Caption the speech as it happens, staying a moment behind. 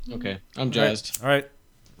Okay, I'm jazzed. All right.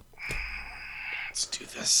 Let's do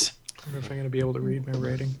this. I wonder if I'm going to be able to read my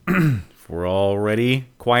writing. If we're all ready,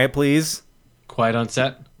 quiet, please. Quiet on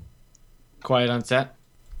set. Quiet on set.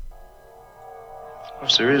 Of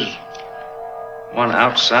course, there is one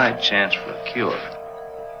outside chance for a cure.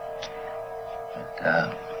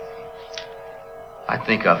 But, I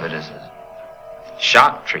think of it as a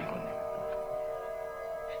shock treatment.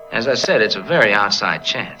 As I said, it's a very outside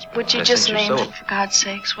chance. Would you But just since name you're so- it, for God's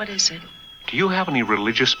sakes? What is it? Do you have any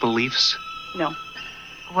religious beliefs? No.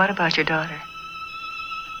 What about your daughter?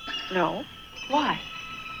 No. Why?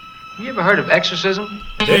 You ever heard of exorcism?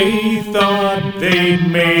 They thought they'd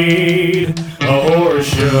made a horror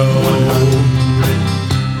show.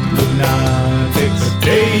 100 lunatics.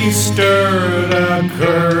 They stirred a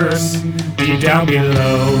curse deep down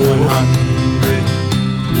below.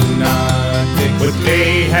 100 lunatics. What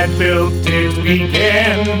they had built it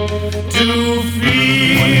began to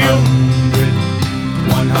feel.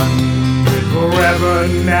 100. Forever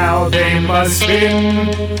now they must spin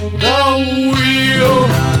the wheel.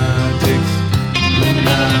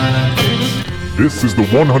 This is the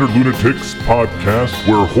 100 Lunatics podcast,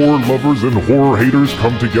 where horror lovers and horror haters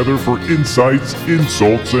come together for insights,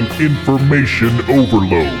 insults, and information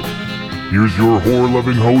overload. Here's your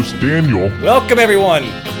horror-loving host, Daniel. Welcome, everyone.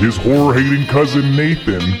 His horror-hating cousin,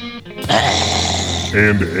 Nathan.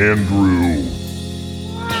 And Andrew.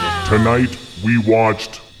 Tonight, we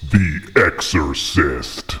watched The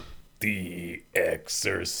Exorcist. The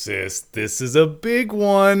Exorcist. This is a big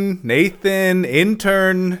one. Nathan,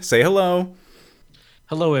 intern, say hello.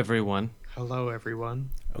 Hello, everyone. Hello, everyone.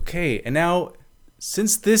 Okay, and now,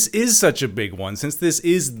 since this is such a big one, since this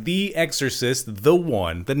is The Exorcist, the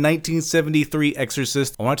 1973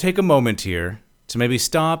 Exorcist, I want to take a moment here to maybe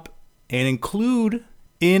stop and include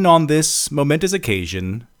in on this momentous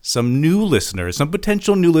occasion some new listeners, some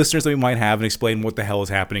potential new listeners that we might have, and explain what the hell is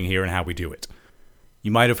happening here and how we do it. You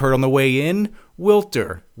might have heard on the way in,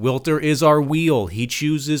 Wilter. Wilter is our wheel. He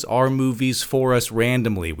chooses our movies for us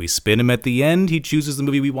randomly. We spin him at the end. He chooses the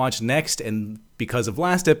movie we watch next. And because of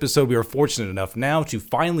last episode, we are fortunate enough now to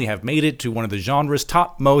finally have made it to one of the genre's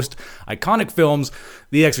top most iconic films,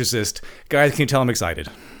 The Exorcist. Guys, can you tell I'm excited?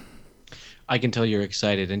 I can tell you're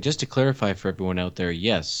excited. And just to clarify for everyone out there,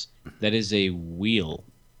 yes, that is a wheel,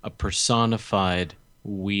 a personified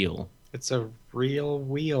wheel. It's a real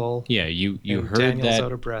wheel. Yeah, you And heard Daniel's that.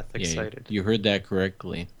 out of breath, Yeah, excited. you heard that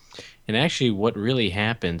correctly. And actually, what really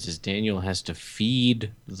happens is Daniel has to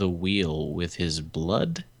feed the wheel with his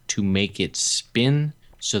blood to make it spin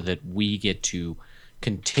so that we get to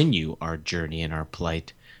continue our journey and our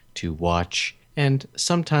plight to watch and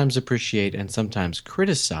sometimes appreciate and sometimes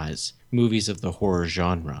criticize movies of the horror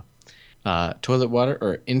genre. Toilet water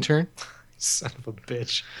or intern? Son of a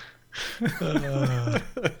bitch.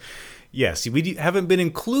 Yes, we haven't been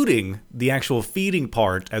including the actual feeding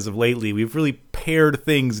part as of lately. We've really pared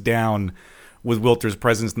things down with Wilter's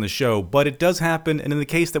presence in the show, but it does happen, and in the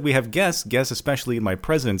case that we have guests especially in my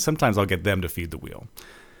presence, sometimes I'll get them to feed the wheel.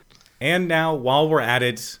 And now, while we're at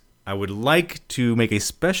it, I would like to make a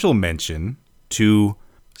special mention to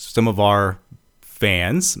some of our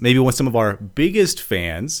fans, maybe some of our biggest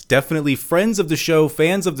fans, definitely friends of the show,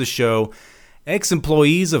 fans of the show,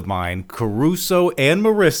 ex-employees of mine, Caruso and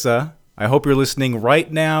Marissa. I hope you're listening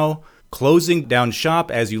right now, closing down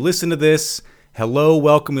shop as you listen to this. Hello,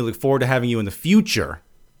 welcome. We look forward to having you in the future.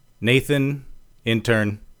 Nathan,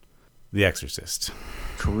 intern, The Exorcist.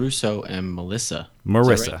 Caruso and Melissa.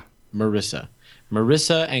 Marissa. Is that right? Marissa.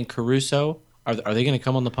 Marissa and Caruso, are they going to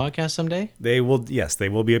come on the podcast someday? They will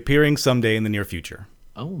be appearing someday in the near future.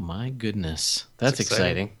 Oh my goodness. That's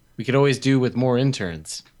exciting. exciting. We could always do with more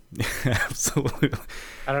interns. Absolutely.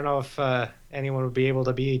 I don't know if anyone would be able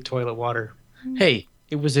to be toilet water. Hey,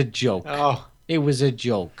 it was a joke. Oh, It was a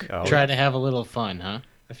joke. Oh. Try to have a little fun, huh?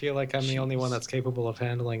 I feel like I'm the only one that's capable of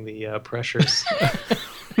handling the pressures.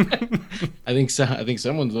 I think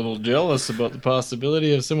someone's a little jealous about the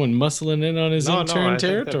possibility of someone muscling in on his I intern think that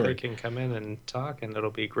they territory. can come in and talk, and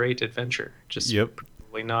it'll be great adventure. Just Yep.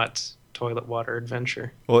 probably not toilet water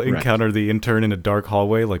adventure. We'll Right. encounter the intern in a dark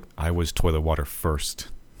hallway like, I was toilet water first.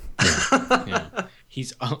 Yeah.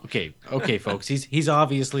 He's okay, folks. He's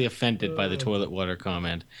obviously offended by the toilet water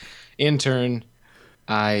comment. Intern,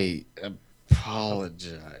 I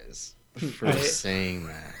apologize for saying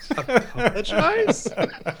that. Apologize?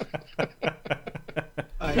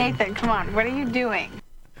 Nathan, come on. What are you doing?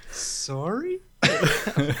 Sorry?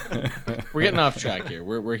 We're getting off track here.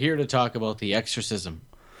 We're here to talk about the exorcism.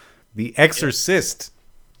 The Exorcist.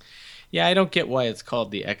 Yeah, I don't get why it's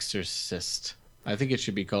called The Exorcist. I think it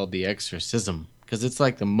should be called The Exorcism, Because it's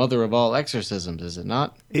like the mother of all exorcisms, is it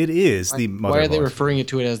not? It is the mother. Why are of they all- referring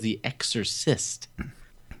to it as the Exorcist?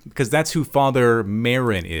 Because that's who Father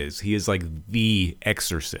Marin is. He is like the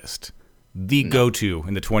exorcist, the go-to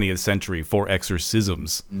in the 20th century for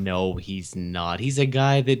exorcisms. No, he's not. He's a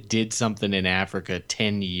guy that did something in Africa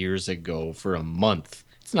 10 years ago for a month.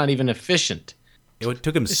 It's not even efficient. It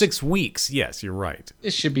took him 6 weeks. Yes, you're right.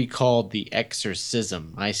 This should be called the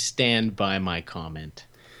exorcism. I stand by my comment.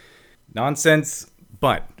 Nonsense.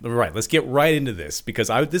 But, all right, let's get right into this, because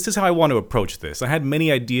this is how I want to approach this. I had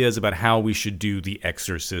many ideas about how we should do the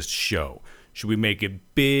Exorcist show. Should we make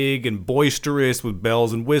it big and boisterous with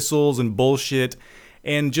bells and whistles and bullshit,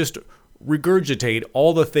 and just regurgitate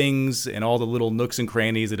all the things and all the little nooks and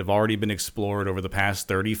crannies that have already been explored over the past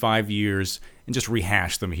 35 years and just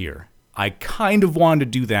rehash them here? I kind of wanted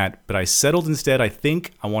to do that, but I settled instead. I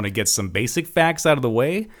think I want to get some basic facts out of the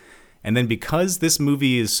way. And then because this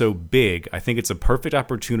movie is so big, I think it's a perfect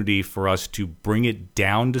opportunity for us to bring it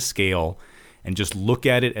down to scale and just look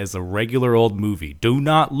at it as a regular old movie. Do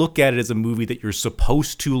not look at it as a movie that you're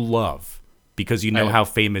supposed to love because you know how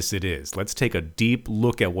famous it is. Let's take a deep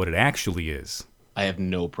look at what it actually is. I have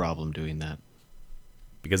no problem doing that.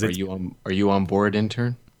 Because Are you on board,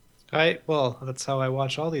 intern? Well, that's how I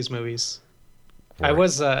watch all these movies. I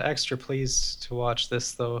was extra pleased to watch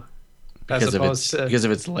this, though. Because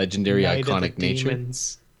of its legendary, Night of the iconic nature?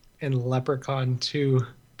 Demons and Leprechaun 2.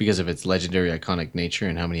 Because of its legendary, iconic nature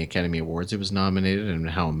and how many Academy Awards it was nominated and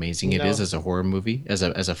how amazing it is as a horror movie, as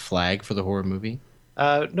a flag for the horror movie?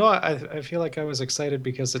 No, I feel like I was excited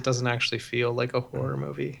because it doesn't actually feel like a horror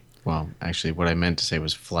movie. Well, actually, what I meant to say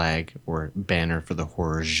was flag or banner for the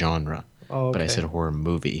horror genre. Oh, okay. But I said horror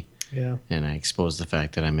movie. Yeah. And I exposed the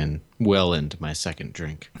fact that I'm into my second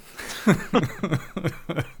drink.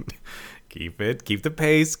 Keep the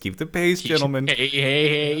pace, gentlemen.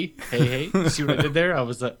 Hey. See what I did there?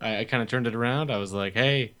 I kind of turned it around. I was like,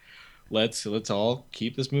 hey, let's all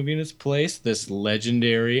keep this movie in its place. This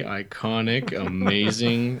legendary, iconic,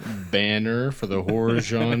 amazing banner for the horror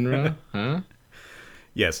genre. Huh?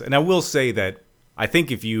 Yes, and I will say that I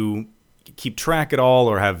think if you keep track at all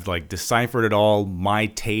or have like deciphered at all my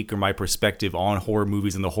take or my perspective on horror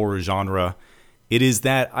movies and the horror genre, it is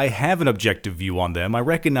that I have an objective view on them. I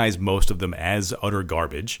recognize most of them as utter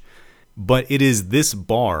garbage, but it is this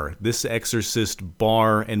bar, this Exorcist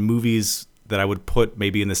bar, and movies that I would put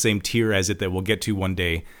maybe in the same tier as it that we'll get to one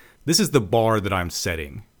day. This is the bar that I'm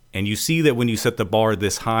setting. And you see that when you set the bar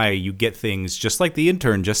this high, you get things just like the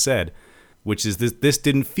intern just said, which is this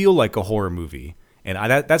didn't feel like a horror movie. And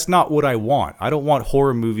that's not what I want. I don't want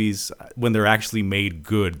horror movies when they're actually made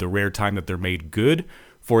good, the rare time that they're made good,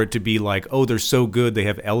 for it to be like, oh, they're so good they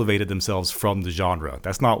have elevated themselves from the genre.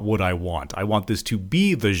 That's not what I want. I want this to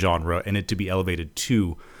be the genre and it to be elevated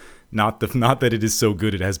to, not that it is so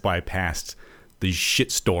good it has bypassed the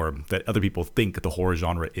shitstorm that other people think the horror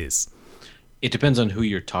genre is. It depends on who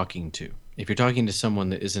you're talking to. If you're talking to someone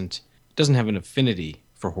that doesn't have an affinity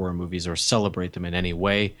for horror movies or celebrate them in any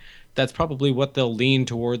way, that's probably what they'll lean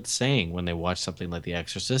towards saying when they watch something like The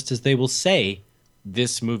Exorcist, is they will say,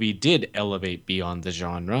 this movie did elevate beyond the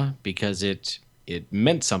genre because it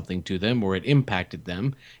meant something to them or it impacted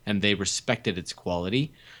them and they respected its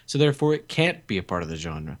quality. So therefore it can't be a part of the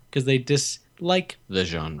genre because they dislike the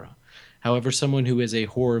genre. However, someone who is a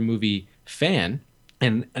horror movie fan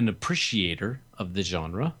and an appreciator of the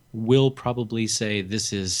genre will probably say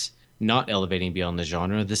this is not elevating beyond the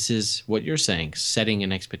genre. This is what you're saying, setting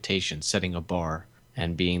an expectation, setting a bar,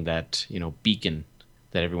 and being that, beacon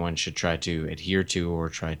that everyone should try to adhere to or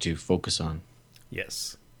try to focus on.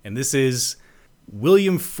 Yes. And this is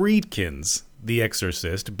William Friedkin's The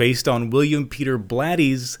Exorcist, based on William Peter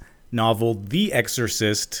Blatty's novel The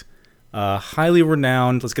Exorcist. Highly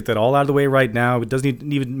renowned. Let's get that all out of the way right now. It doesn't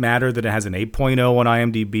even matter that it has an 8.0 on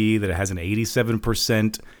IMDb, that it has an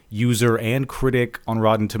 87% user and critic on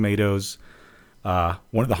Rotten Tomatoes. One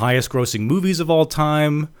of the highest grossing movies of all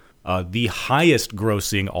time. The highest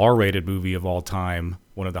grossing R-rated movie of all time.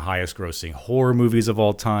 One of the highest grossing horror movies of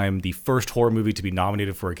all time. The first horror movie to be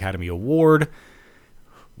nominated for Academy Award.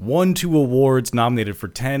 Won 2 awards, nominated for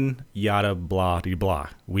 10, yada blah de blah.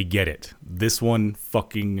 We get it. This one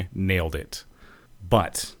fucking nailed it.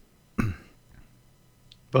 But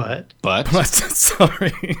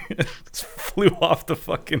sorry. It flew off the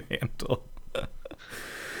fucking handle.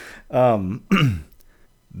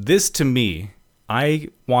 This to me,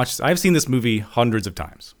 I've seen this movie hundreds of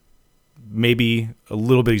times. Maybe a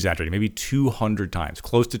little bit exaggerated, maybe 200 times.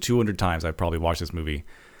 Close to 200 times I've probably watched this movie.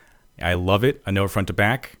 I love it. I know it front to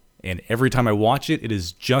back. And every time I watch it, it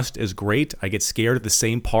is just as great. I get scared at the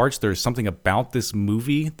same parts. There's something about this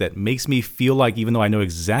movie that makes me feel like, even though I know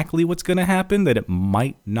exactly what's going to happen, that it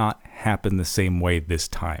might not happen the same way this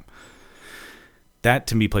time. That,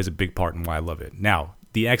 to me, plays a big part in why I love it. Now,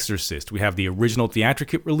 The Exorcist. We have the original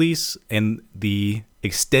theatrical release and the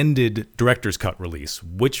extended director's cut release.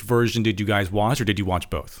 Which version did you guys watch, or did you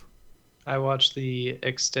watch both? I watched the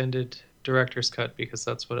extended director's cut because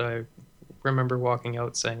that's what I remember walking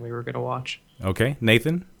out saying we were going to watch. Okay.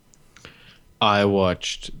 Nathan? I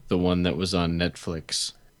watched the one that was on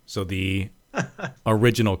Netflix. So the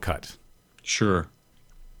original cut. Sure.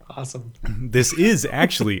 Awesome. This is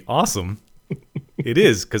actually awesome. It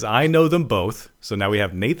is, because I know them both. So now we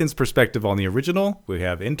have Nathan's perspective on the original. We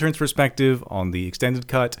have Intern's perspective on the extended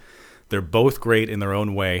cut. They're both great in their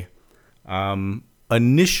own way.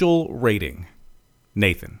 Initial rating.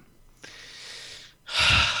 Nathan.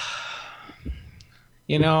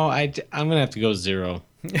 You know, I'm going to have to go 0.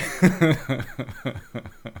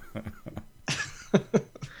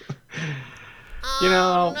 You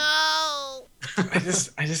know, no.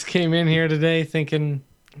 I just came in here today thinking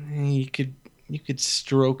you could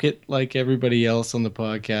stroke it like everybody else on the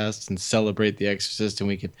podcast and celebrate The Exorcist, and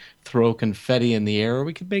we could throw confetti in the air, or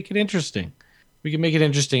we could make it interesting. We could make it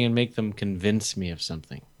interesting and make them convince me of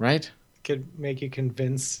something, right? Could make you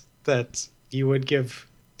convince that you would give.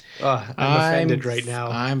 I'm offended right now.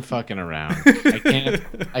 I'm fucking around.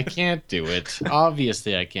 I can't do it.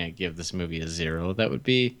 Obviously, I can't give this movie a 0. That would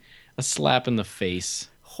be a slap in the face.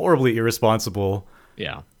 Horribly irresponsible.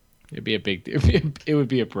 Yeah. It would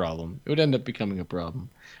be a problem. It would end up becoming a problem.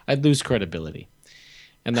 I'd lose credibility.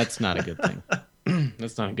 And that's not a good thing.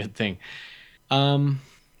 That's not a good thing.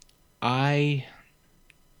 I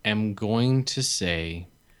am going to say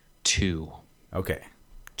 2. Okay.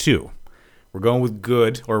 2. We're going with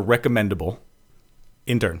good or recommendable.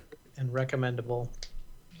 Intern. And recommendable.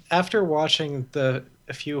 After watching a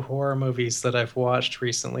few horror movies that I've watched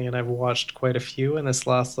recently, and I've watched quite a few in this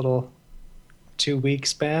last little 2-week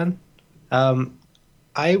span,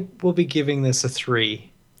 I will be giving this a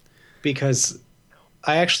 3 because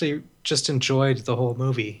I actually just enjoyed the whole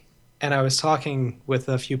movie. And I was talking with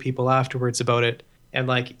a few people afterwards about it, and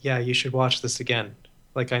like, yeah, you should watch this again.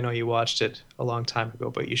 Like, I know you watched it a long time ago,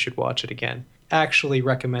 but you should watch it again. Actually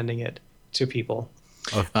recommending it to people.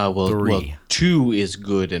 Well, 2 is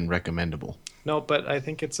good and recommendable. No, but I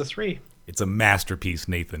think it's a 3. It's a masterpiece,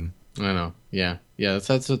 Nathan. I know. Yeah.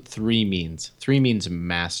 That's what 3 means. 3 means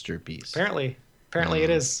masterpiece. Apparently it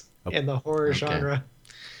is in the horror genre.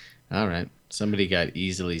 All right. Somebody got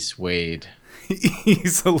easily swayed.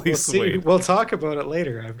 Easily swayed. We'll talk about it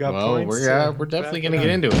later. I've got points. We're definitely going to get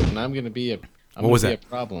into it, and I'm going to be a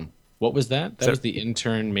problem. What was that? That was the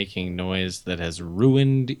intern making noise that has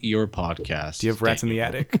ruined your podcast. Do you have rats in the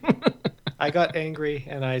attic? I got angry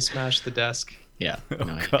and I smashed the desk. Yeah.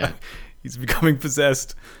 He's becoming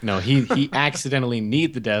possessed. No, he accidentally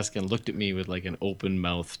kneed the desk and looked at me with like an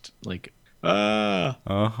open-mouthed, like,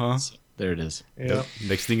 Uh-huh. So, there it is. Yep.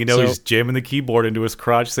 Next thing you know, he's jamming the keyboard into his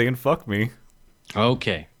crotch saying, "Fuck me."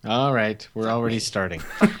 Okay. All right. We're already starting.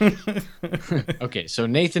 Okay. So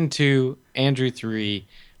Nathan 2, Andrew 3.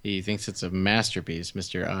 He thinks it's a masterpiece.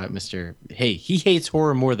 Mr. Hey, he hates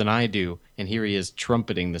horror more than I do. And here he is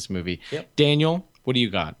trumpeting this movie. Yep. Daniel, what do you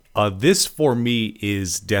got? This for me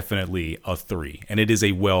is definitely a 3. And it is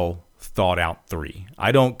a well thought out 3.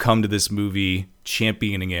 I don't come to this movie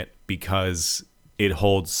championing it because it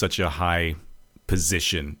holds such a high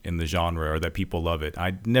position in the genre or that people love it.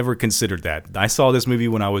 I never considered that. I saw this movie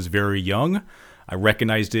when I was very young. I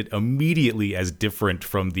recognized it immediately as different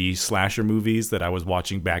from the slasher movies that I was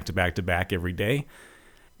watching back to back to back every day,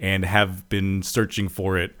 and have been searching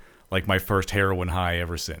for it like my first heroin high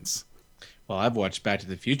ever since. Well, I've watched Back to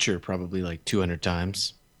the Future probably like 200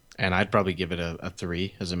 times, and I'd probably give it a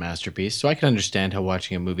 3 as a masterpiece. So I can understand how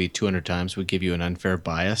watching a movie 200 times would give you an unfair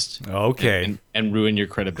bias. Okay. And ruin your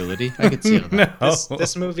credibility. I could see how that. No.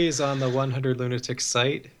 This movie is on the 100 Lunatics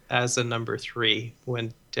site as a number 3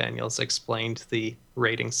 when Daniel's explained the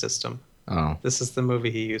rating system. Oh. This is the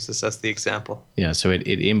movie he uses as the example. Yeah, so it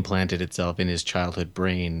implanted itself in his childhood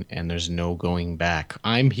brain, and there's no going back.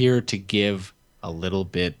 I'm here to give a little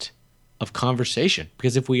bit of conversation,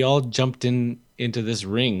 because if we all jumped into this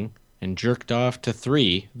ring and jerked off to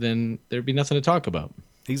 3, then there'd be nothing to talk about.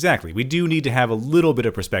 Exactly. We do need to have a little bit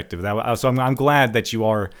of perspective. So I'm glad that you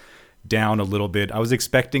are down a little bit. I was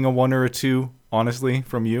expecting a 1 or a 2, honestly,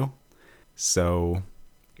 from you. So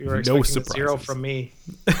You were no expecting a 0 surprises. from me.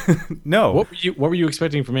 No. What were you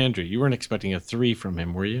expecting from Andrew? You weren't expecting a 3 from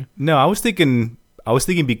him, were you? No, I was thinking I was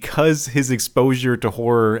thinking because his exposure to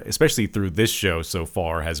horror, especially through this show so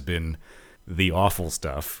far, has been the awful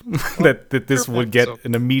stuff, that this would get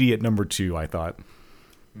an immediate number 2, I thought.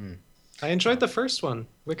 I enjoyed the first one.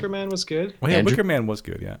 Wicker Man was good. Well, yeah, Andrew? Wicker Man was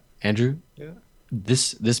good, yeah. Andrew, Yeah.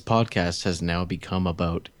 this podcast has now become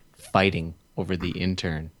about fighting over the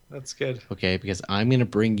intern. That's good. Okay, because I'm going to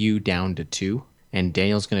bring you down to 2, and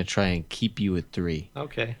Daniel's going to try and keep you at 3.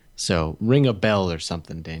 Okay. So ring a bell or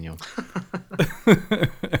something, Daniel.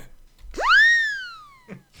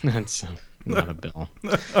 That's not a bell.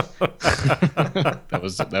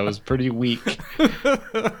 that was pretty weak.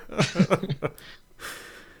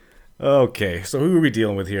 Okay, so who are we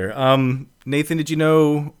dealing with here? Nathan, did you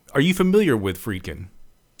know? Are you familiar with Friedkin?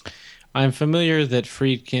 I'm familiar that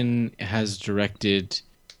Friedkin has directed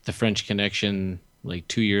The French Connection like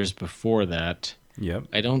 2 years before that. Yep.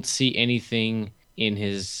 I don't see anything in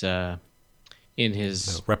his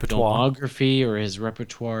repertoire? filmography or his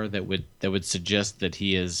repertoire that would suggest that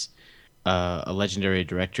he is a legendary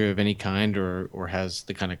director of any kind or has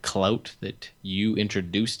the kind of clout that you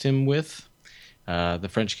introduced him with. The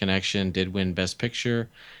French Connection did win Best Picture.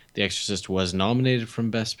 The Exorcist was nominated for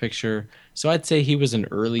Best Picture. So I'd say he was an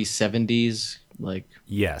early 70s,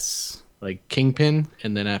 Yes. like Kingpin,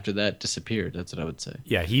 and then after that disappeared. That's what I would say.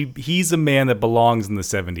 Yeah, he's a man that belongs in the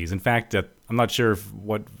 70s. In fact, I'm not sure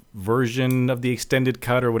what version of the extended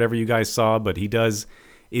cut or whatever you guys saw, but he does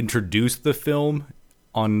introduce the film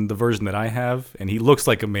on the version that I have, and he looks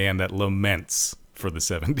like a man that laments for the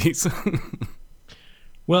 70s.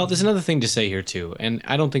 Well, there's another thing to say here, too, and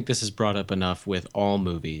I don't think this is brought up enough with all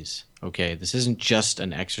movies, okay? This isn't just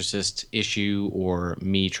an Exorcist issue or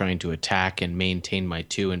me trying to attack and maintain my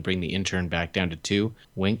 2 and bring the intern back down to 2.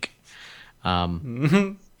 Wink.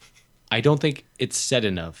 I don't think it's said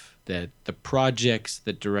enough that the projects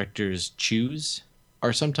that directors choose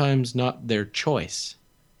are sometimes not their choice.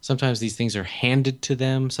 Sometimes these things are handed to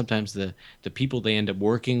them. Sometimes the people they end up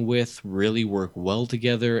working with really work well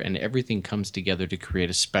together, and everything comes together to create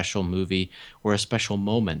a special movie or a special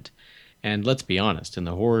moment. And let's be honest, in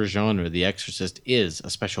the horror genre, The Exorcist is a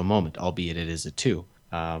special moment, albeit it is a 2.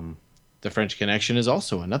 The French Connection is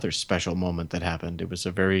also another special moment that happened. It was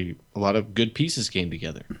a lot of good pieces came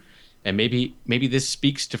together. And maybe this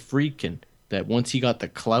speaks to Friedkin, that once he got the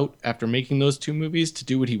clout after making those 2 movies to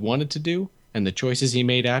do what he wanted to do, and the choices he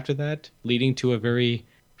made after that, leading to a very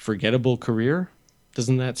forgettable career,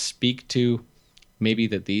 doesn't that speak to maybe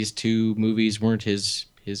that these 2 movies weren't his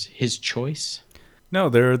choice? No,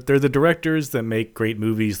 they're the directors that make great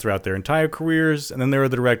movies throughout their entire careers, and then there are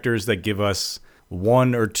the directors that give us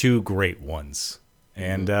 1 or 2 great ones.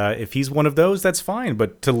 And if he's one of those, that's fine.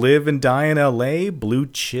 But To Live and Die in L.A., Blue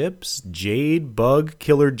Chips, Jade, Bug,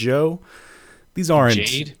 Killer Joe, these aren't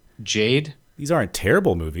Jade. These aren't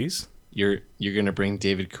terrible movies. You're gonna bring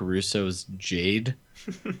David Caruso's Jade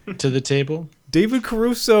to the table? David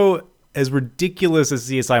Caruso, as ridiculous as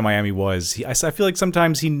CSI Miami was, I feel like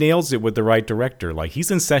sometimes he nails it with the right director. Like,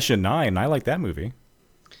 he's in Session 9, and I like that movie.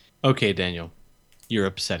 Okay, Daniel, you're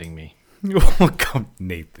upsetting me.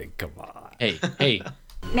 Nathan, come on. Hey.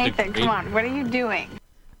 Nathan, come on. What are you doing?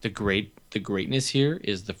 The greatness here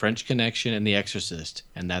is The French Connection and The Exorcist,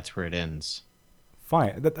 and that's where it ends.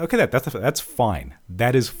 Fine. That's fine.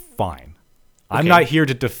 That is fine. Okay. I'm not here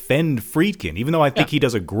to defend Friedkin, even though I think he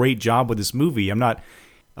does a great job with this movie. I'm not.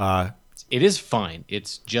 It is fine.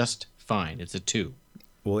 It's just fine. It's a 2.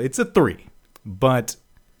 Well, it's a 3, but.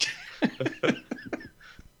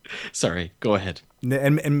 Sorry. Go ahead.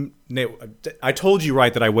 And I told you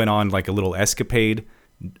right that I went on like a little escapade.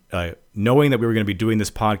 Knowing that we were going to be doing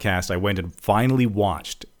this podcast, I went and finally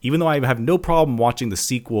watched. Even though I have no problem watching the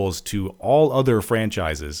sequels to all other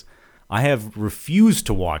franchises, I have refused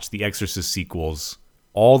to watch the Exorcist sequels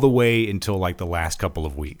all the way until like the last couple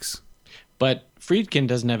of weeks. But Friedkin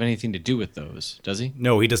doesn't have anything to do with those, does he?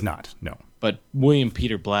 No, he does not. No. But William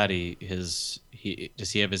Peter Blatty,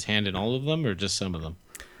 does he have his hand in all of them or just some of them?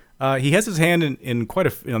 He has his hand in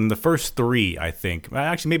in the first 3, I think.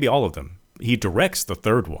 Actually, maybe all of them. He directs the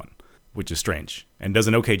 3rd one, which is strange, and does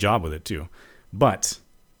an okay job with it too. But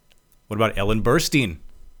what about Ellen Burstyn?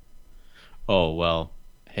 Oh, well,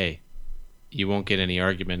 hey, you won't get any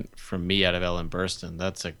argument from me out of Ellen Burstyn.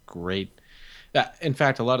 That's a great. In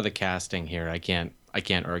fact, a lot of the casting here, I can't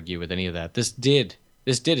argue with any of that. This did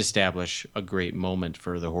establish a great moment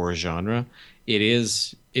for the horror genre. It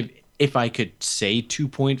is, if I could say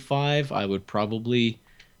 2.5, I would probably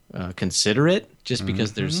consider it, just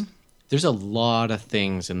because there's a lot of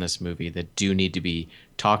things in this movie that do need to be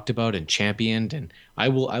talked about and championed, and I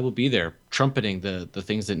will be there trumpeting the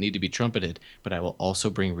things that need to be trumpeted, but I will also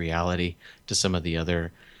bring reality to some of the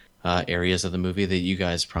other areas of the movie that you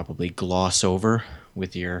guys probably gloss over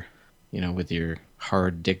with your, with your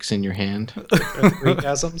hard dicks in your hand.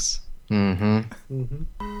 Orgasms.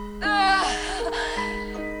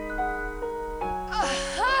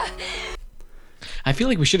 I feel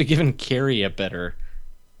like we should have given Carrie a better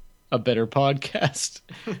podcast.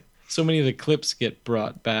 So many of the clips get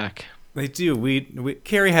brought back. They do.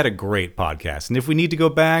 Carrie had a great podcast, and if we need to go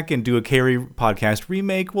back and do a Carrie podcast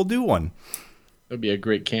remake, we'll do one. That'd be a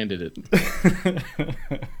great candidate.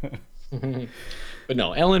 But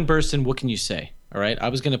no, Ellen Burstyn, what can you say? All right, I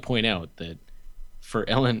was going to point out that for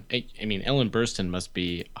Ellen, Ellen Burstyn must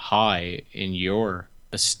be high in your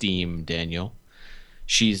esteem, Daniel.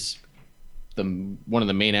 She's one of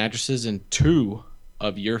the main actresses in 2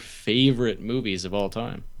 of your favorite movies of all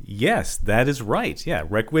time. Yes, that is right. Yeah,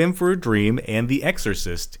 Requiem for a Dream and The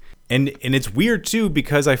Exorcist. And it's weird, too,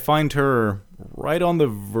 because I find her right on the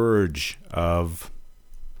verge of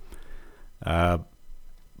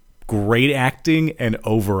great acting and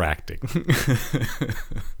overacting.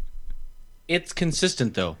 It's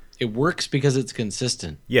consistent, though. It works because it's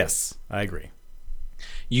consistent. Yes, I agree.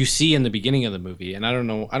 You see in the beginning of the movie, and I don't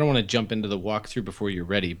want to jump into the walkthrough before you're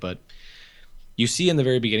ready, but you see in the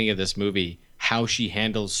very beginning of this movie how she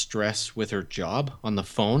handles stress with her job on the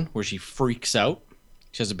phone, where she freaks out.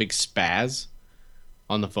 She has a big spaz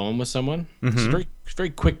on the phone with someone. Mm-hmm. It's very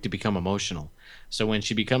quick to become emotional. So when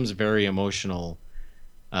she becomes very emotional,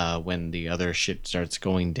 when the other shit starts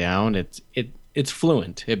going down, it's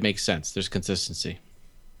fluent. It makes sense. There's consistency.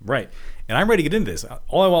 Right. And I'm ready to get into this.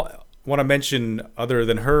 All I want to mention other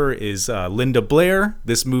than her is Linda Blair.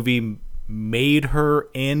 This movie made her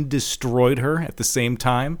and destroyed her at the same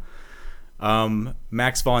time.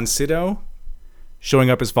 Max von Sydow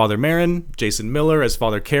showing up as Father Merrin, Jason Miller as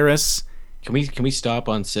Father Karras. Can we stop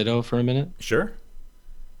on Sydow for a minute? Sure.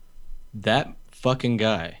 That fucking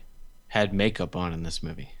guy had makeup on in this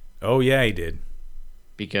movie. Oh yeah, he did.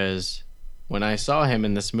 Because when I saw him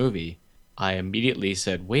in this movie, I immediately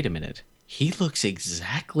said, wait a minute. He looks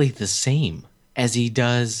exactly the same as he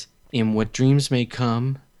does in What Dreams May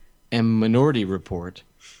Come and Minority Report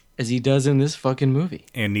as he does in this fucking movie.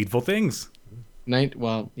 And Needful Things.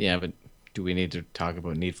 Well, yeah, but do we need to talk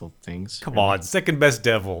about Needful Things? Come on, second best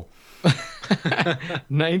devil.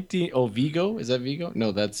 Vigo? Is that Vigo?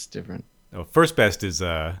 No, that's different. No, first best is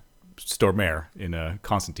Stormare in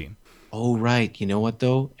Constantine. Oh, right. You know what,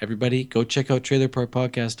 though? Everybody, go check out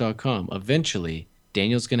trailerparkpodcast.com. Eventually,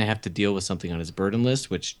 Daniel's going to have to deal with something on his burden list,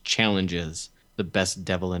 which challenges the best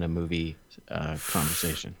devil in a movie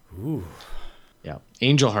conversation. Ooh. Yeah.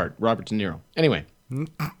 Angel Heart, Robert De Niro. Anyway,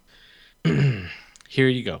 here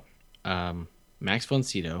you go. Max von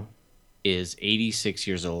Sydow is 86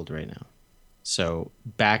 years old right now. So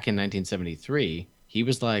back in 1973, he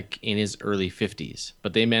was like in his early 50s,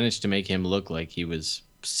 but they managed to make him look like he was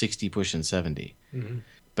 60 pushing 70. Mm-hmm.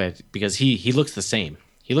 But because he looks the same.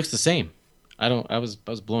 He looks the same. I was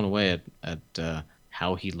blown away at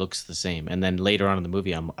how he looks the same. And then later on in the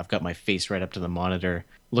movie, I've got my face right up to the monitor,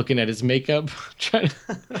 looking at his makeup, trying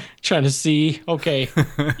to see. Okay,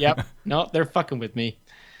 yep, no, they're fucking with me.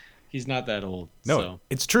 He's not that old. No, so.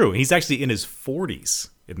 It's true. He's actually in his 40s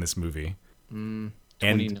in this movie.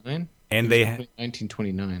 29. And they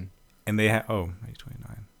 1929. And they have 29.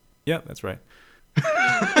 Yeah, that's right.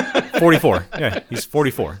 44. Yeah, he's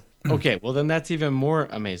 44. Okay, well then that's even more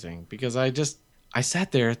amazing because I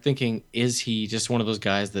sat there thinking, is he just one of those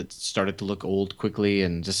guys that started to look old quickly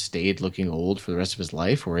and just stayed looking old for the rest of his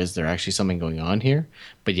life, or is there actually something going on here?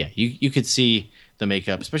 But yeah, you could see the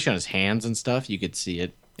makeup, especially on his hands and stuff. You could see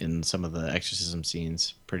it in some of the exorcism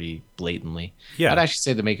scenes pretty blatantly. Yeah, I'd actually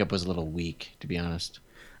say the makeup was a little weak, to be honest.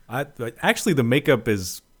 Actually, the makeup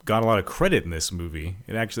has got a lot of credit in this movie.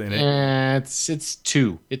 It's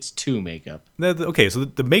two makeup. Okay, so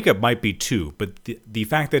the makeup might be 2, but the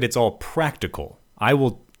fact that it's all practical, I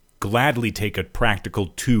will gladly take a practical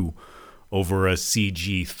 2 over a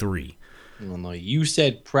CG 3. Well, no, you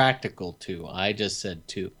said practical 2. I just said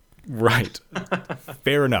 2. Right.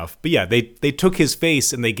 Fair enough. But yeah, they took his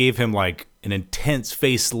face and they gave him like an intense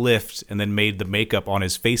facelift and then made the makeup on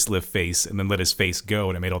his facelift face and then let his face go,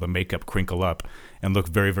 and it made all the makeup crinkle up and look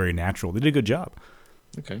very, very natural. They did a good job.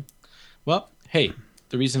 Okay. Well, hey,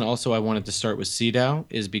 the reason also I wanted to start with Sydow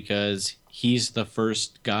is because he's the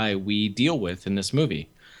first guy we deal with in this movie.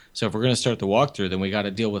 So if we're going to start the walkthrough, then we got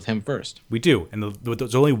to deal with him first. We do. And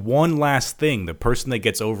there's only one last thing. The person that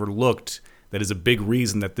gets overlooked that is a big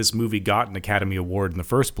reason that this movie got an Academy Award in the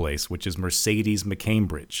first place, which is Mercedes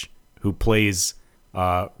McCambridge, who plays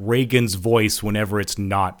Reagan's voice whenever it's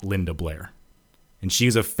not Linda Blair. And she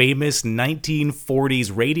is a famous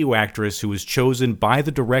 1940s radio actress who was chosen by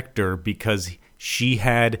the director because she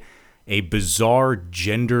had a bizarre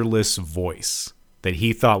genderless voice that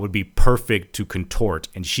he thought would be perfect to contort.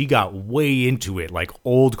 And she got way into it, like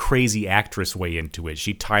old crazy actress way into it.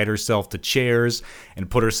 She tied herself to chairs and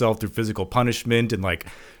put herself through physical punishment and like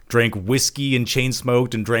drank whiskey and chain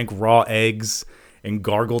smoked and drank raw eggs and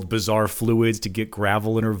gargled bizarre fluids to get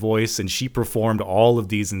gravel in her voice. And she performed all of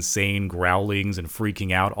these insane growlings and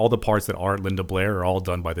freaking out. All the parts that aren't Linda Blair are all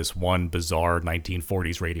done by this one bizarre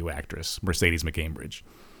 1940s radio actress, Mercedes McCambridge.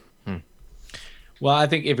 Well, I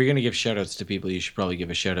think if you're going to give shout-outs to people, you should probably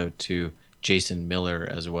give a shout-out to Jason Miller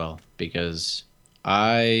as well, because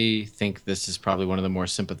I think this is probably one of the more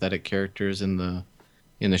sympathetic characters in the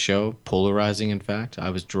show, polarizing, in fact.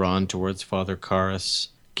 I was drawn towards Father Karras.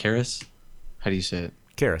 Karras? How do you say it?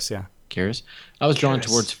 Karras, yeah. Karras? I was drawn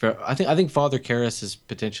towards... I think Father Karras is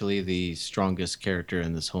potentially the strongest character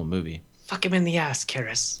in this whole movie. Fuck him in the ass,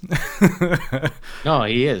 Karras. No,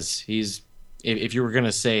 he is. He's... If you were going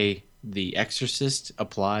to say The Exorcist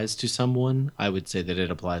applies to someone, I would say that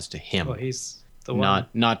it applies to him. Well, he's the one.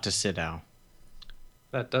 Not to Sidow.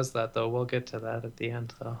 That does that, though. We'll get to that at the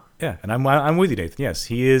end, though. Yeah, and I'm with you, Nathan. Yes,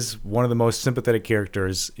 he is one of the most sympathetic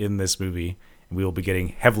characters in this movie, and we will be getting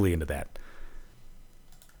heavily into that.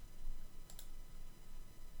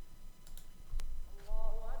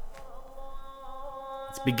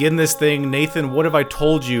 Let's begin this thing. Nathan, what have I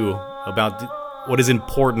told you about what is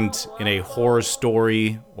important in a horror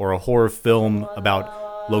story or a horror film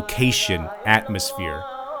about location, atmosphere?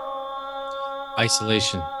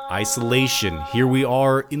 Isolation. Isolation. Here we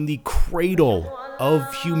are in the cradle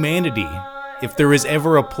of humanity. If there is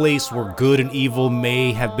ever a place where good and evil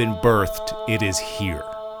may have been birthed, it is here.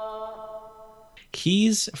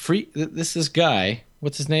 He's free. This is guy.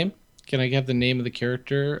 What's his name? Can I have the name of the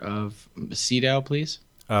character of Sidow, please?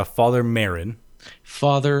 Father Merrin.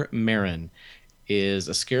 Father Merrin is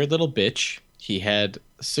a scared little bitch. He had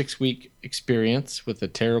a 6-week experience with a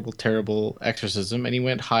terrible, terrible exorcism, and he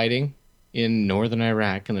went hiding in northern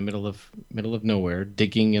Iraq in the middle of nowhere,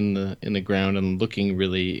 digging in the ground and looking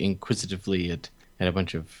really inquisitively at a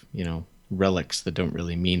bunch of, relics that don't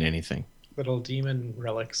really mean anything. Little demon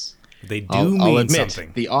relics. They do I'll mean admit,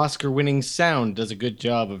 something. The Oscar-winning sound does a good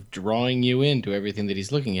job of drawing you into everything that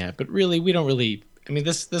he's looking at, but really, we don't really... I mean,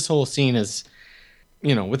 this whole scene is,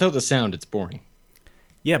 without the sound, it's boring.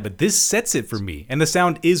 Yeah, but this sets it for me. And the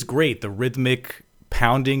sound is great. The rhythmic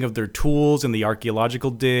pounding of their tools and the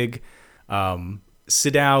archaeological dig.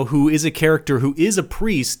 Sidow, who is a character who is a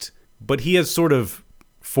priest, but he has sort of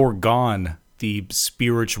foregone the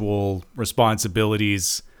spiritual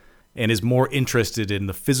responsibilities and is more interested in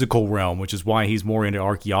the physical realm, which is why he's more into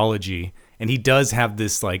archaeology. And he does have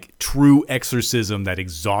this true exorcism that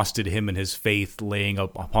exhausted him and his faith laying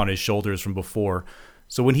up upon his shoulders from before.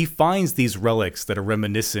 So when he finds these relics that are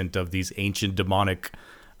reminiscent of these ancient demonic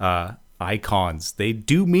icons, they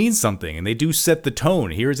do mean something, and they do set the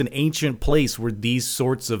tone. Here's an ancient place where these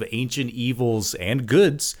sorts of ancient evils and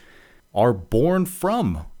goods are born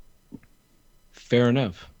from. Fair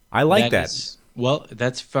enough. I like that.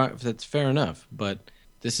 That's fair enough, but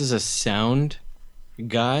this is a sound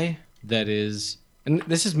guy that is... And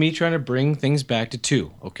this is me trying to bring things back to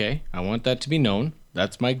 2, okay? I want that to be known.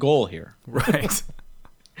 That's my goal here. Right.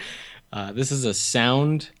 This is a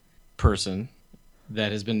sound person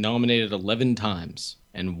that has been nominated 11 times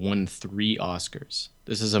and won 3 Oscars.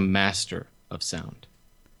 This is a master of sound.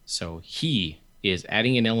 So he is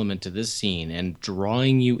adding an element to this scene and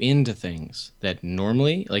drawing you into things that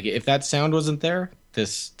normally, if that sound wasn't there,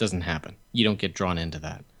 this doesn't happen. You don't get drawn into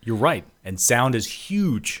that. You're right. And sound is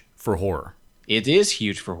huge for horror. It is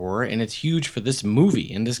huge for horror, and it's huge for this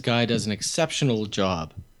movie. And this guy does an exceptional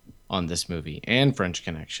job on this movie and French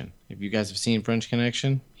Connection. If you guys have seen French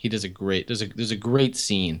Connection, he does a great. There's a great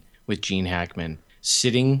scene with Gene Hackman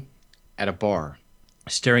sitting at a bar,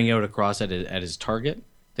 staring out across at his target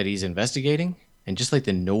that he's investigating, and just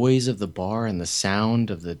the noise of the bar and the sound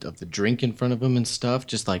of the drink in front of him and stuff,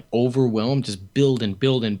 just overwhelm, just build and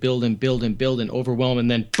build and build and build and build and overwhelm, and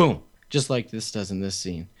then boom, just like this does in this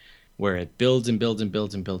scene, where it builds and builds and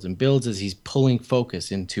builds and builds and builds as he's pulling focus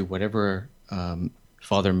into whatever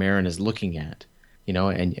Father Merrin is looking at,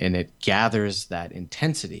 and it gathers that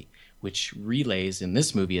intensity, which relays in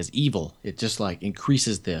this movie as evil. It just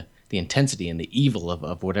increases the intensity and the evil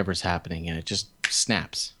of whatever's happening, and it just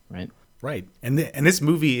snaps, right? Right. And this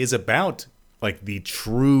movie is about the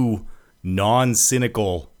true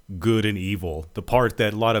non-cynical good and evil, the part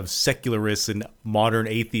that a lot of secularists and modern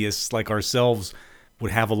atheists like ourselves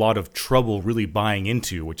would have a lot of trouble really buying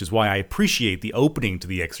into, which is why I appreciate the opening to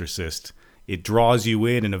The Exorcist it draws you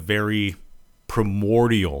in a very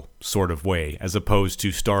primordial sort of way, as opposed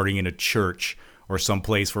to starting in a church or some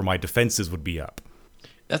place where my defenses would be up.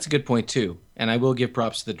 That's a good point, too. And I will give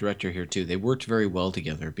props to the director here, too. They worked very well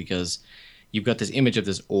together because you've got this image of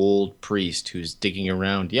this old priest who's digging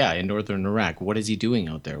around, in northern Iraq. What is he doing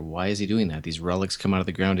out there? Why is he doing that? These relics come out of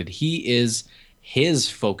the ground, and his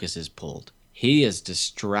focus is pulled. He is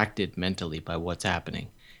distracted mentally by what's happening.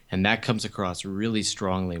 And that comes across really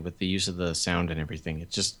strongly with the use of the sound and everything.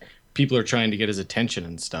 It's just, people are trying to get his attention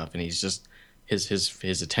and stuff, and he's just,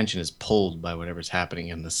 his attention is pulled by whatever's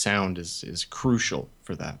happening, and the sound is crucial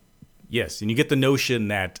for that. Yes, and you get the notion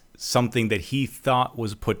that something that he thought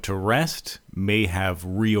was put to rest may have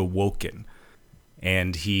reawoken.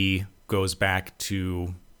 And he goes back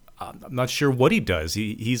to, I'm not sure what he does.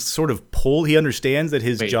 He's sort of pulled, he understands that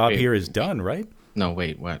his job here is done, right? No,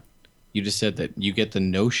 wait, what? You just said that you get the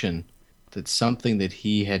notion that something that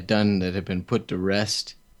he had done that had been put to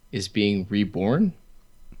rest is being reborn?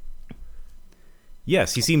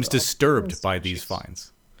 Yes, he seems disturbed by these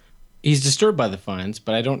finds. He's disturbed by the finds,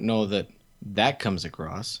 but I don't know that comes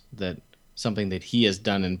across, that something that he has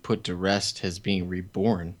done and put to rest is being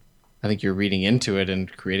reborn. I think you're reading into it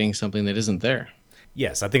and creating something that isn't there.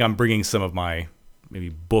 Yes, I think I'm bringing some of my maybe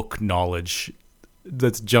book knowledge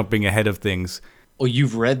that's jumping ahead of things. Oh,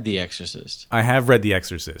 you've read The Exorcist? I have read The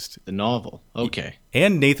Exorcist. The novel. Okay.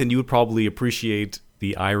 And Nathan, you would probably appreciate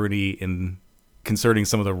the irony in concerning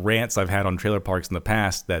some of the rants I've had on trailer parks in the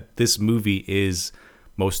past, that this movie is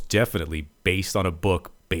most definitely based on a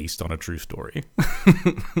book based on a true story.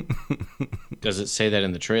 Does it say that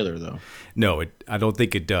in the trailer, though? No, I don't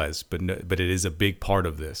think it does, but it is a big part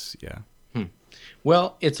of this, yeah.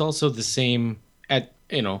 Well, it's also the same,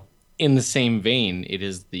 in the same vein, it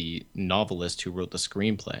is the novelist who wrote the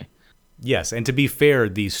screenplay. Yes, and to be fair,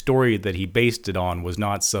 the story that he based it on was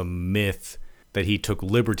not some myth that he took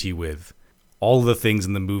liberty with. All of the things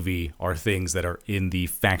in the movie are things that are in the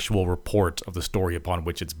factual report of the story upon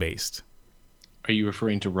which it's based. Are you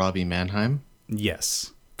referring to Robbie Mannheim?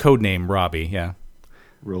 Yes. Codename Robbie, yeah.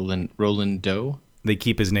 Roland Doe? They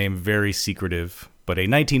keep his name very secretive. But a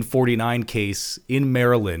 1949 case in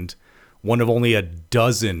Maryland, one of only a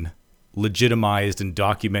dozen legitimized and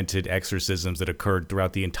documented exorcisms that occurred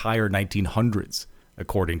throughout the entire 1900s,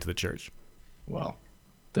 according to the church. Well,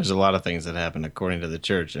 there's a lot of things that happen according to the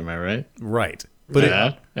church, am I right? Right. But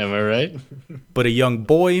am I right? But a young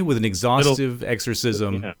boy with an exhaustive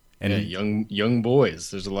exorcism. Yeah. And young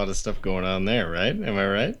boys. There's a lot of stuff going on there, right? Am I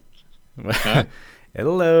right? Huh?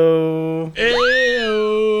 Hello.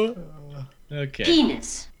 Ew. Okay.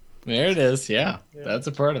 Penis. There it is. Yeah, that's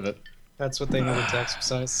a part of it. That's what they needed to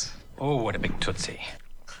exercise. Oh, what a big tootsie.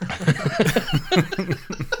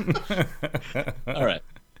 All right.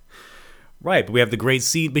 Right, but we have the great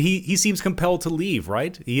scene. But he seems compelled to leave,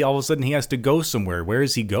 right? All of a sudden he has to go somewhere. Where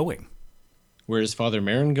is he going? Where is Father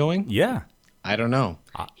Marin going? Yeah. I don't know.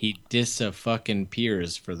 He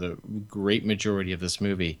dis-fucking-peers for the great majority of this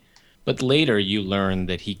movie. But later you learn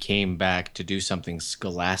that he came back to do something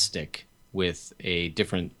scholastic with a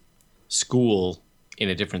different school in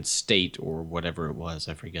a different state or whatever it was.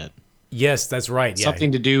 I forget. Yes, that's right. Yeah.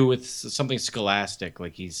 Something to do with something scholastic,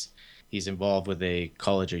 like he's involved with a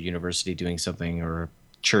college or university doing something, or a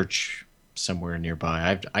church somewhere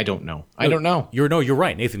nearby. I don't know. I don't know. You're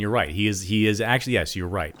right, Nathan. You're right. He is actually, yes, you're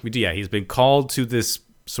right. Yeah, he's been called to this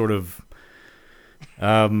sort of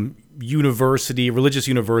religious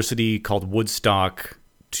university called Woodstock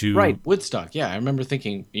to Right, Woodstock. Yeah, I remember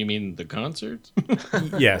thinking, you mean the concert?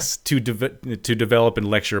 yes, to develop and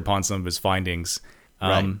lecture upon some of his findings.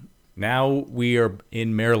 Right. Now we are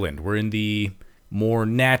in Maryland. We're in the more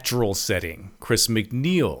natural setting. Chris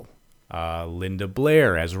McNeil, Linda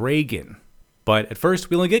Blair as Reagan. But at first,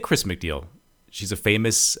 we only get Chris McNeil. She's a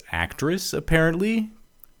famous actress, apparently.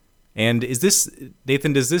 And is this,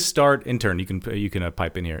 Nathan, does this start, intern, you can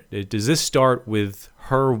pipe in here. Does this start with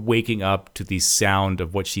her waking up to the sound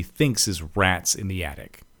of what she thinks is rats in the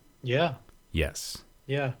attic? Yeah. Yes.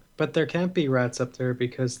 Yeah. But there can't be rats up there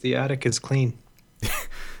because the attic is clean.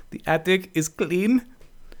 The attic is clean?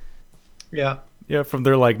 Yeah. Yeah, from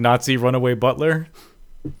their Nazi runaway butler?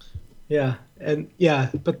 Yeah.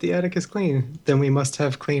 But the attic is clean. Then we must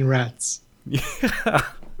have clean rats. Yeah.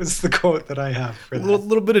 Was the quote that I have for that. A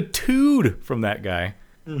little bit of tood from that guy.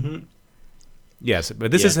 Mm-hmm. Yes,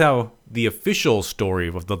 but this is how the official story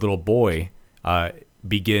of the little boy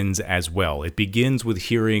begins as well. It begins with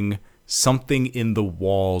hearing something in the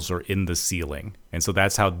walls or in the ceiling. And so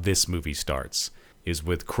that's how this movie starts, is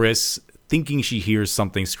with Chris thinking she hears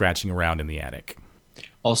something scratching around in the attic.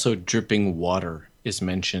 Also dripping water is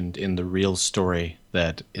mentioned in the real story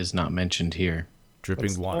that is not mentioned here. Dripping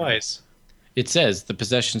What's the water. noise? It says the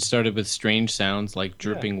possession started with strange sounds like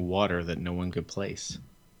dripping water that no one could place.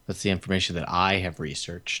 That's the information that I have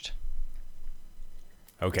researched.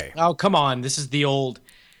 Okay. Oh, come on. This is the old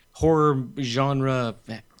horror genre,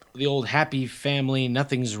 the old happy family,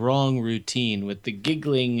 nothing's wrong routine with the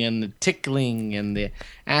giggling and the tickling and the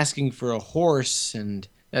asking for a horse, and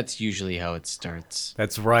that's usually how it starts.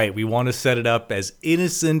 That's right. We want to set it up as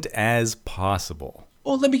innocent as possible.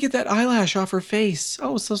 Oh, let me get that eyelash off her face.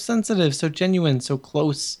 Oh, so sensitive, so genuine, so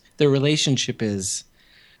close their relationship is.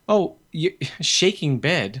 Oh, shaking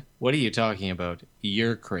bed? What are you talking about?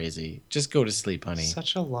 You're crazy. Just go to sleep, honey.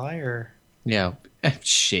 Such a liar. Yeah,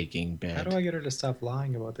 shaking bed. How do I get her to stop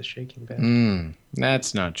lying about the shaking bed?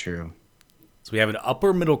 That's not true. So we have an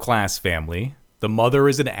upper middle class family. The mother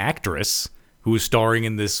is an actress who is starring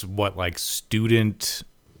in this, student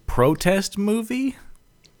protest movie?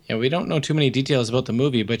 Yeah, we don't know too many details about the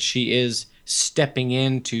movie, but she is stepping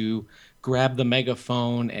in to grab the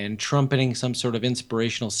megaphone and trumpeting some sort of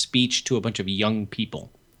inspirational speech to a bunch of young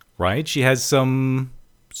people. Right? She has some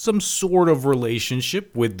sort of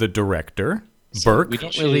relationship with the director, Burke. We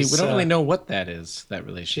don't really know what that is, that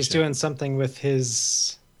relationship. She's doing something with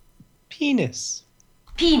his penis.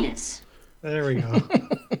 Penis. There we go.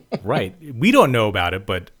 Right. We don't know about it,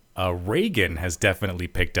 but Reagan has definitely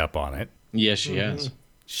picked up on it. Yes, she has.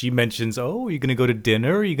 She mentions, oh, are you going to go to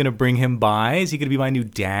dinner? Are you going to bring him by? Is he going to be my new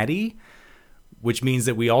daddy? Which means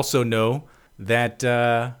that we also know that,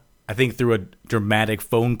 I think through a dramatic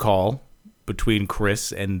phone call between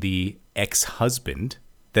Chris and the ex-husband,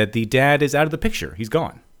 that the dad is out of the picture. He's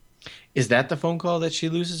gone. Is that the phone call that she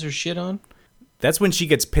loses her shit on? That's when she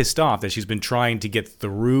gets pissed off that she's been trying to get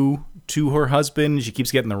through to her husband. She keeps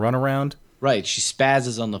getting the runaround. Right, she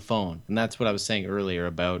spazzes on the phone. And that's what I was saying earlier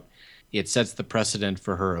about it sets the precedent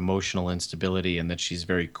for her emotional instability and that she's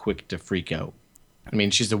very quick to freak out. I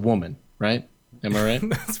mean, she's a woman, right? Am I right?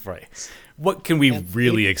 That's right. What can we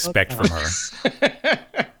really expect from her?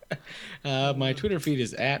 My Twitter feed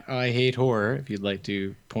is @IHateHorror if you'd like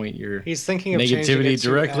to point your He's thinking of changing negativity it to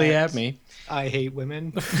directly at me. I hate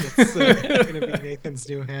women. It's going to be Nathan's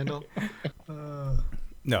new handle.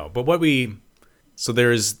 No, but so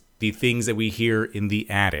there's the things that we hear in the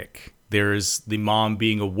attic. There's the mom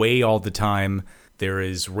being away all the time. There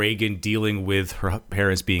is Reagan dealing with her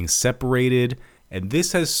parents being separated. And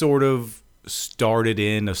this has sort of started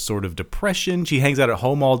in a sort of depression. She hangs out at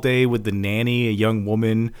home all day with the nanny, a young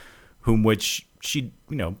woman which she,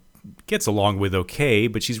 gets along with okay,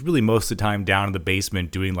 but she's really most of the time down in the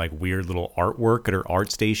basement doing weird little artwork at her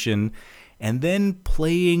art station and then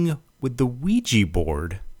playing with the Ouija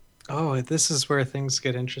board. Oh, this is where things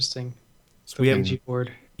get interesting. So we have Ouija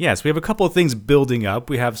board. Yes, we have a couple of things building up.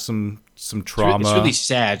 We have some trauma. It's really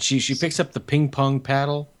sad. She picks up the ping pong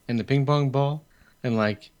paddle and the ping pong ball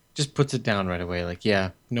and just puts it down right away.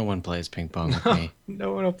 No one plays ping pong with me.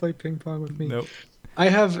 No one will play ping pong with me. Nope. I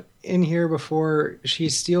have in here before she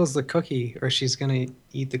steals the cookie or she's going to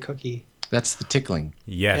eat the cookie. That's the tickling.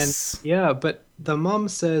 Yes. And, yeah, but the mom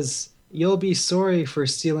says, "You'll be sorry for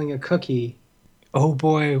stealing a cookie." Oh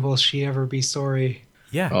boy, will she ever be sorry.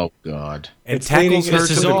 Yeah. Oh God. And It's tackles leading- her This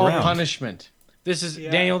to is the all ground. punishment. This is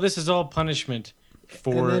Daniel. This is all punishment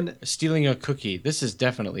for And then- stealing a cookie. This is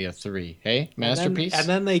definitely a 3. Hey, masterpiece. And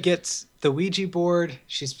then they get the Ouija board.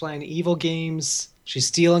 She's playing evil games. She's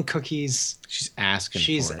stealing cookies. She's asking.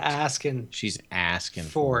 She's for it. asking. She's asking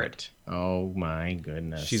for it. Oh my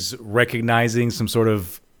goodness. She's recognizing some sort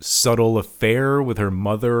of subtle affair with her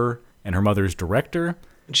mother and her mother's director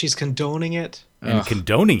And she's condoning it. and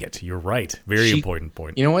condoning it. You're right. Very She- important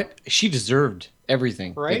point. You know what? She deserved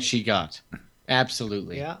everything Right? that she got.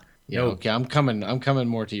 Absolutely. Yeah. Yeah. Okay. I'm coming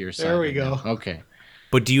more to your side. There we right go. now. Okay.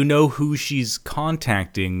 But do you know who she's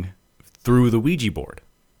contacting through the Ouija board?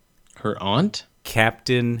 Her aunt?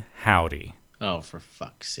 Captain Howdy. Oh, for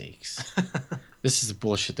fuck's sakes. This is the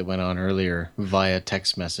bullshit that went on earlier via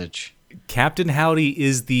text message. Captain Howdy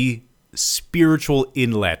is the spiritual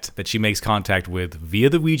inlet that she makes contact with via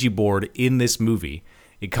the Ouija board in this movie.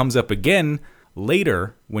 It comes up again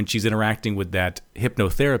later when she's interacting with that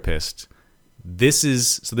hypnotherapist.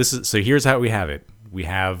 So here's how we have it. We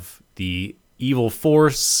have the evil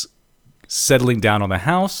force settling down on the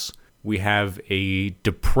house. We have a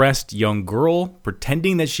depressed young girl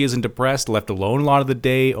pretending that she isn't depressed, left alone a lot of the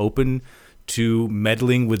day, open to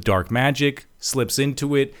meddling with dark magic, slips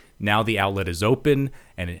into it. Now the outlet is open,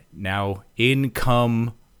 and now in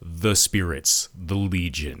come the spirits, the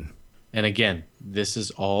Legion. And again, this is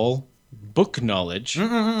all book knowledge,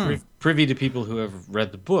 privy to people who have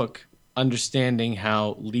read the book. understanding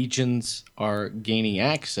how legions are gaining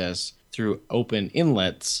access through open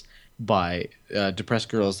inlets by depressed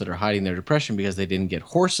girls that are hiding their depression because they didn't get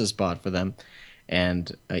horses bought for them.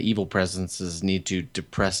 And evil presences need to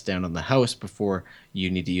depress down on the house before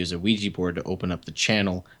you need to use a Ouija board to open up the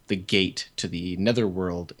channel, the gate to the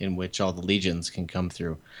netherworld in which all the legions can come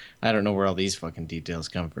through. I don't know where all these fucking details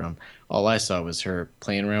come from. All I saw was her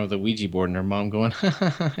playing around with a Ouija board and her mom going,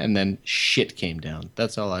 and then shit came down.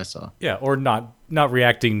 That's all I saw. Yeah, or not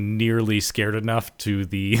reacting nearly scared enough to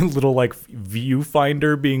the little like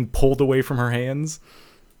viewfinder being pulled away from her hands.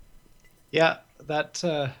 Yeah, that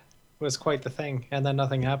was quite the thing, and then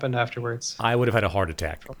nothing happened afterwards. I would have had a heart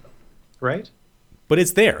attack. Right? But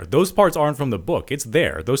it's there. Those parts aren't from the book. It's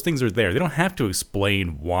there. Those things are there. They don't have to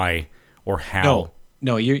explain why or how.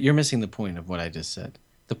 No, you're missing the point of what I just said.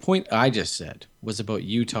 The point I just said was about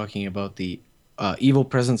you talking about the evil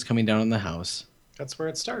presence coming down on the house. That's where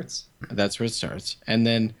it starts. That's where it starts. And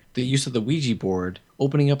then the use of the Ouija board,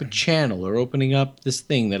 opening up a channel or opening up this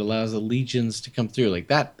thing that allows the legions to come through. Like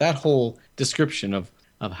that whole description of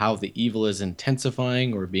how the evil is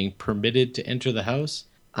intensifying or being permitted to enter the house,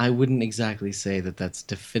 I wouldn't exactly say that that's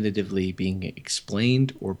definitively being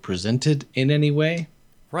explained or presented in any way.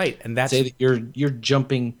 Right, and that's... Say that you're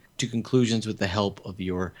jumping to conclusions with the help of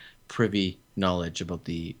your privy knowledge about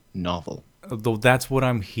the novel. Though that's what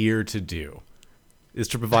I'm here to do, is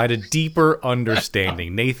to provide a deeper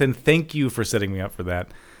understanding. Nathan, thank you for setting me up for that.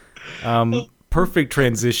 Perfect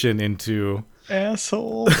transition into...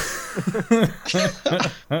 Asshole.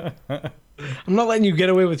 I'm not letting you get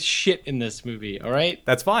away with shit in this movie, all right?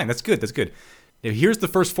 That's fine. That's good. That's good. Now, here's the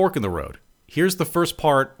first fork in the road. Here's the first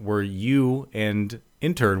part where you and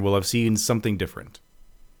intern will have seen something different.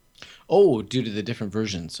 Oh, due to the different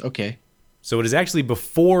versions. Okay. So it is actually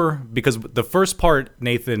before, because the first part,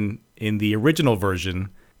 Nathan, in the original version,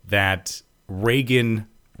 that Reagan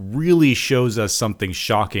really shows us something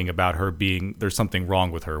shocking about her being, there's something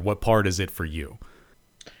wrong with her. What part is it for you?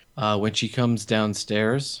 When she comes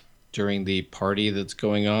downstairs during the party that's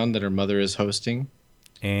going on that her mother is hosting.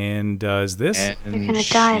 And does this? You're gonna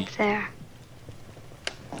die up there.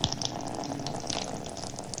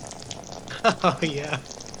 Oh, yeah.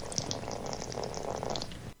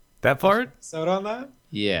 That part? Sound on that?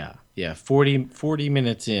 Yeah. 40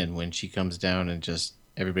 minutes in when she comes down and just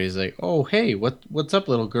everybody's like, "Oh, hey, what's up,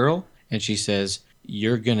 little girl?" And she says,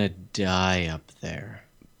 "You're gonna die up there."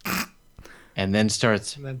 And then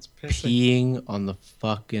starts peeing on the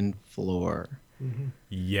fucking floor. Mm-hmm.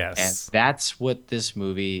 Yes. And that's what this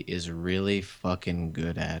movie is really fucking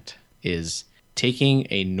good at, is taking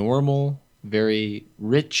a normal, very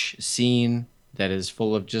rich scene that is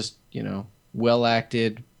full of just,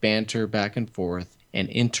 well-acted banter back and forth and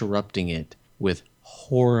interrupting it with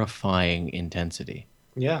horrifying intensity.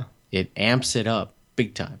 Yeah. It amps it up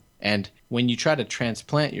big time. And when you try to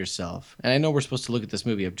transplant yourself, and I know we're supposed to look at this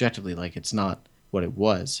movie objectively like it's not what it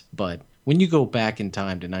was, but when you go back in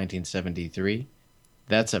time to 1973,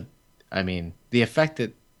 the effect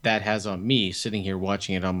that has on me sitting here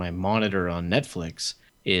watching it on my monitor on Netflix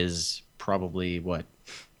is probably what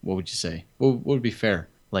would you say? What would be fair?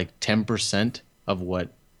 Like 10% of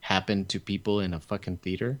what happened to people in a fucking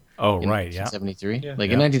theater? Oh, right, yeah. 1973? Yeah. In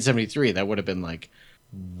 1973, that would have been like,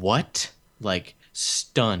 what? Like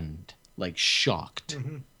stunned, like shocked,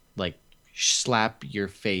 like slap your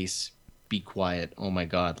face, be quiet. Oh my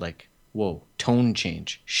God. Like, whoa, tone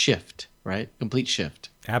change, shift, right? Complete shift.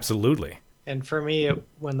 Absolutely. And for me,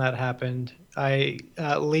 when that happened, I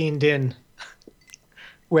leaned in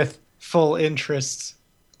with full interest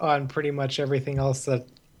on pretty much everything else that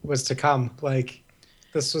was to come. Like,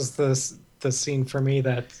 this was the scene for me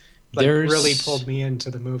that really pulled me into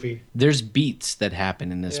the movie. There's beats that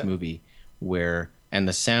happen in this movie and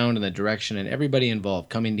the sound and the direction and everybody involved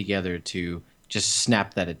coming together to just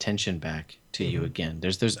snap that attention back to you again.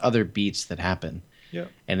 There's other beats that happen. Yeah.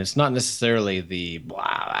 And it's not necessarily the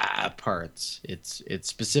blah, blah parts. It's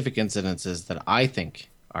specific incidences that I think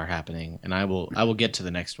are happening, and I will get to the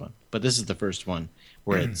next one. But this is the first one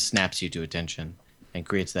where it snaps you to attention and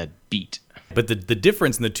creates that beat. But the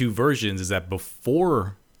difference in the two versions is that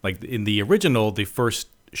before, like in the original, the first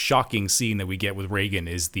shocking scene that we get with Reagan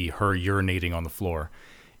is her urinating on the floor.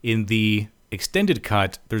 In the extended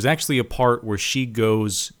cut, there's actually a part where she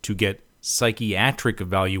goes to get psychiatric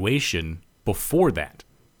evaluation before that.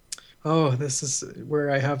 Oh, this is where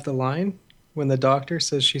I have the line when the doctor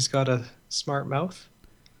says she's got a smart mouth.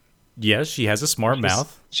 Yes, she has a smart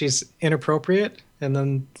mouth. She's inappropriate, and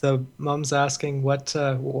then the mom's asking what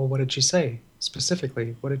did she say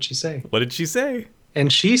specifically? What did she say? What did she say?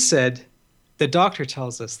 And she said, the doctor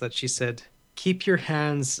tells us that she said, "Keep your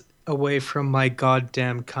hands away from my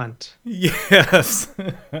goddamn cunt. Yes.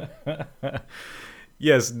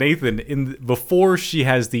 Yes, Nathan, before she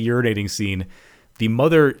has the urinating scene, the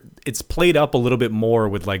mother, it's played up a little bit more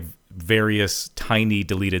with like various tiny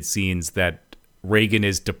deleted scenes that Reagan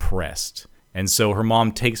is depressed. And so her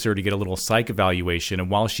mom takes her to get a little psych evaluation, and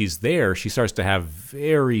while she's there, she starts to have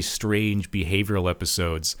very strange behavioral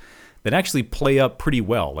episodes that actually play up pretty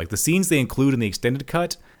well. Like the scenes they include in the extended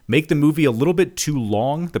cut make the movie a little bit too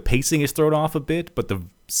long. The pacing is thrown off a bit, but the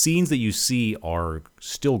scenes that you see are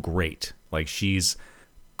still great. Like she's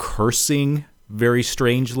cursing very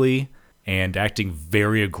strangely and acting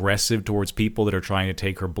very aggressive towards people that are trying to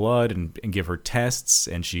take her blood and give her tests,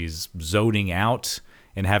 and she's zoning out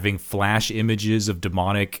and having flash images of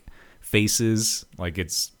demonic faces. Like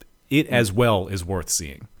it as well is worth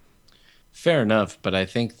seeing. Fair enough, but I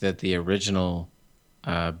think that the original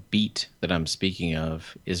beat that I'm speaking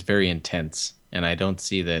of is very intense, and I don't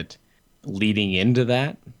see that leading into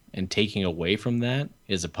that and taking away from that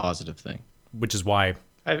is a positive thing. Which is why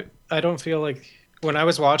I don't feel like when I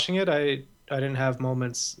was watching it, I didn't have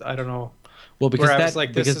moments. I don't know. Well, because where I that was like,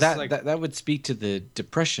 this because is that, like- that would speak to the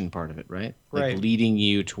depression part of it, right? Like Right. leading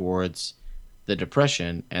you towards the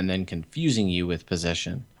depression and then confusing you with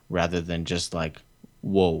possession, rather than just like,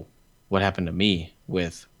 whoa, what happened to me?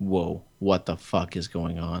 With whoa, what the fuck is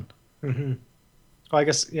going on? Well, I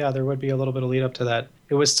guess there would be a little bit of lead up to that.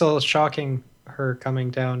 It was still shocking her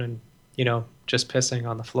coming down and just pissing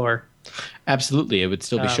on the floor. Absolutely, it would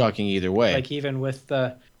still be shocking either way. Like even with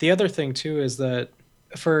the other thing too is that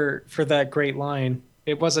for that great line,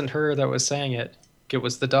 it wasn't her that was saying it. It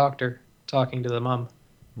was the doctor talking to the mom.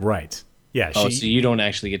 right. Yeah, so you don't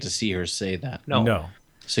actually get to see her say that. no.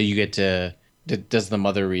 So you get to. Does the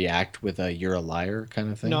mother react with a "you're a liar" kind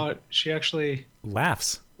of thing? No, she actually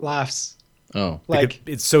Laughs. laughs. Oh, Like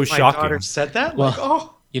It's so my shocking. daughter said that. Well- Like,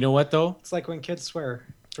 oh, you know what though? it's like when kids swear.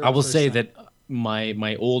 for I the will first say time. that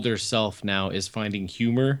my older self now is finding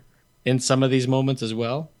humor in some of these moments as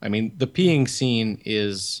well. I mean, the peeing scene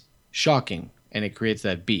is shocking and it creates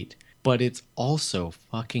that beat, but it's also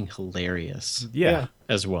fucking hilarious Yeah.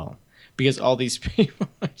 as well. Because all these people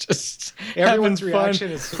are just Everyone's having fun,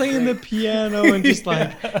 reaction is playing great. the piano and just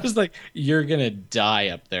like you're gonna die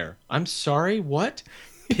up there. I'm sorry, what?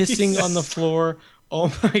 Pissing on the floor. Oh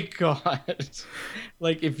my god!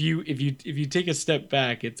 Like if you take a step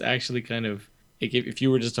back, it's actually kind of like if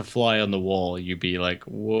you were just a fly on the wall, you'd be like,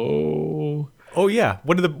 whoa. Oh yeah.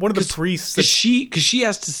 One of the priests. Because she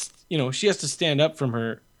has to she has to stand up from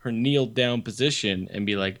her kneel down position and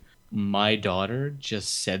be like, my daughter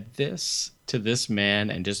just said this to this man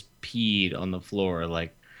and just peed on the floor.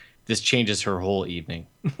 Like this changes her whole evening.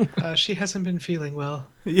 She hasn't been feeling well.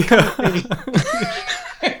 Yeah.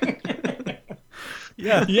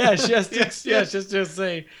 Yeah. Yeah, she has to. Yeah, she has to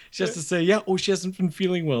say. She has to say. Yeah. Oh, she hasn't been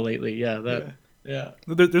feeling well lately. Yeah. That. Yeah.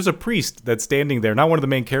 There's a priest that's standing there, not one of the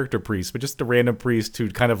main character priests, but just a random priest who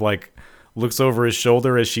kind of like looks over his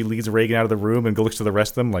shoulder as she leads Reagan out of the room and looks to the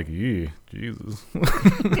rest of them like, "Ew, Jesus."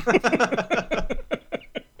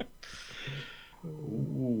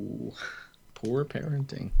 Ooh, poor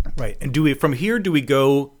parenting. Right. And from here do we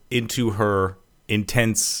go into her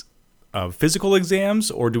intense physical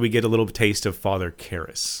exams, or do we get a little taste of Father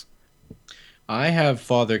Karras? I have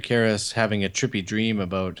Father Karras having a trippy dream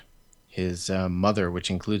about his mother, which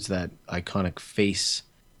includes that iconic face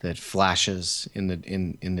that flashes in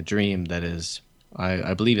the dream. That is,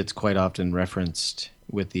 I believe it's quite often referenced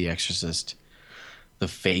with The Exorcist. The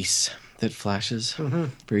face that flashes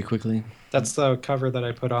very quickly. That's the cover that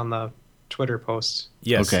I put on the Twitter post.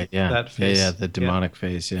 Yes. Okay. Yeah. That face. Yeah. The demonic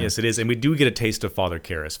face. Yeah. Yes, it is. And we do get a taste of Father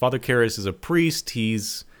Karras. Father Karras is a priest.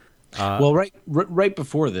 He's Well, right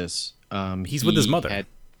before this, he's with his mother.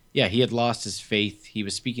 He had lost his faith. He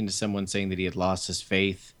was speaking to someone saying that he had lost his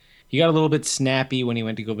faith. He got a little bit snappy when he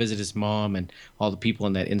went to go visit his mom, and all the people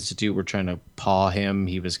in that institute were trying to paw him.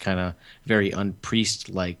 He was kind of very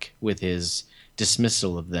unpriest-like with his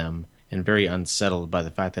dismissal of them, and very unsettled by the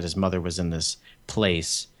fact that his mother was in this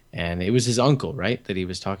place. And it was his uncle, right, that he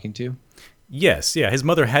was talking to? Yes, yeah. His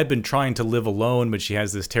mother had been trying to live alone, but she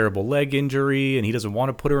has this terrible leg injury, and he doesn't want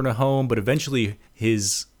to put her in a home. But eventually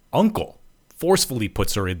his uncle forcefully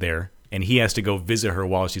puts her in there, and he has to go visit her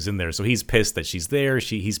while she's in there. So he's pissed that she's there.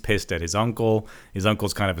 He's pissed at his uncle. His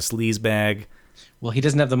uncle's kind of a sleazebag. Well, he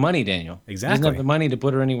doesn't have the money, Daniel. Exactly. He doesn't have the money to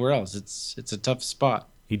put her anywhere else. It's a tough spot.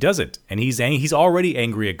 He doesn't. And he's already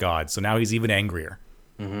angry at God, so now he's even angrier.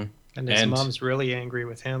 And his And- mom's really angry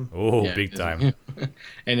with him. Oh, Yeah, big time.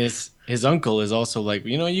 And his uncle is also like,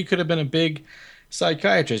 you could have been a big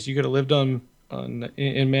psychiatrist. You could have lived in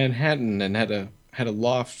Manhattan and had had a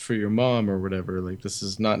loft for your mom or whatever. Like, this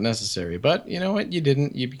is not necessary. But you know what? You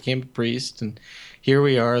didn't. You became a priest, and here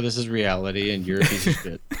we are. This is reality, and you're a piece of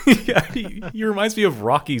shit. Yeah, he reminds me of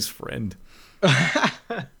Rocky's friend.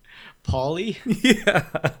 Paulie?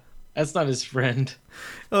 Yeah. That's not his friend.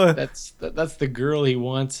 That's the girl he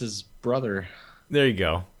wants his brother. There you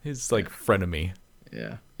go. His like frenemy.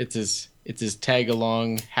 Yeah. It's his tag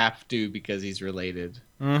along have to because he's related.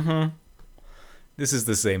 Mm-hmm. This is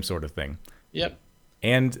the same sort of thing. Yep.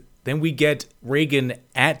 And then we get Reagan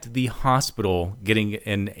at the hospital getting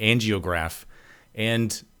an angiograph.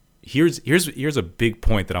 And here's a big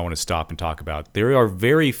point that I want to stop and talk about. There are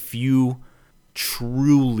very few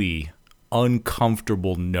truly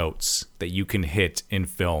uncomfortable notes that you can hit in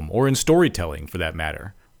film or in storytelling for that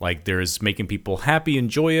matter. Like there's making people happy and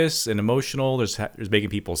joyous and emotional, there's making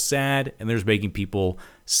people sad, and there's making people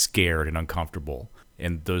scared and uncomfortable.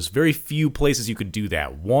 And those very few places you could do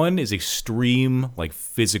that. One is extreme like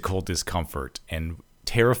physical discomfort, and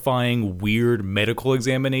terrifying weird medical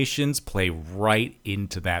examinations play right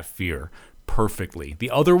into that fear perfectly. The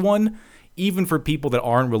other one, even for people that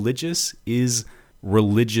aren't religious, is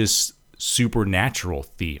religious supernatural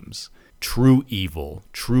themes. True evil,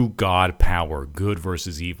 true God power, good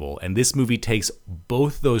versus evil. And this movie takes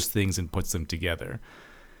both those things and puts them together.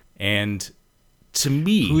 And to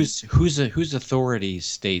me, whose authority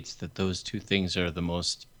states that those two things are the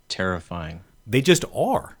most terrifying? They just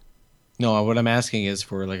are. No, what I'm asking is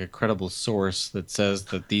for like a credible source that says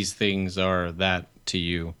that these things are that to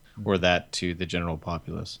you or that to the general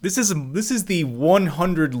populace. This is the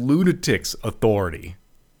 100 Lunatics authority.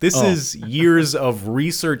 This is years of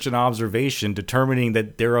research and observation determining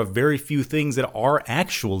that there are very few things that are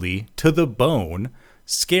actually, to the bone,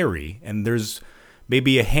 scary. And there's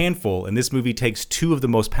maybe a handful, and this movie takes two of the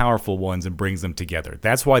most powerful ones and brings them together.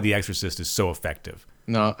 That's why The Exorcist is so effective.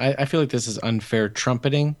 No, I feel like this is unfair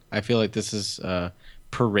trumpeting. I feel like this is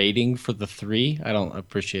parading for the three. I don't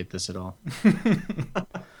appreciate this at all.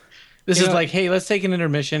 This is like, hey, let's take an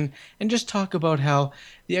intermission and just talk about how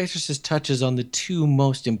The Exorcist touches on the two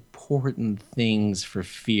most important things for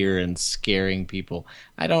fear and scaring people.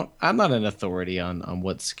 I'm not an authority on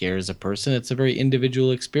what scares a person. It's a very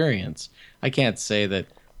individual experience. I can't say that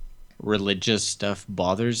religious stuff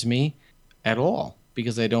bothers me at all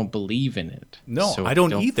because I don't believe in it. No, So I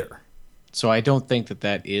don't either. So I don't think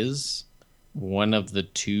that is one of the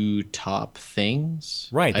two top things.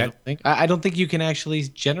 Right. I don't think you can actually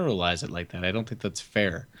generalize it like that. I don't think that's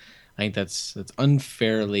fair. I think that's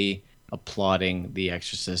unfairly applauding The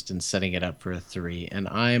Exorcist and setting it up for a 3. And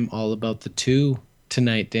I'm all about the 2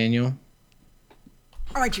 tonight, Daniel.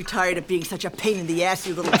 Aren't you tired of being such a pain in the ass,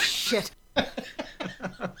 you little shit?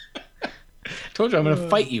 Told you I'm going to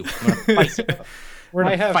fight you. I'm going to fight. We're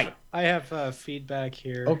going to fight. I have feedback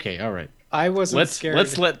here. Okay, all right. I wasn't scared.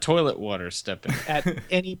 Let's let toilet water step in. At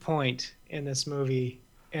any point in this movie,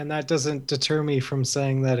 and that doesn't deter me from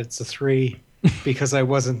saying that it's a 3 because I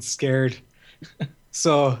wasn't scared.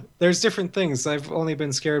 So there's different things. I've only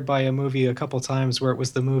been scared by a movie a couple times where it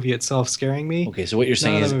was the movie itself scaring me. Okay, so what you're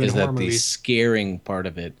saying is that the movies. scaring part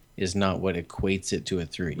of it is not what equates it to a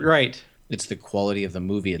 3. Right. It's the quality of the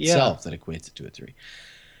movie itself that equates it to a 3.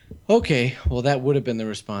 Okay, well, that would have been the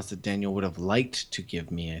response that Daniel would have liked to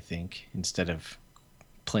give me, I think, instead of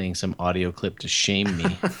playing some audio clip to shame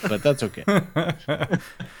me. But that's okay. That's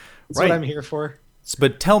what I'm here for.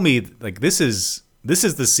 But tell me, like, this is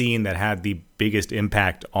the scene that had the biggest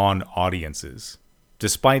impact on audiences.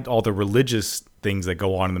 Despite all the religious things that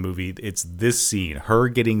go on in the movie, it's this scene, her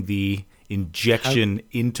getting the injection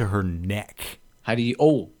into her neck. How do you...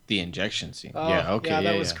 Oh, the injection scene. Oh, yeah, okay. Yeah,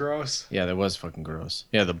 that was gross. Yeah, that was fucking gross.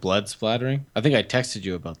 Yeah, the blood splattering. I think I texted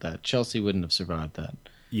you about that. Chelsea wouldn't have survived that.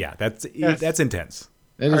 Yeah, that's intense.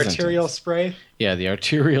 Arterial spray? Yeah, the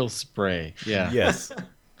arterial spray. Yeah. Yes.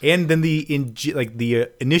 And then the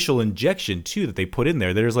initial injection, too, that they put in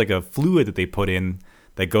there. There's like a fluid that they put in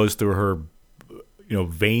that goes through her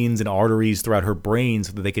veins and arteries throughout her brain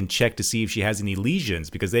so that they can check to see if she has any lesions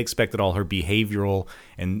because they expect that all her behavioral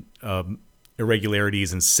and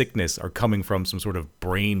irregularities and sickness are coming from some sort of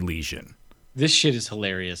brain lesion. This shit is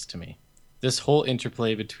hilarious to me. This whole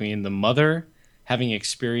interplay between the mother having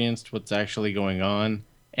experienced what's actually going on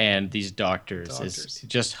and these doctors. Is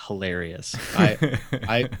just hilarious.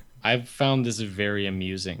 I've found this very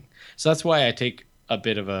amusing. So that's why I take a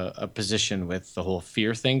bit of a position with the whole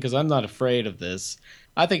fear thing because I'm not afraid of this.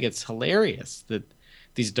 I think it's hilarious that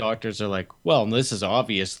these doctors are like, well, this is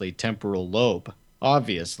obviously temporal lobe.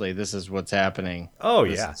 Obviously, this is what's happening. Oh,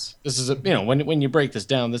 This is when you break this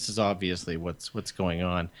down, this is obviously what's going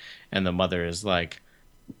on. And the mother is like,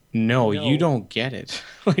 No, you don't get it.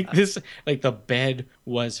 Like this, like the bed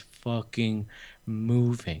was fucking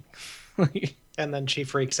moving. And then she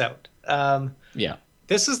freaks out. Yeah.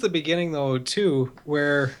 This is the beginning, though, too,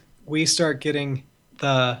 where we start getting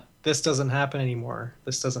this doesn't happen anymore.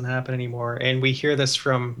 This doesn't happen anymore. And we hear this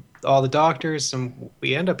from all the doctors, and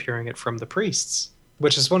we end up hearing it from the priests,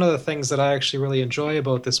 which is one of the things that I actually really enjoy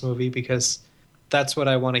about this movie, because that's what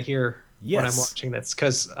I want to hear when I'm watching this,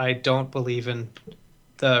 because I don't believe in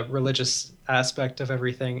the religious aspect of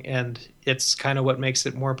everything, and it's kind of what makes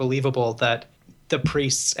it more believable that the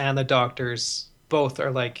priests and the doctors both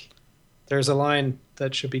are like, there's a line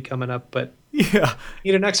that should be coming up, but yeah,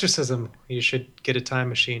 you need an exorcism, you should get a time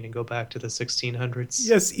machine and go back to the 1600s.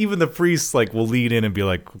 Yes, even the priests like will lean in and be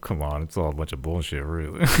like, come on, it's all a bunch of bullshit,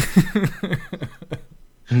 really.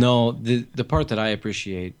 No, the part that I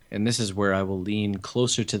appreciate, and this is where I will lean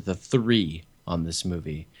closer to the 3 on this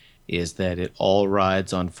movie, is that it all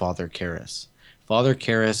rides on Father Karras. Father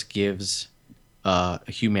Karras gives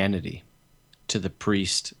humanity to the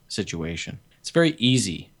priest situation. It's very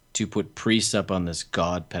easy to put priests up on this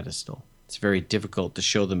god pedestal. It's very difficult to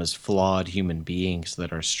show them as flawed human beings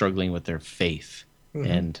that are struggling with their faith. Mm-hmm.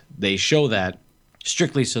 And they show that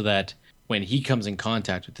strictly so that when he comes in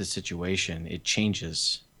contact with this situation, it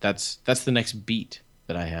changes. That's the next beat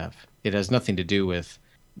that I have. It has nothing to do with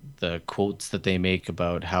the quotes that they make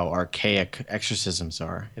about how archaic exorcisms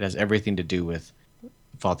are. It has everything to do with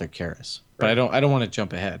Father Karras. But I don't want to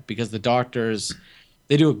jump ahead, because the doctors,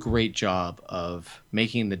 they do a great job of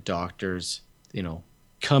making the doctors,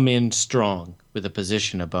 come in strong with a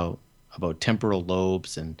position about temporal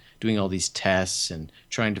lobes and doing all these tests and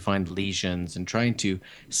trying to find lesions and trying to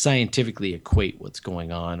scientifically equate what's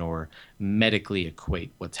going on or medically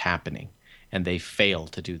equate what's happening. And they fail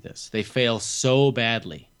to do this. They fail so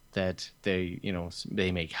badly that they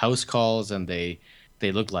make house calls and they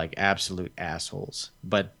look like absolute assholes.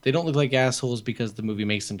 But they don't look like assholes because the movie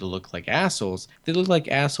makes them to look like assholes. They look like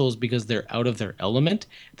assholes because they're out of their element.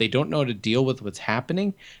 They don't know how to deal with what's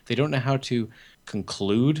happening. They don't know how to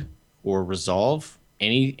conclude or resolve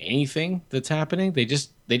anything that's happening. They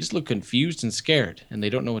just look confused and scared, and they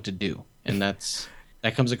don't know what to do. And that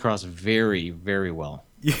comes across very, very well.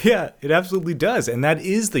 Yeah, it absolutely does. And that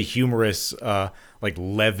is the humorous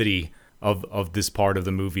levity of this part of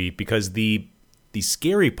the movie, because the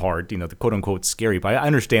scary part, the quote-unquote scary, but I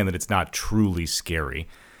understand that it's not truly scary,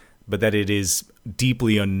 but that it is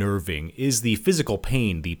deeply unnerving, is the physical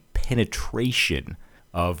pain, the penetration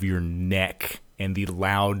of your neck and the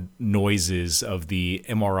loud noises of the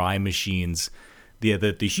MRI machines.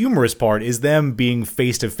 The humorous part is them being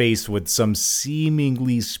face-to-face with some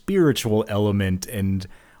seemingly spiritual element, and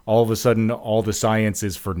all of a sudden all the science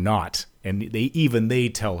is for naught. And they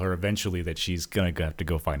tell her eventually that she's going to have to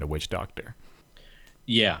go find a witch doctor.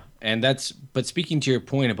 Yeah, but speaking to your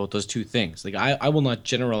point about those two things, like I will not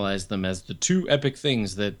generalize them as the two epic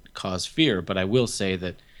things that cause fear, but I will say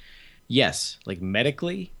that, yes, like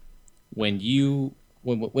medically, when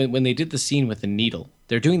they did the scene with the needle,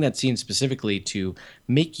 they're doing that scene specifically to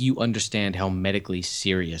make you understand how medically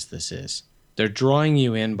serious this is. They're drawing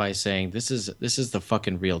you in by saying this is the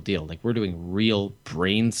fucking real deal. Like, we're doing real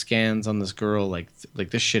brain scans on this girl. Like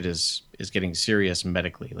this shit is getting serious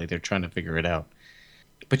medically. Like, they're trying to figure it out.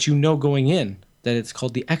 But going in that it's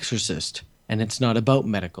called The Exorcist, and it's not about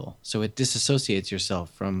medical. So it disassociates yourself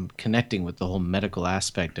from connecting with the whole medical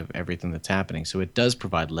aspect of everything that's happening. So it does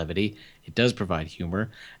provide levity. It does provide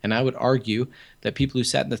humor. And I would argue that people who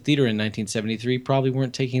sat in the theater in 1973 probably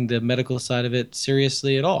weren't taking the medical side of it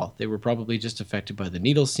seriously at all. They were probably just affected by the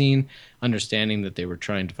needle scene, understanding that they were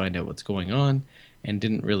trying to find out what's going on, and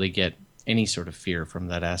didn't really get any sort of fear from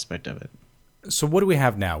that aspect of it. So what do we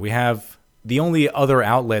have now? We have the only other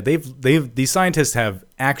outlet. These scientists have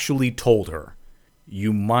actually told her,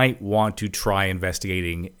 you might want to try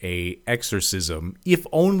investigating a exorcism, if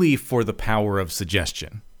only for the power of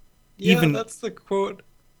suggestion. Yeah, that's the quote.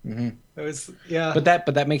 Mm-hmm. It was, yeah. But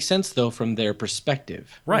that makes sense though from their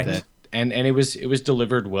perspective, right? And it was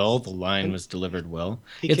delivered well. The line was delivered well.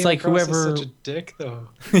 It's like whoever such a dick though.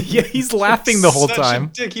 Yeah, he's laughing the whole time.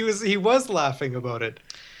 Dick. He was laughing about it.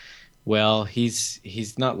 Well, he's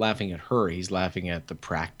not laughing at her. He's laughing at the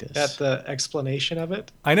practice. At the explanation of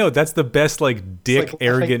it? I know. That's the best, dick,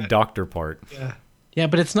 arrogant doctor part. Yeah. Yeah,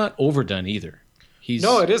 but it's not overdone either.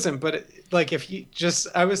 No, it isn't. But, if you just...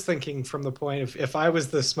 I was thinking from the point of, if I was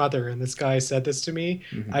this mother and this guy said this to me,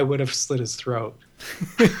 mm-hmm. I would have slit his throat.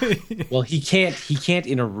 Well, he can't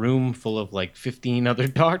in a room full of, 15 other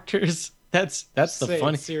doctors. That's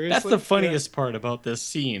the funniest part about this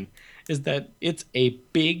scene. Is that it's a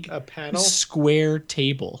big panel? square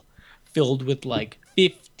table filled with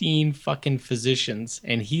 15 fucking physicians,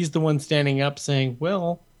 and he's the one standing up saying,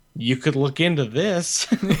 well, you could look into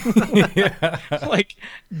this. Like,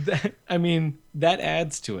 that, I mean, that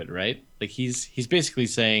adds to it, right? Like, he's basically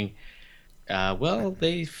saying, well,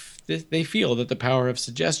 they feel that the power of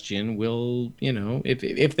suggestion will,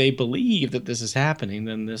 if they believe that this is happening,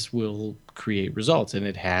 then this will create results, and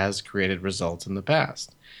it has created results in the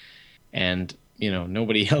past. And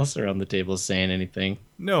nobody else around the table is saying anything.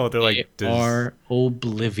 No, they're like, they are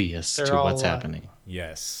oblivious to what's happening.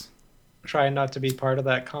 Yes. Trying not to be part of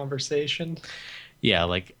that conversation. Yeah,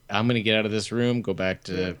 like, I'm going to get out of this room, go back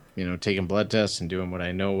to, taking blood tests and doing what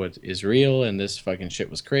I know what is real, and this fucking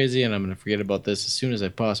shit was crazy, and I'm going to forget about this as soon as I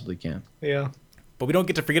possibly can. Yeah. But we don't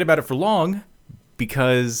get to forget about it for long,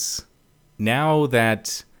 because now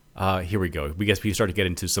that, here we go. We guess we start to get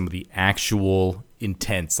into some of the actual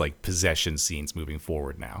intense, like, possession scenes moving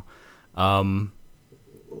forward now.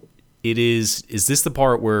 Is this the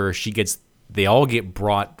part where they all get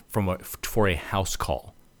brought for a house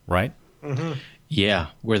call, right? Mm-hmm. Yeah,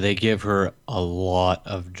 where they give her a lot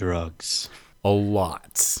of drugs. A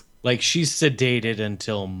lot. Like, she's sedated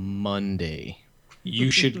until Monday.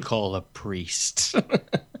 You should call a priest.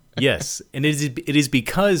 Yes, and it is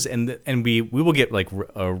because, and we will get like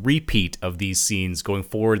a repeat of these scenes going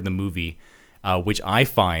forward in the movie, which I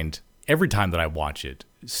find every time that I watch it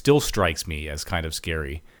still strikes me as kind of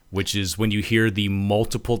scary, which is when you hear the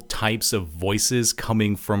multiple types of voices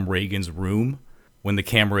coming from Reagan's room when the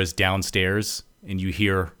camera is downstairs, and you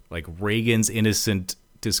hear like Reagan's innocent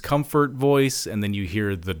discomfort voice, and then you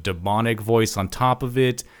hear the demonic voice on top of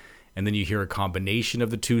it, and then you hear a combination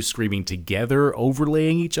of the two screaming together,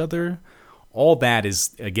 overlaying each other. All that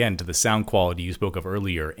is, again, to the sound quality you spoke of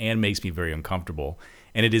earlier, and makes me very uncomfortable.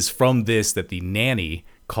 And it is from this that the nanny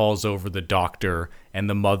calls over the doctor and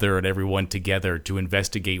the mother and everyone together to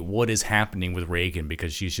investigate what is happening with Reagan,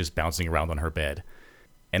 because she's just bouncing around on her bed.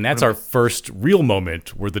 And that's our first real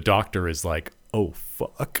moment where the doctor is like, oh,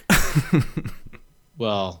 fuck.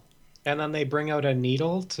 Well... And then they bring out a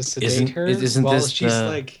needle to sedate her while she's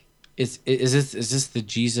like... Is this the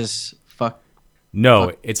Jesus fuck? No,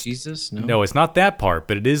 fuck it's Jesus. No, it's not that part.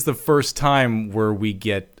 But it is the first time where we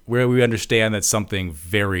understand that something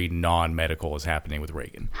very non-medical is happening with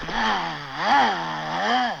Reagan. All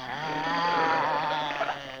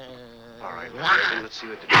right, let's see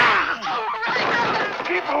what the...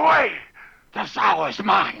 Keep away! The sow is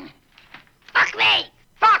mine. Fuck me!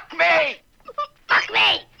 Fuck me! Fuck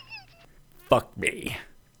me! Fuck me.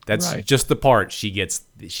 That's right. Just the part she gets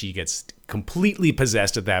completely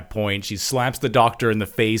possessed at that point. She slaps the doctor in the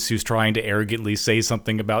face who's trying to arrogantly say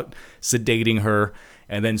something about sedating her,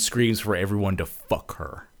 and then screams for everyone to fuck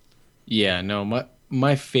her. Yeah, no,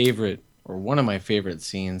 my favorite, or one of my favorite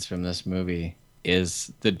scenes from this movie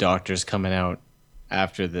is the doctor's coming out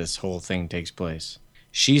after this whole thing takes place.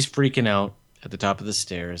 She's freaking out at the top of the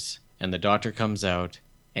stairs, and the doctor comes out,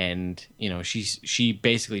 and she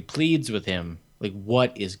basically pleads with him, like,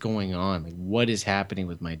 what is going on? Like, what is happening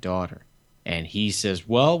with my daughter? And he says,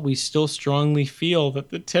 well, we still strongly feel that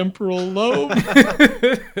the temporal lobe is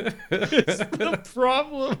the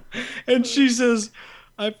problem. And she says,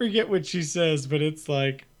 I forget what she says, but it's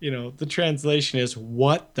like, the translation is,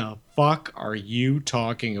 what the fuck are you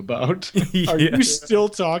talking about? Are you still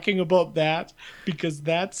talking about that? Because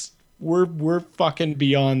we're fucking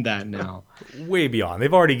beyond that now. Way beyond.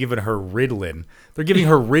 They've already given her Ritalin. They're giving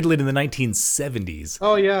her Ritalin in the 1970s.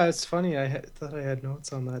 Oh, yeah, it's funny. I thought I had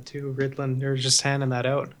notes on that, too. Ritalin, they're just handing that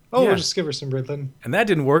out. Oh, Yeah. We'll just give her some Ritalin. And that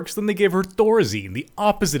didn't work, so then they gave her Thorazine, the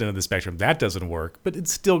opposite end of the spectrum. That doesn't work, but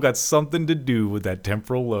it's still got something to do with that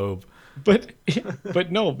temporal lobe. But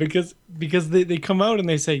no, because they come out and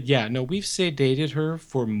they say, yeah, no, we've sedated her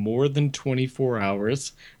for more than 24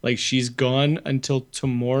 hours. Like, she's gone until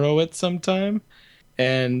tomorrow at some time.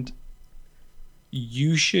 And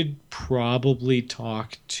you should probably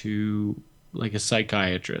talk to like a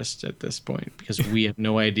psychiatrist at this point, because we have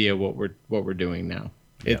no idea what we're doing now.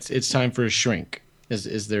 Yep. It's time for a shrink.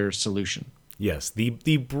 Is their solution? Yes,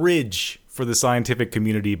 the bridge for the scientific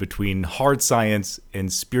community between hard science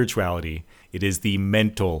and spirituality. It is the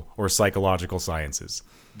mental or psychological sciences.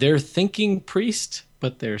 They're thinking priest,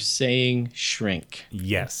 but they're saying shrink.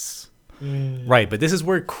 Yes. Right, but this is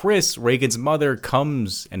where Chris, Reagan's mother,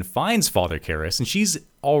 comes and finds Father Karras, and she's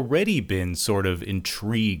already been sort of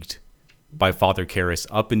intrigued by Father Karras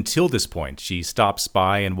up until this point. She stops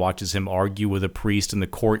by and watches him argue with a priest in the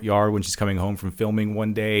courtyard when she's coming home from filming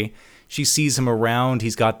one day. She sees him around.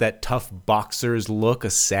 He's got that tough boxer's look, a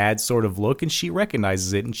sad sort of look, and she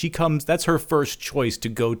recognizes it, and that's her first choice to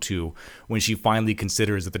go to when she finally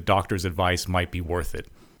considers that the doctor's advice might be worth it.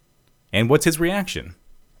 And what's his reaction?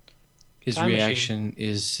 His reaction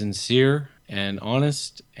is sincere and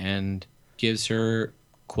honest and gives her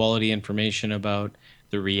quality information about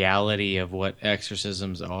the reality of what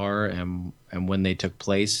exorcisms are and when they took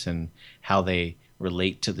place and how they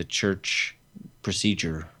relate to the church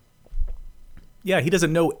procedure. Yeah, he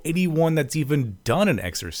doesn't know anyone that's even done an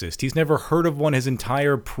exorcist. He's never heard of one his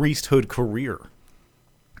entire priesthood career.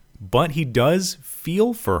 But he does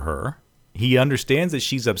feel for her. He understands that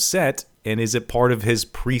she's upset, and is it part of his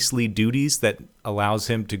priestly duties that allows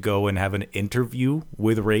him to go and have an interview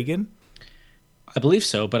with Regan? I believe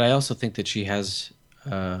so, but I also think that she has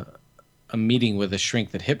a meeting with a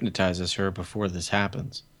shrink that hypnotizes her before this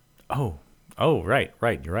happens. Oh, right,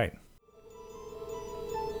 you're right.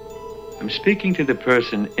 I'm speaking to the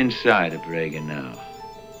person inside of Regan now.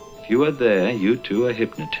 If you are there, you too are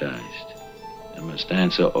hypnotized and must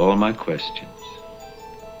answer all my questions.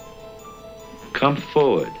 Come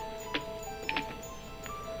forward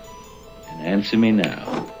and answer me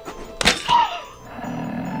now.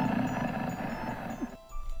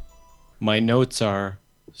 My notes are,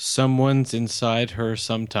 someone's inside her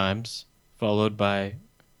sometimes, followed by,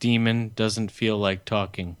 demon doesn't feel like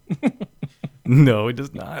talking. No, it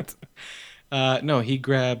does not. No, he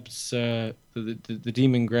grabs, the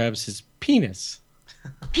demon grabs his penis.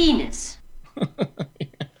 Penis.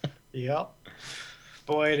 Yep.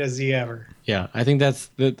 Boy, does he ever. Yeah, I think that's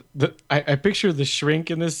I picture the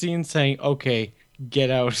shrink in this scene saying, okay, get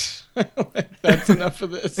out. That's enough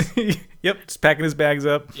of this. Yep, just packing his bags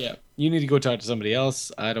up. Yeah, you need to go talk to somebody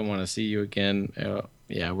else. I don't want to see you again.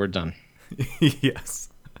 Yeah, we're done. Yes.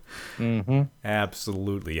 Mm-hmm.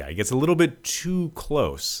 Absolutely, yeah. It gets a little bit too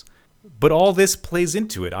close. But all this plays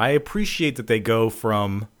into it. I appreciate that they go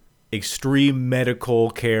from extreme medical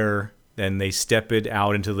care, then they step it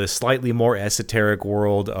out into the slightly more esoteric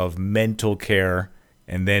world of mental care,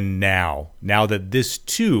 and then now that this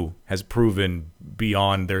too has proven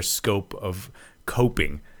beyond their scope of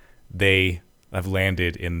coping, they have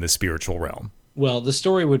landed in the spiritual realm. Well, the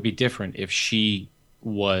story would be different if she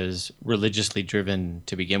was religiously driven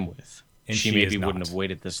to begin with. And she she maybe is not. wouldn't have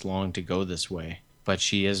waited this long to go this way. But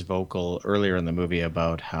she is vocal earlier in the movie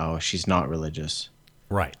about how she's not religious.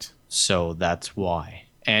 Right. So that's why.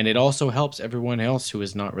 And it also helps everyone else who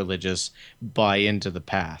is not religious buy into the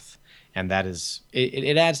path. And that is,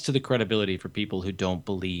 it adds to the credibility for people who don't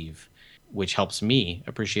believe, which helps me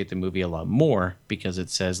appreciate the movie a lot more because it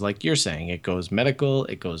says, like you're saying, it goes medical,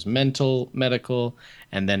 it goes mental, medical,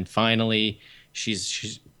 and then finally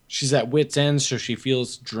she's at wit's end, so she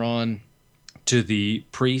feels drawn to the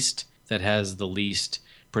priest that has the least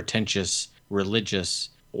pretentious religious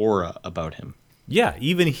aura about him. Yeah,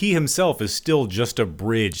 even he himself is still just a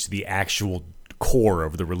bridge to the actual core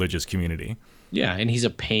of the religious community. Yeah, and he's a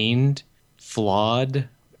pained, flawed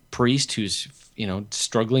priest who's,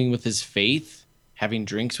 struggling with his faith, having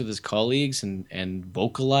drinks with his colleagues and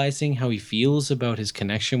vocalizing how he feels about his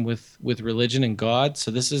connection with religion and God.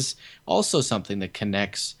 So this is also something that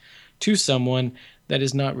connects to someone that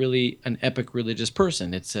is not really an epic religious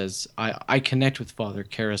person. It says, I connect with Father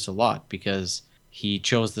Karras a lot because he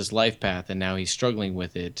chose this life path and now he's struggling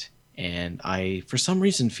with it. And I, for some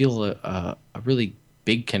reason, feel a really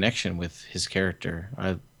big connection with his character.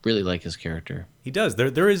 I really like his character. He does.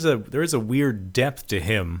 There is a weird depth to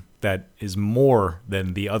him that is more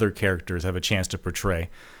than the other characters have a chance to portray.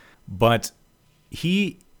 But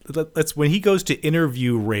when he goes to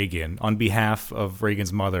interview Regan on behalf of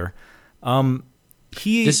Regan's mother,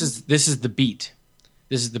 This is the beat.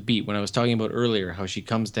 This is the beat. When I was talking about earlier, how she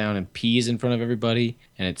comes down and pees in front of everybody,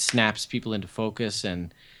 and it snaps people into focus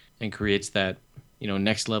and creates that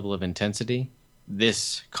next level of intensity.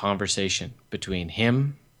 This conversation between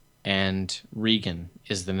him and Regan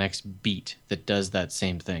is the next beat that does that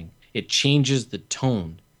same thing. It changes the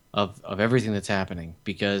tone of everything that's happening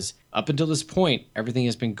because up until this point, everything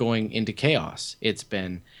has been going into chaos. It's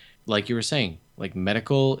been, like you were saying, like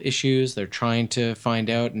medical issues. They're trying to find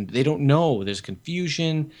out and they don't know. There's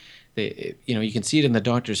confusion. You can see it in the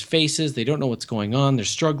doctors' faces. They don't know what's going on. They're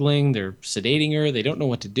struggling. They're sedating her. They don't know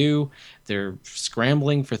what to do. They're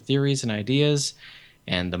scrambling for theories and ideas.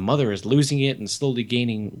 And the mother is losing it and slowly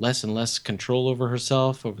gaining less and less control over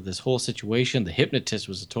herself, over this whole situation. The hypnotist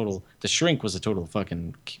was the shrink was a total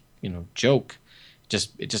fucking, joke.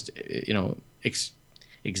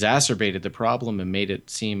 Exacerbated the problem and made it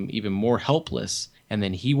seem even more helpless. And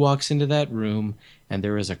then he walks into that room and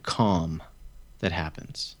there is a calm that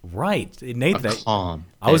happens. Right. Nate, calm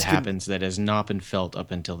that happens that has not been felt up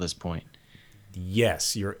until this point.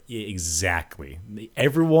 Yes, you're exactly.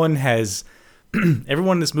 Everyone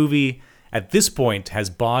in this movie at this point has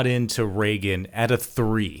bought into Regan at a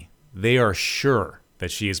 3. They are sure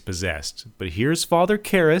that she is possessed. But here's Father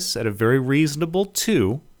Karras at a very reasonable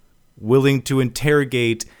 2, willing to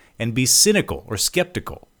interrogate and be cynical or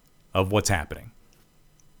skeptical of what's happening.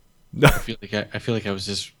 I feel like I was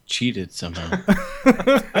just cheated somehow.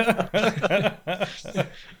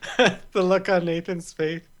 The look on Nathan's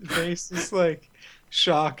face is like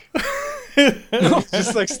shock. He's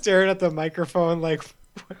just like staring at the microphone like,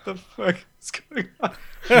 what the fuck is going on?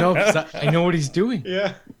 No, 'cause I know what he's doing.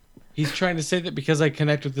 Yeah. He's trying to say that because I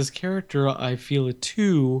connect with this character, I feel a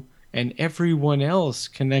 2, and everyone else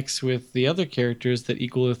connects with the other characters that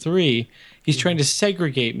equal a 3. He's trying to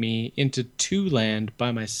segregate me into 2 land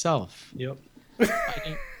by myself. Yep.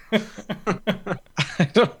 I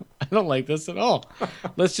don't like this at all.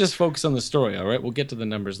 Let's just focus on the story, all right? We'll get to the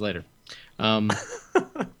numbers later.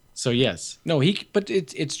 So yes. No, but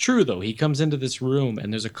it's true though. He comes into this room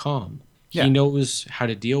and there's a calm. Yeah. He knows how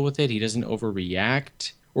to deal with it. He doesn't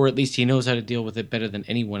overreact, or at least he knows how to deal with it better than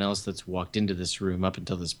anyone else that's walked into this room up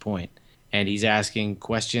until this point. And he's asking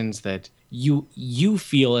questions that you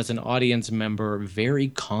feel as an audience member very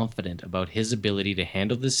confident about his ability to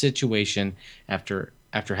handle this situation after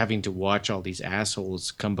having to watch all these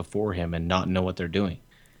assholes come before him and not know what they're doing.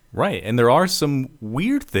 Right, and there are some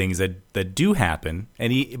weird things that do happen,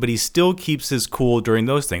 but he still keeps his cool during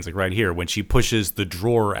those things, like right here when she pushes the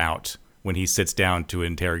drawer out when he sits down to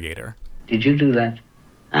interrogate her. Did you do that?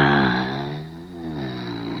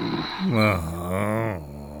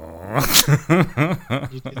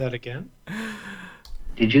 You do that again?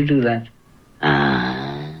 Did you do that?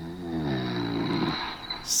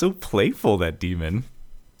 So playful, that demon.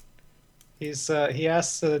 He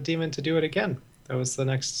asks the demon to do it again. That was the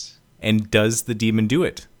next. And does the demon do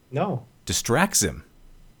it? No. Distracts him.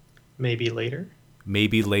 Maybe later.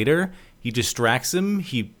 He distracts him.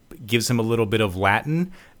 He gives him a little bit of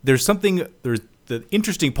Latin. The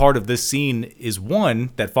interesting part of this scene is,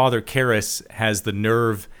 one, that Father Karras has the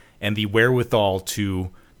nerve and the wherewithal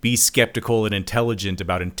to be skeptical and intelligent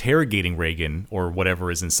about interrogating Regan or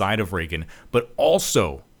whatever is inside of Regan, but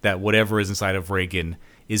also that whatever is inside of Regan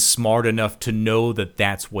is smart enough to know that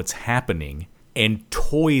that's what's happening and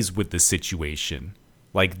toys with the situation.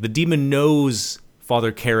 Like, the demon knows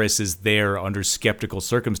Father Karras is there under skeptical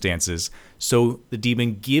circumstances, so the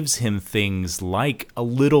demon gives him things like a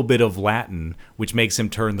little bit of Latin, which makes him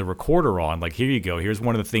turn the recorder on. Like, here you go, here's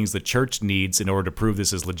one of the things the church needs in order to prove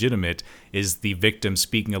this is legitimate, is the victim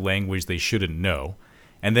speaking a language they shouldn't know.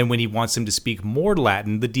 And then when he wants him to speak more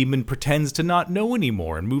Latin, the demon pretends to not know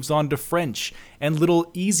anymore and moves on to French and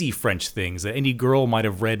little easy French things that any girl might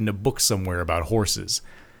have read in a book somewhere about horses.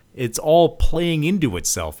 It's all playing into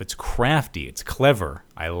itself. It's crafty. It's clever.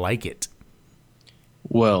 I like it.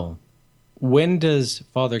 Well, when does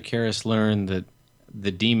Father Karras learn that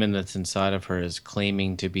the demon that's inside of her is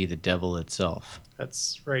claiming to be the devil itself?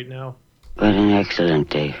 That's right now. What an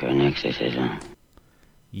excellent day for an exorcism.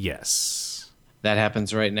 Yes. That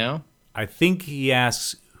happens right now? I think he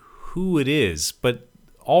asks who it is, but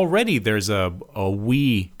already there's a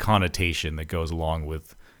we connotation that goes along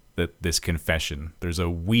with this confession. There's a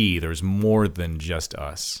we, there's more than just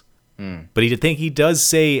us. But he does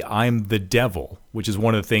say, I'm the devil, which is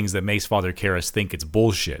one of the things that makes Father Karras think it's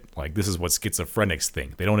bullshit. Like, this is what schizophrenics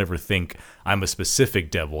think. They don't ever think I'm a specific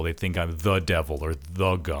devil. They think I'm the devil or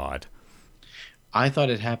the god. I thought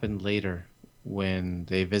it happened later when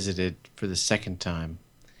they visited for the second time.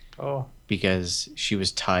 Oh. Because she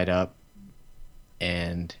was tied up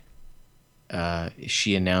and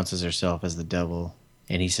she announces herself as the devil.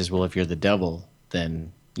 And he says, well, if you're the devil,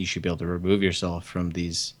 then you should be able to remove yourself from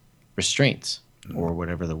these restraints, or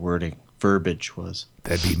whatever the verbiage was.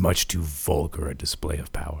 That'd be much too vulgar a display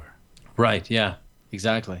of power. Right, yeah,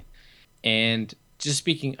 exactly. And just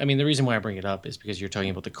speaking, I mean, the reason why I bring it up is because you're talking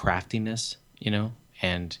about the craftiness,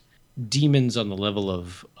 and demons on the level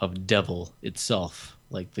of devil itself,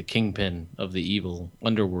 like the kingpin of the evil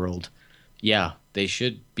underworld. Yeah, they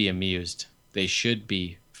should be amused. They should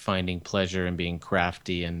be finding pleasure and being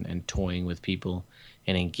crafty and toying with people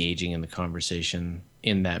and engaging in the conversation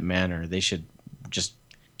in that manner. They should just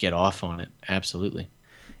get off on it. Absolutely.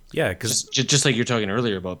 Yeah, because just like you're talking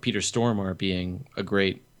earlier about Peter Stormare being a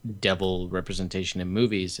great devil representation in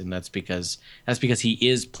movies, and that's because he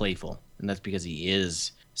is playful, and that's because he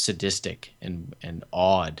is sadistic and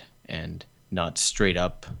odd and not straight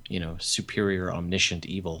up, superior omniscient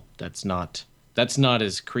evil. That's not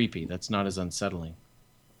as creepy. That's not as unsettling.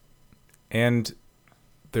 And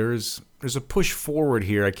there's a push forward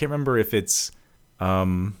here. I can't remember if it's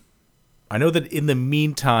I know that in the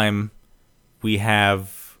meantime we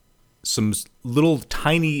have some little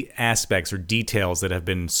tiny aspects or details that have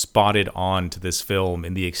been spotted on to this film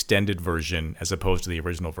in the extended version as opposed to the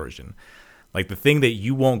original version. Like the thing that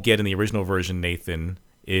you won't get in the original version, Nathan,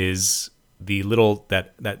 is the little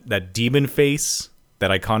that demon face,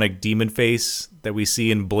 that iconic demon face that we see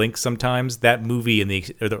in Blink sometimes. That movie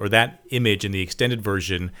or that image in the extended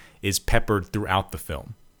version is peppered throughout the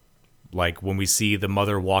film. Like when we see the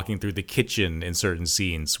mother walking through the kitchen in certain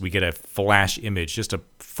scenes, we get a flash image, just a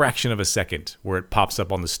fraction of a second, where it pops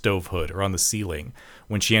up on the stove hood or on the ceiling.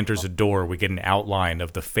 When she enters a door, we get an outline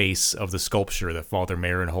of the face of the sculpture that Father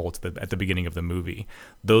Merrin holds at the beginning of the movie.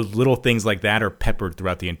 Those little things like that are peppered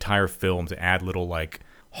throughout the entire film to add little like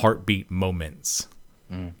heartbeat moments.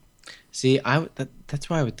 See, that's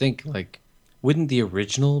why I would think, like, wouldn't the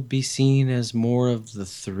original be seen as more of the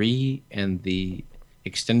 3 and the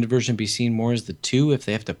extended version be seen more as the 2 if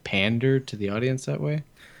they have to pander to the audience that way?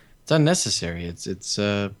 It's unnecessary. It's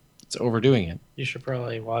overdoing it. You should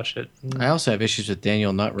probably watch it. I also have issues with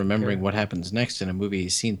Daniel not remembering what happens next in a movie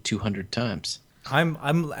he's seen 200 times. I'm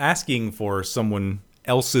asking for someone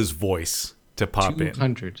else's voice to pop 200. in.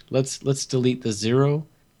 200. Let's delete the 0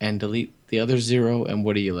 and delete the other 0, and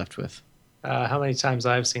what are you left with? How many times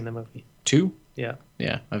I've seen the movie? 2? Yeah.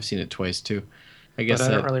 Yeah, I've seen it twice too. I guess I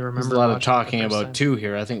don't really remember. There's a lot of watching it the talking first about time. 2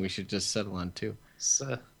 here. I think we should just settle on 2.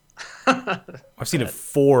 I've seen it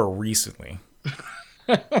 4 recently.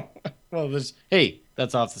 Well,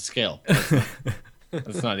 that's off the scale.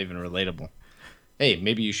 That's not even relatable. Hey,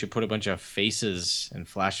 maybe you should put a bunch of faces and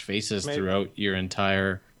flash faces throughout your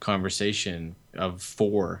entire conversation of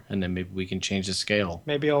 4, and then maybe we can change the scale.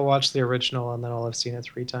 Maybe I'll watch the original and then I'll have seen it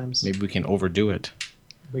 3 times. Maybe we can overdo it.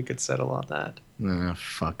 We could settle on that.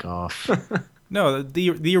 Fuck off. No,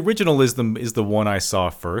 the original is the one I saw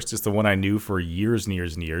first. It's the one I knew for years and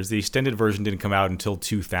years and years. The extended version didn't come out until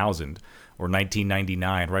 2000 or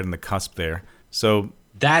 1999, right on the cusp there. So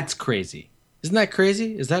that's crazy. Isn't that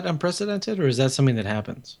crazy? Is that unprecedented, or is that something that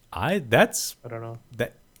happens? I don't know.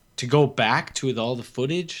 To go back to all the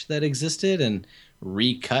footage that existed and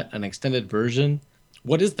recut an extended version.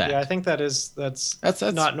 What is that? Yeah, I think that's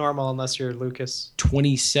not normal unless you're Lucas.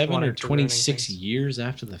 27 or 26 years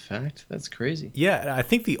after the fact? That's crazy. Yeah, I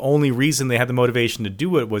think the only reason they had the motivation to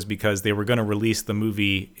do it was because they were going to release the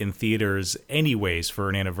movie in theaters anyways for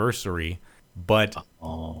an anniversary. But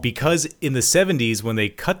because in the 70s, when they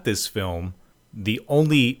cut this film, the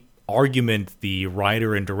only argument the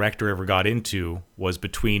writer and director ever got into was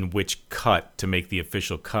between which cut to make the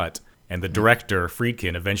official cut. And the director,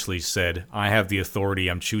 Friedkin, eventually said, I have the authority,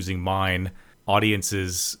 I'm choosing mine.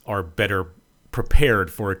 Audiences are better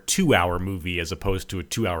prepared for a 2-hour movie as opposed to a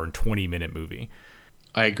 2-hour and 20-minute movie.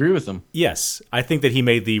 I agree with him. Yes, I think that he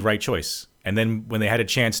made the right choice. And then when they had a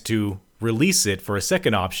chance to release it for a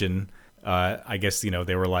second option, I guess,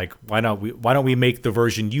 they were like, why don't we make the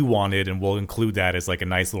version you wanted, and we'll include that as like a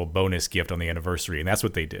nice little bonus gift on the anniversary. And that's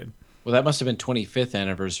what they did. Well, that must have been 25th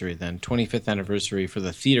anniversary then. 25th anniversary for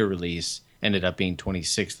the theater release ended up being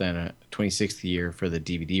 26th year for the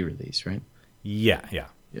DVD release, right? Yeah.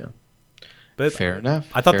 But fair enough.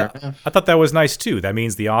 I thought that was nice too. That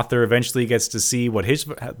means the author eventually gets to see what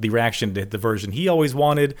the reaction to the version he always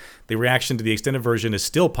wanted. The reaction to the extended version is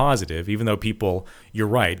still positive, even though people, you're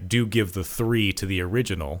right, do give the 3 to the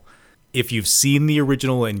original. If you've seen the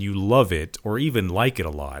original and you love it, or even like it a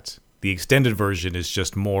lot, the extended version is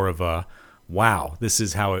just more of a, wow, this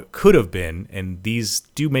is how it could have been, and these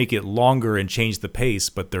do make it longer and change the pace,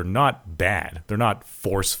 but they're not bad. They're not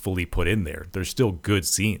forcefully put in there. They're still good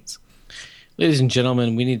scenes. Ladies and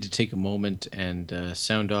gentlemen, we need to take a moment and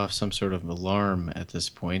sound off some sort of alarm at this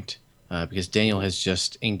point, because Daniel has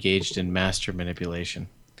just engaged in master manipulation.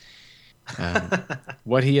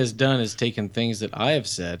 What he has done is taken things that I have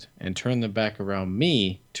said and turned them back around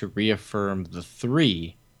me to reaffirm the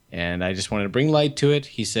 3. And I just wanted to bring light to it.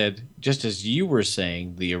 He said, just as you were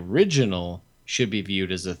saying, the original should be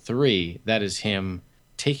viewed as a 3. That is him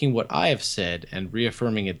taking what I have said and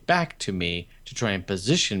reaffirming it back to me to try and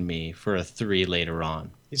position me for a 3 later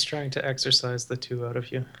on. He's trying to exercise the 2 out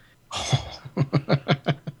of you.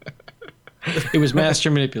 It was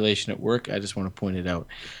master manipulation at work. I just want to point it out.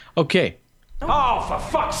 Okay. Oh, for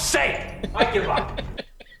fuck's sake! I give up.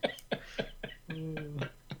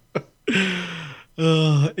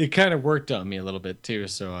 It kind of worked on me a little bit too,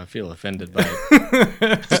 so I feel offended by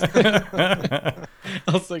it.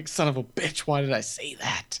 I was like, son of a bitch, why did I say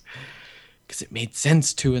that? Because it made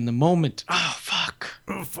sense to in the moment. Oh, fuck.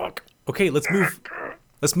 Okay, let's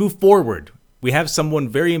move forward. We have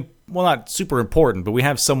someone not super important, but we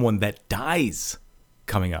have someone that dies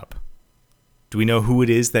coming up. Do we know who it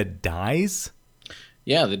is that dies?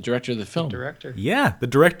 Yeah, the director of the film. Director. Yeah, the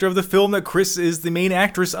director of the film that Chris is the main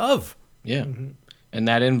actress of. Yeah. And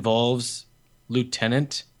that involves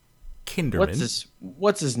Lieutenant Kinderman.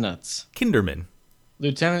 What's his nuts? Kinderman.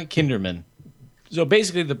 Lieutenant Kinderman. So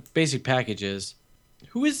basically the basic package is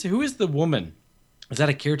who is the woman? Is that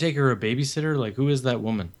a caretaker or a babysitter? Like, who is that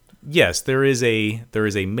woman? Yes, there is a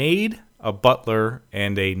maid, a butler,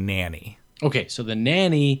 and a nanny. Okay, so the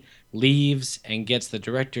nanny leaves and gets the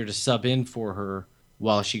director to sub in for her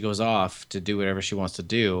while she goes off to do whatever she wants to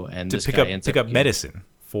do, and this guy ends pick up medicine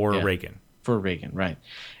for Reagan. For Reagan, right?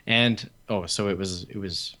 And so it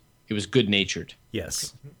was good natured.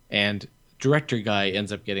 Yes. And director guy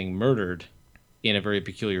ends up getting murdered in a very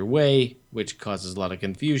peculiar way, which causes a lot of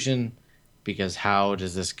confusion. Because how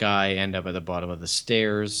does this guy end up at the bottom of the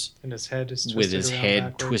stairs? And his head is twisted with his head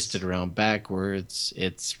backwards. Twisted around backwards.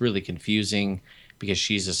 It's really confusing because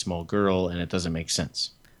she's a small girl and it doesn't make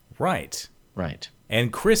sense. Right. Right.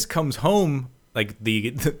 And Chris comes home, like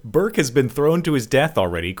the Burke has been thrown to his death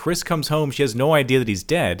already. Chris comes home, she has no idea that he's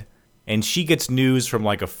dead, and she gets news from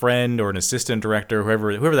like a friend or an assistant director,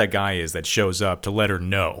 whoever that guy is that shows up to let her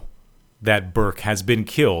know that Burke has been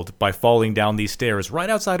killed by falling down these stairs right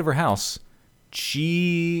outside of her house.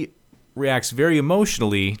 She reacts very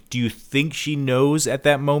emotionally. Do you think she knows at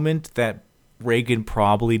that moment that Reagan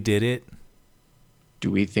probably did it?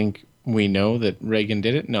 Do we think we know that Reagan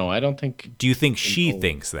did it? No, I don't think. Do you think she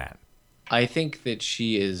thinks that? I think that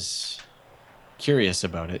she is curious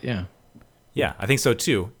about it, yeah. Yeah, I think so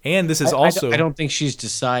too. And this is I don't think she's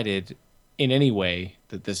decided in any way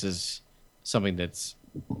that this is something that's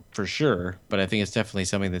for sure, but I think it's definitely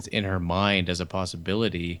something that's in her mind as a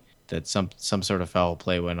possibility that some sort of foul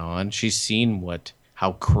play went on. She's seen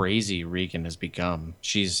how crazy Reagan has become.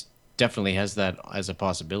 She's definitely has that as a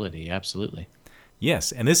possibility, absolutely.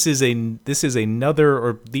 Yes, and this is another,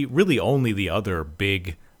 or really only the other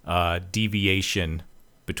big deviation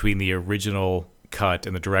between the original cut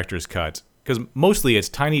and the director's cut, because mostly it's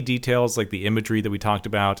tiny details like the imagery that we talked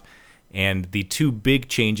about, and the two big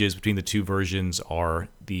changes between the two versions are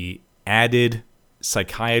the added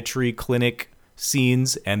psychiatry clinic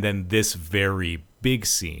scenes and then this very big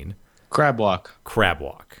scene. Crab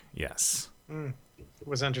walk, yes. It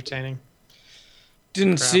was entertaining.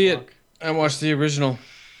 Didn't see it. I watched the original.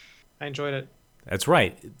 I enjoyed it. That's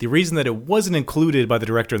right. The reason that it wasn't included by the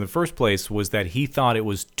director in the first place was that he thought it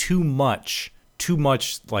was too much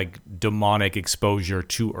like demonic exposure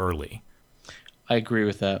too early. I agree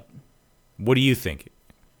with that. What do you think,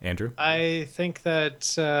 Andrew? I think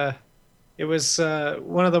that it was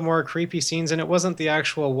one of the more creepy scenes, and it wasn't the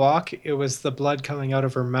actual walk. It was the blood coming out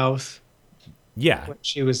of her mouth. Yeah. When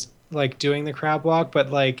she was like doing the crab walk, but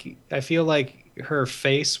like I feel like her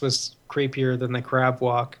face was creepier than the crab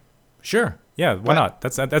walk. Sure. Yeah, why not?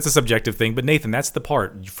 That's a subjective thing. But Nathan, that's the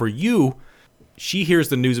part. For you, she hears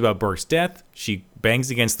the news about Burke's death. She bangs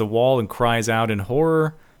against the wall and cries out in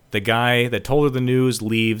horror. The guy that told her the news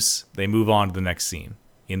leaves. They move on to the next scene.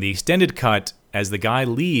 In the extended cut, as the guy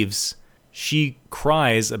leaves, she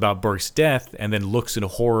cries about Burke's death and then looks in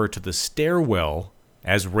horror to the stairwell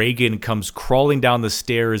as Reagan comes crawling down the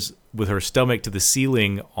stairs with her stomach to the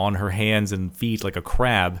ceiling on her hands and feet like a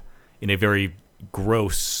crab in a very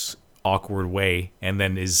gross, awkward way, and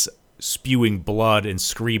then is spewing blood and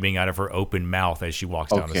screaming out of her open mouth as she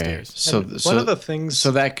walks down the stairs. So one of the things, so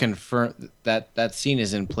that that scene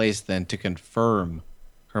is in place then to confirm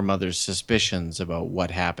her mother's suspicions about what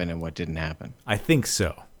happened and what didn't happen. I think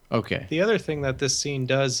so. Okay. The other thing that this scene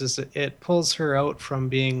does is it pulls her out from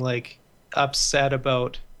being like upset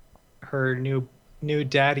about her new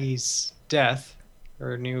daddy's death,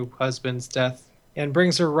 her new husband's death, and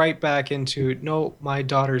brings her right back into, no, my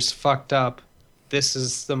daughter's fucked up. This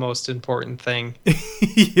is the most important thing.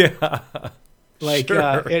 Yeah. Like,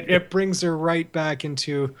 sure. It brings her right back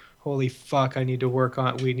into, holy fuck, I need to work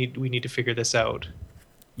on, we need to figure this out.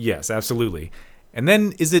 Yes, absolutely. And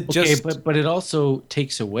then is it just... Okay, but it also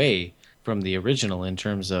takes away from the original in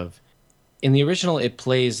terms of, in the original it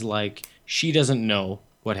plays like she doesn't know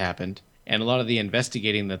what happened, and a lot of the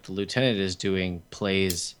investigating that the lieutenant is doing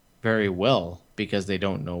plays very well because they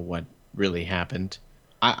don't know what really happened.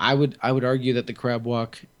 I would argue that the crab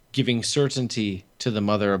walk, giving certainty to the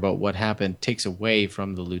mother about what happened, takes away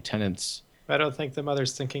from the lieutenant's... I don't think the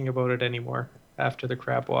mother's thinking about it anymore after the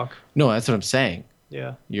crab walk. No, that's what I'm saying.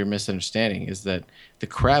 Yeah. Your misunderstanding is that the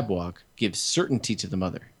crab walk gives certainty to the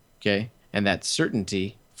mother, okay? And that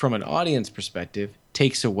certainty, from an audience perspective,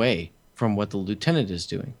 takes away from what the lieutenant is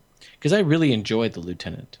doing. Because I really enjoyed the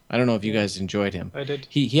lieutenant. I don't know if you guys enjoyed him. I did.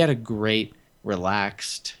 He had a great,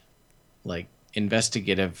 relaxed, like,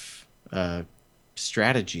 investigative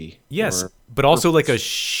strategy. Yes, or but also purpose. like a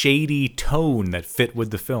shady tone that fit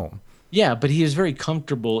with the film. Yeah, but he was very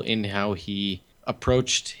comfortable in how he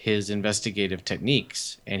approached his investigative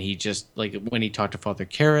techniques, and he just like when he talked to Father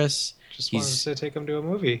Karras, Just wanted to take him to a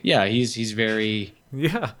movie. yeah, he's very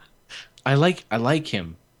Yeah. I like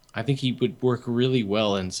him. I think he would work really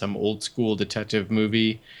well in some old school detective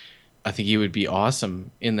movie. I think he would be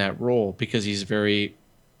awesome in that role because he's very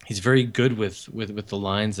good with the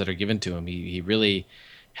lines that are given to him. He really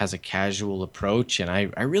has a casual approach, and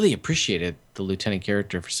I really appreciated the lieutenant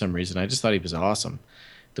character for some reason. I just thought he was awesome,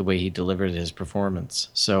 the way he delivered his performance.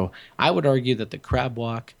 So I would argue that the crab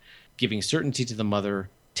walk, giving certainty to the mother,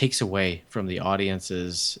 takes away from the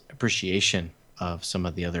audience's appreciation of some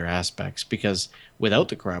of the other aspects, because without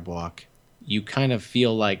the crab walk, you kind of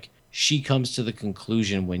feel like she comes to the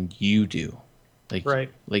conclusion when you do.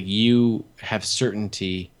 Like you have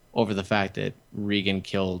certainty over the fact that Regan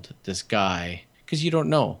killed this guy, because you don't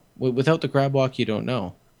know. Without the crab walk, you don't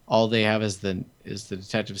know. All they have is the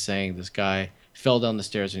detective saying this guy fell down the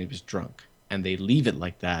stairs when he was drunk, and they leave it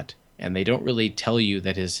like that, and they don't really tell you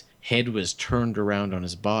that his head was turned around on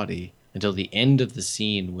his body until the end of the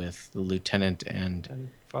scene with the lieutenant and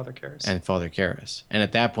Father Karras. And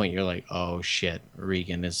at that point, you're like, oh shit,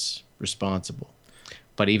 Regan is responsible.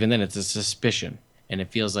 But even then, it's a suspicion. And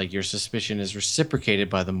it feels like your suspicion is reciprocated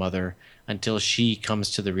by the mother until she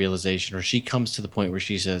comes to the realization, or she comes to the point where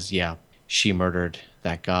she says, yeah, she murdered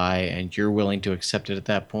that guy, and you're willing to accept it at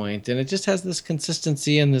that point. And it just has this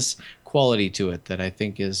consistency and this quality to it that I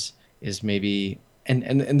think is maybe...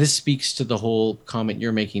 And this speaks to the whole comment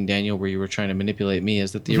you're making, Daniel, where you were trying to manipulate me,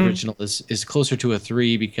 is that the original is closer to a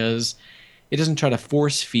 3 because it doesn't try to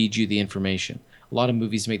force feed you the information. A lot of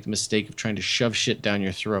movies make the mistake of trying to shove shit down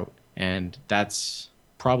your throat, and that's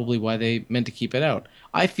probably why they meant to keep it out.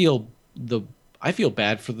 I feel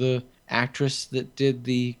bad for the actress that did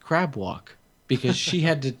the crab walk, because she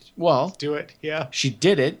had to do it. Yeah, she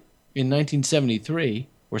did it in 1973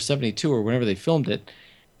 or 72 or whenever they filmed it,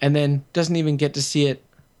 and then doesn't even get to see it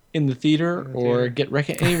in the theater or get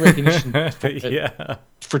any recognition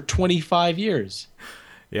for 25 years.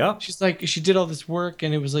 Yeah. She's like, she did all this work,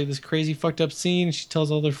 and it was like this crazy fucked up scene. She tells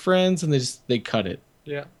all their friends, and they cut it.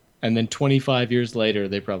 Yeah. And then 25 years later,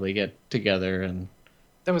 they probably get together. And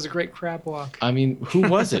that was a great crab walk. I mean, who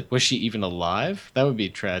was it? Was she even alive? That would be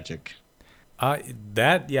tragic. I'd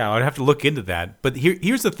have to look into that. But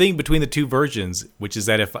here's the thing between the two versions, which is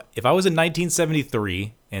that if I was in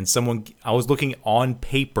 1973 and I was looking on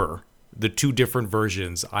paper, the two different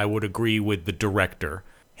versions, I would agree with the director,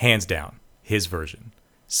 hands down, his version.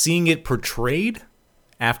 Seeing it portrayed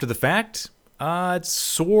after the fact, it's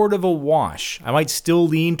sort of a wash. I might still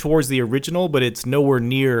lean towards the original, but it's nowhere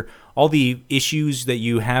near all the issues that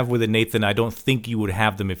you have with it, Nathan. I don't think you would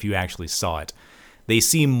have them if you actually saw it. They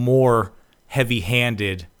seem more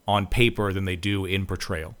heavy-handed on paper than they do in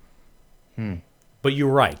portrayal. But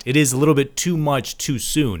you're right. It is a little bit too much too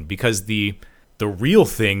soon, because the real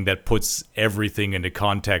thing that puts everything into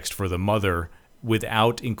context for the mother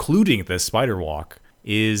without including the spider walk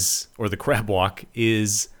or the crab walk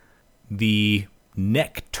is the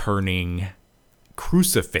neck-turning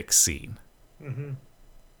crucifix scene. Mm-hmm.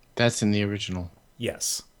 That's in the original.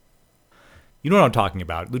 Yes. You know what I'm talking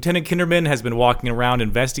about. Lieutenant Kinderman has been walking around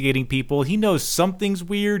investigating people. He knows something's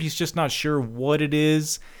weird. He's just not sure what it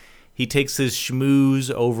is. He takes his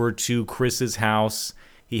schmooze over to Chris's house.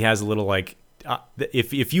 He has a little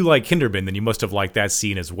if you like Kinderman, then you must have liked that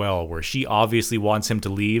scene as well, where she obviously wants him to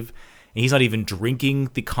leave, and he's not even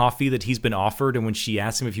drinking the coffee that he's been offered. And when she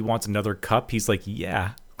asks him if he wants another cup, he's like,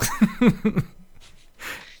 yeah.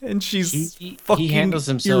 And she's fucking he handles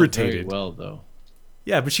himself irritated. very well, though.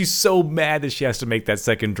 Yeah, but she's so mad that she has to make that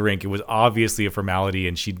second drink. It was obviously a formality,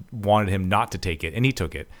 and she wanted him not to take it, and he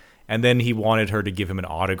took it. And then he wanted her to give him an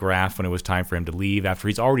autograph when it was time for him to leave, after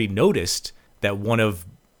he's already noticed that one of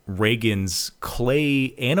Reagan's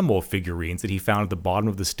clay animal figurines that he found at the bottom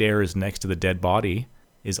of the stairs next to the dead body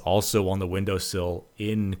is also on the windowsill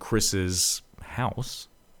in Chris's house.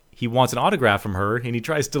 He wants an autograph from her, and he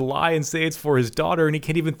tries to lie and say it's for his daughter, and he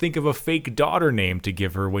can't even think of a fake daughter name to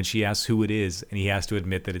give her when she asks who it is, and he has to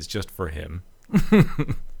admit that it's just for him.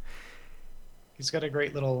 He's got a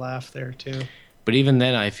great little laugh there, too. But even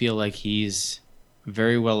then, I feel like he's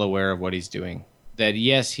very well aware of what he's doing. That,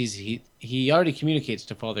 yes, he already communicates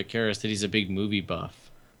to Father Karras that he's a big movie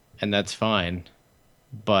buff, and that's fine.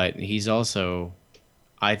 But he's also,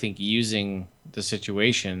 I think, using the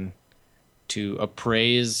situation to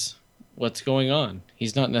appraise what's going on.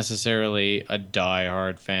 He's not necessarily a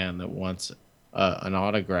die-hard fan that wants an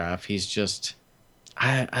autograph. He's just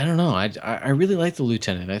I don't know. I really like the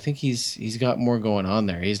lieutenant. I think he's got more going on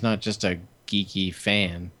there. He's not just a geeky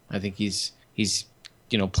fan. I think he's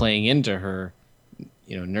playing into her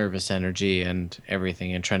nervous energy and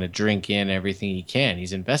everything, and trying to drink in everything he can.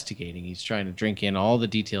 He's investigating. He's trying to drink in all the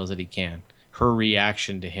details that he can. Her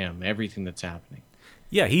reaction to him, everything that's happening.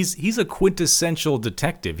 Yeah, he's a quintessential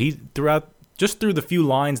detective. Through the few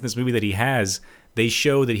lines in this movie that he has, they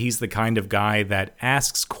show that he's the kind of guy that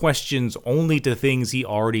asks questions only to things he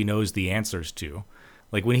already knows the answers to.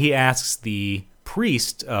 Like when he asks the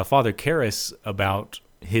priest, Father Karras, about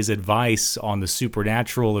his advice on the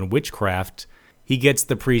supernatural and witchcraft, he gets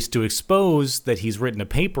the priest to expose that he's written a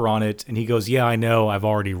paper on it, and he goes, "Yeah, I know, I've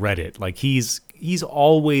already read it." Like he's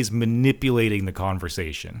always manipulating the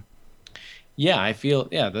conversation. Yeah, I feel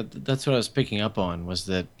that's what I was picking up on, was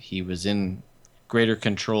that he was in greater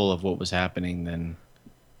control of what was happening than,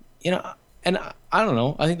 and I don't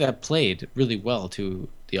know. I think that played really well to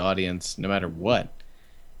the audience, no matter what.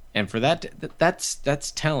 And for that's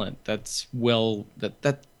talent. That's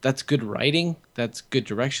that's good writing. That's good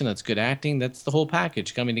direction. That's good acting. That's the whole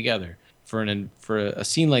package coming together for a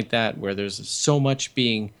scene like that, where there's so much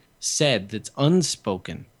being said that's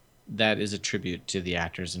unspoken. That is a tribute to the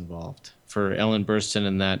actors involved. For Ellen Burstyn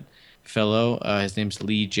and that fellow, his name's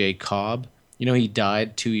Lee J. Cobb. He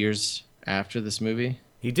died 2 years after this movie.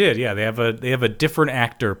 He did, yeah. They have a different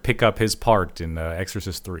actor pick up his part in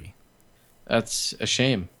Exorcist 3. That's a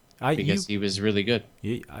shame, because he was really good.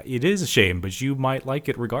 It is a shame, but you might like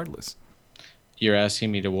it regardless. You're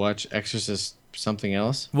asking me to watch Exorcist something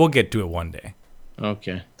else? We'll get to it one day.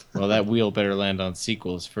 Okay. Well, that wheel better land on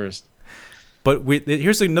sequels first. But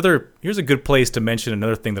here's a good place to mention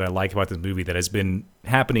another thing that I like about this movie that has been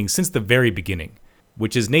happening since the very beginning,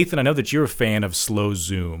 which is, Nathan, I know that you're a fan of slow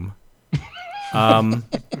zoom. I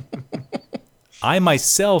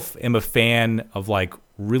myself am a fan of like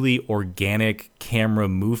really organic camera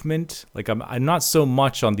movement. Like I'm not so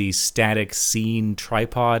much on the static scene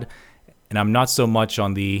tripod, and I'm not so much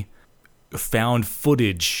on the found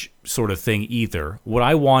footage sort of thing either. What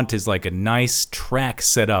I want is like a nice track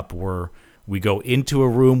setup where we go into a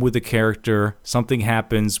room with the character, something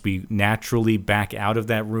happens, we naturally back out of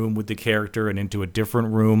that room with the character and into a different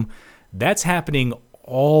room. That's happening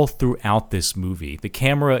all throughout this movie. The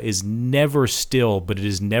camera is never still, but it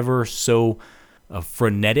is never so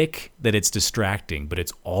frenetic that it's distracting, but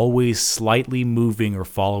it's always slightly moving or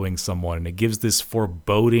following someone, and it gives this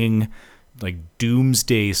foreboding, like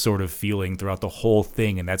doomsday sort of feeling throughout the whole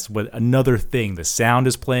thing. And that's what another thing, the sound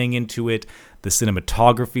is playing into it, the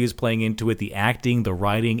cinematography is playing into it, the acting, the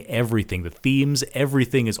writing, everything, the themes,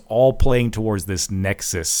 everything is all playing towards this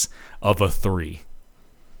nexus of a 3.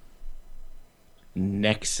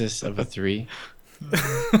 Nexus of a 3?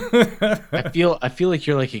 I feel like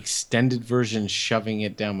you're like extended version shoving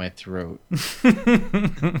it down my throat.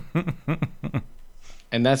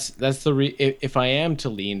 And that's if I am to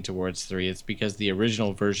lean towards 3, it's because the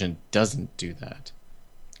original version doesn't do that.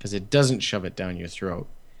 Because it doesn't shove it down your throat.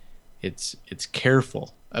 It's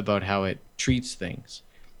careful about how it treats things.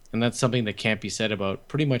 And that's something that can't be said about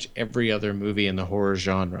pretty much every other movie in the horror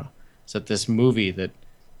genre. It's that this movie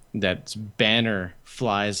that's banner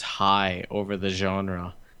flies high over the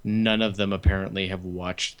genre, none of them apparently have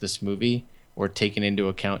watched this movie or taken into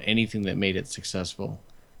account anything that made it successful,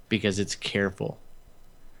 because it's careful.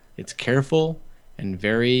 It's careful and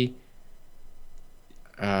very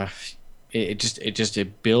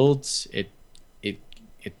it builds, it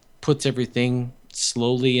puts everything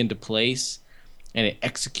slowly into place, and it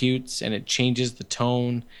executes, and it changes the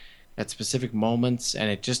tone at specific moments,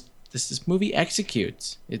 and this movie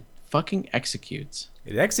executes. It fucking executes.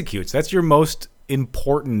 It executes. That's your most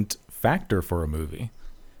important factor for a movie.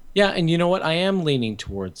 Yeah, and you know what? I am leaning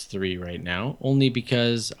towards 3 right now, only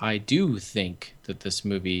because I do think that this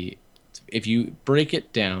movie, if you break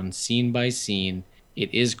it down scene by scene,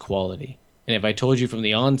 it is quality. And if I told you from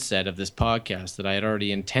the onset of this podcast that I had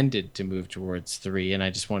already intended to move towards 3, and I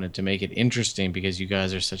just wanted to make it interesting because you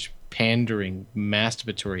guys are such pandering,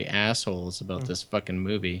 masturbatory assholes about this fucking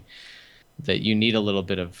movie, that you need a little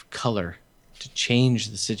bit of color to change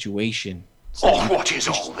the situation. What is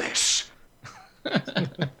all this?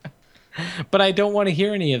 But I don't want to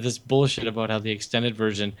hear any of this bullshit about how the extended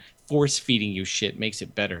version force-feeding you shit makes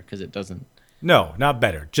it better, because it doesn't. No, not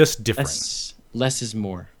better, just different. Less is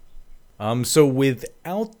more. So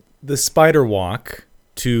without the spider walk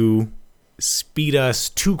to speed us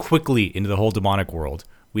too quickly into the whole demonic world,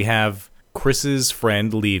 we have Chris's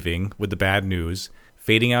friend leaving with the bad news,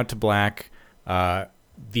 fading out to black.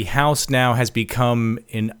 The house now has become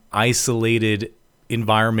an isolated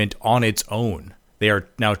environment on its own. They are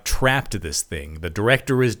now trapped to this thing. The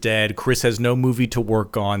director is dead. Chris has no movie to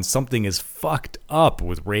work on. Something is fucked up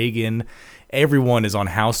with Reagan. Everyone is on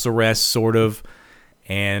house arrest, sort of.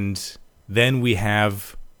 And then we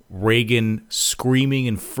have Reagan screaming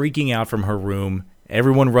and freaking out from her room.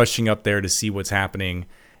 Everyone rushing up there to see what's happening.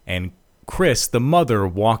 And Chris, the mother,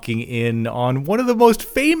 walking in on one of the most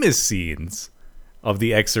famous scenes of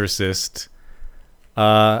The Exorcist.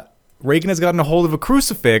 Reagan has gotten a hold of a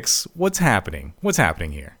crucifix. What's happening? What's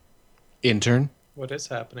happening here? Intern? What is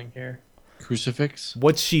happening here? Crucifix?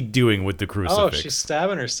 What's she doing with the crucifix? Oh, she's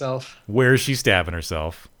stabbing herself. Where is she stabbing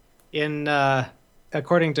herself? In,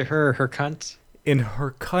 according to her cunt. In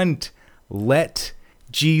her cunt. Let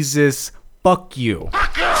Jesus fuck you.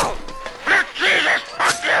 Fuck you! Let Jesus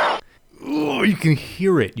fuck you! Oh, you can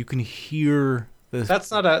hear it. You can hear the... That's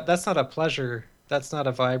not a pleasure. That's not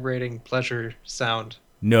a vibrating pleasure sound.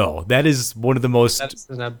 No, that is one of the most... That's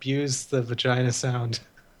an abuse the vagina sound.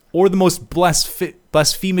 Or the most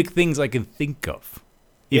blasphemic things I can think of.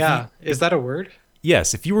 Is that a word?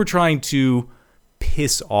 Yes, if you were trying to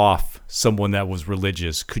piss off someone that was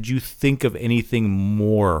religious, could you think of anything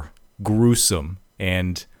more gruesome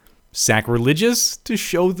and sacrilegious to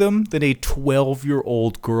show them than a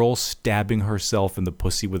 12-year-old girl stabbing herself in the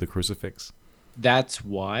pussy with a crucifix? That's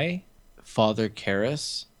why Father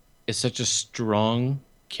Karras is such a strong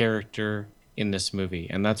character in this movie,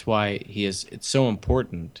 and that's why it's so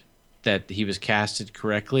important that he was casted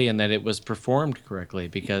correctly and that it was performed correctly,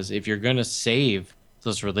 because if you're going to save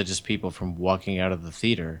those religious people from walking out of the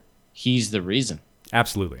theater, he's the reason.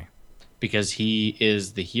 Absolutely. Because he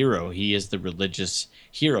is the hero. He is the religious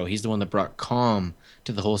hero. He's the one that brought calm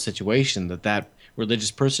to the whole situation, that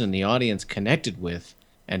religious person in the audience connected with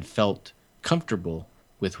and felt comfortable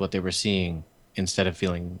with what they were seeing instead of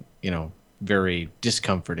feeling, very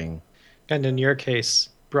discomforting. And in your case,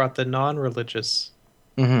 brought the non-religious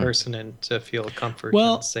person in to feel comfort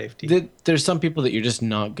and safety. There's some people that you're just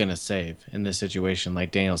not going to save in this situation. Like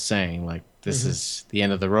Daniel's saying, like this is the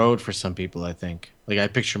end of the road for some people, I think. Like I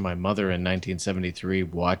picture my mother in 1973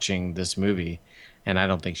 watching this movie, and I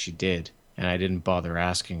don't think she did. And I didn't bother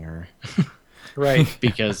asking her. Right.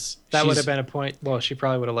 Because that would have been a point. Well, she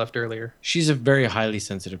probably would have left earlier. She's a very highly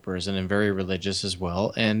sensitive person and very religious as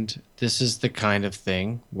well. And this is the kind of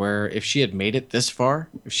thing where if she had made it this far,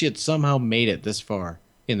 if she had somehow made it this far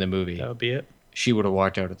in the movie, that would be it. She would have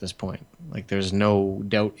walked out at this point. Like there's no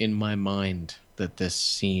doubt in my mind that this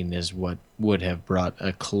scene is what would have brought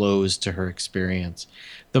a close to her experience.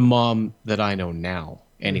 The mom that I know now,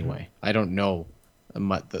 anyway, I don't know.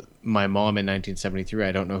 My mom in 1973,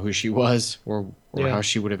 I don't know who she was or how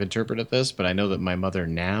she would have interpreted this, but I know that my mother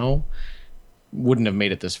now wouldn't have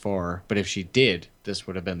made it this far. But if she did, this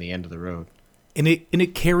would have been the end of the road. And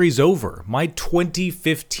it carries over. My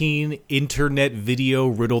 2015 internet video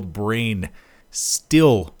riddled brain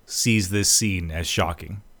still sees this scene as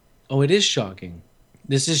shocking. Oh, it is shocking.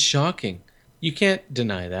 This is shocking. You can't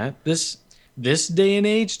deny that. This day and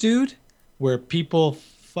age, dude, where people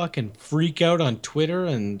fucking freak out on Twitter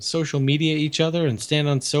and social media each other and stand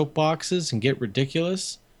on soapboxes and get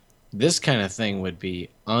ridiculous, this kind of thing would be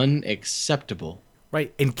unacceptable.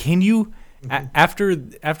 Right. And can you, after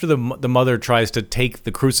the mother tries to take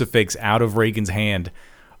the crucifix out of Reagan's hand,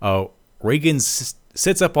 Reagan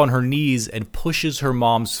sits up on her knees and pushes her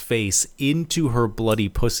mom's face into her bloody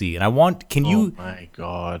pussy. And oh my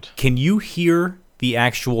God. Can you hear the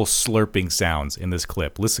actual slurping sounds in this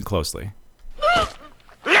clip? Listen closely.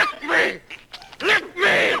 Lick me! Lick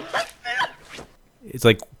me! It's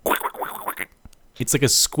like a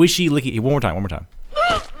squishy licky. One more time.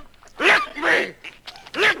 Lick me!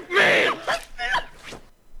 Lick me!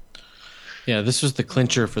 Yeah, this was the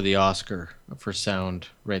clincher for the Oscar for sound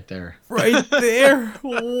right there. Right there.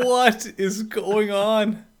 What is going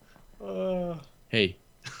on? Hey,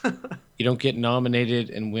 you don't get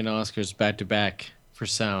nominated and win Oscars back to back for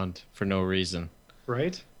sound for no reason.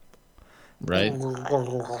 Right?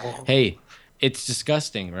 Hey, it's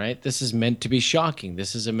disgusting, right? This is meant to be shocking.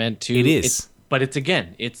 This is meant to... It is. But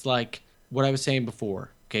it's like what I was saying before.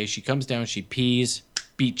 Okay, she comes down, she pees,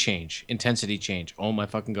 beat change, intensity change. Oh my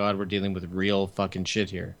fucking God, we're dealing with real fucking shit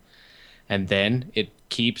here. And then it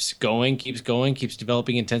keeps going, keeps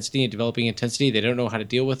developing intensity and developing intensity. They don't know how to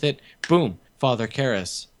deal with it. Boom, Father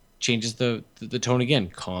Karras changes the tone again,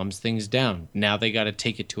 calms things down. Now they got to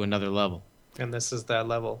take it to another level. And this is that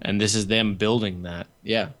level. And this is them building that.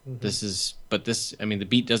 Yeah. Mm-hmm. The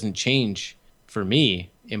beat doesn't change for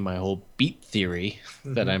me in my whole beat theory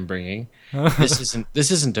that I'm bringing.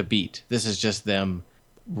 This isn't a beat. This is just them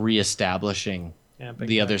reestablishing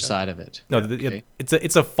the other side of it. No,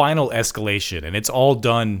 it's a final escalation, and it's all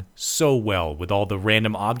done so well with all the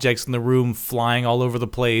random objects in the room flying all over the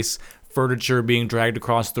place, furniture being dragged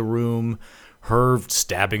across the room, her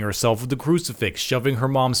stabbing herself with the crucifix, shoving her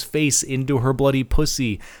mom's face into her bloody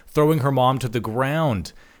pussy, throwing her mom to the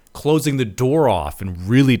ground, closing the door off and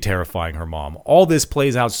really terrifying her mom. All this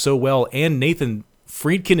plays out so well, and Nathan,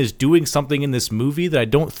 Friedkin is doing something in this movie that I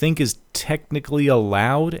don't think is technically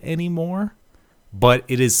allowed anymore, but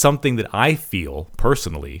it is something that I feel,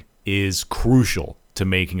 personally, is crucial to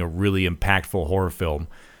making a really impactful horror film,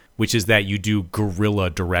 which is that you do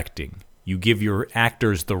guerrilla directing. You give your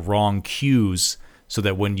actors the wrong cues so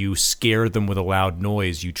that when you scare them with a loud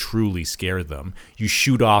noise, you truly scare them. You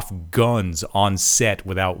shoot off guns on set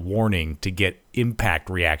without warning to get impact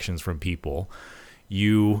reactions from people.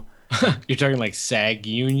 You're talking like SAG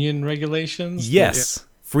union regulations? Yes.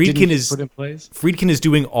 Friedkin is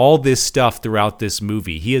doing all this stuff throughout this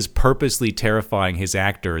movie. He is purposely terrifying his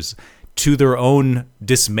actors to their own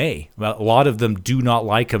dismay. A lot of them do not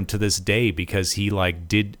like him to this day because he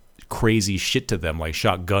did crazy shit to them, like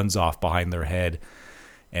shot guns off behind their head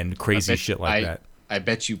and crazy shit like that. I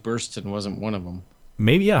bet you Burstyn wasn't one of them.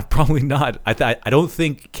 Maybe, yeah, probably not. I don't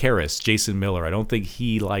think Karras, Jason Miller, I don't think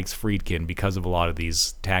he likes Friedkin because of a lot of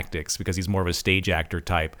these tactics, because he's more of a stage actor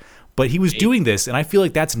type. But he was doing this, and I feel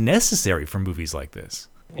like that's necessary for movies like this.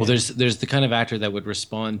 Well, there's the kind of actor that would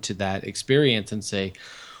respond to that experience and say,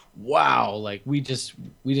 "Wow, like we just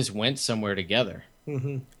went somewhere together."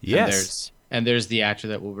 Mm-hmm. Yes. And there's the actor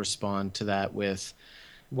that will respond to that with,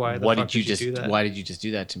 Why did you just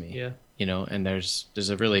do that to me? Yeah. You know, and there's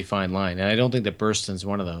a really fine line. And I don't think that Burstyn's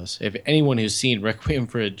one of those. If anyone who's seen Requiem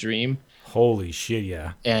for a Dream, holy shit,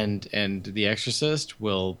 yeah. And The Exorcist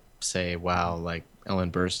will say, wow, like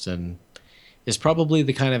Ellen Burstyn is probably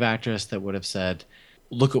the kind of actress that would have said,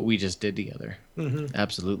 look what we just did together. Mm-hmm.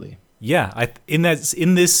 Absolutely. Yeah, in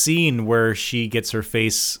this scene where she gets her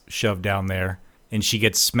face shoved down there and she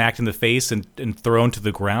gets smacked in the face and thrown to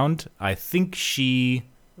the ground, I think she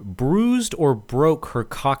bruised or broke her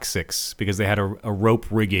coccyx because they had a rope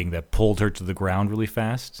rigging that pulled her to the ground really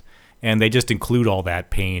fast. And they just include all that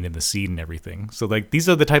pain in the scene and everything. So like these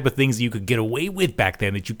are the type of things you could get away with back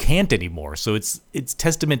then that you can't anymore. So it's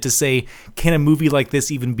testament to say, can a movie like this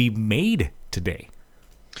even be made today?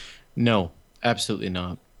 No, absolutely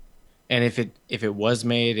not. And if it was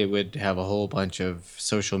made, it would have a whole bunch of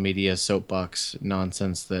social media soapbox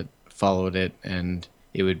nonsense that followed it, and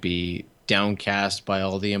it would be downcast by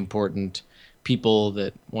all the important people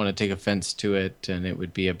that want to take offense to it, and it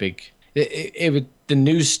would be a big the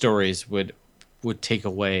news stories would take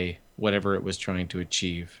away whatever it was trying to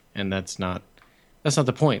achieve, and that's not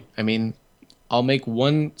the point. I mean, I'll make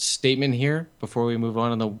one statement here before we move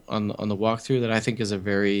on the walkthrough that I think is a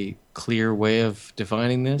very clear way of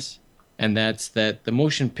defining this, and that's that the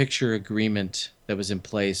motion picture agreement that was in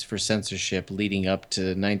place for censorship leading up to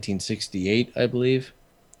 1968, I believe,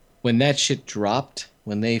 when that shit dropped,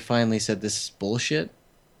 when they finally said this is bullshit,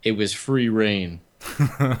 it was free reign.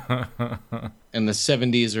 And the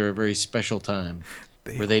 70s are a very special time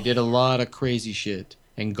where they did a lot of crazy shit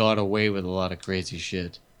and got away with a lot of crazy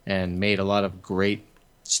shit and made a lot of great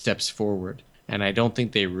steps forward. And I don't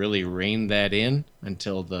think they really reined that in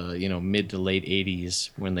until the mid to late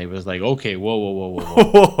 80s when they was like, okay, whoa.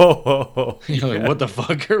 Like, what the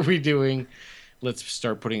fuck are we doing? Let's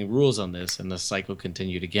start putting rules on this. And the cycle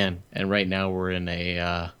continued again. And right now we're in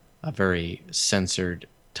a very censored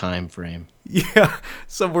time frame. Yeah,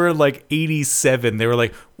 somewhere in like 87, they were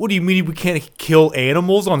like, what do you mean we can't kill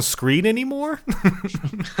animals on screen anymore?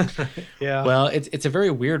 Yeah. Well, it's a very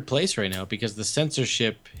weird place right now because the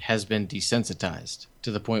censorship has been desensitized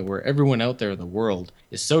to the point where everyone out there in the world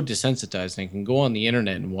is so desensitized and can go on the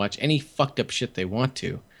internet and watch any fucked up shit they want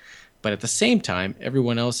to. But at the same time,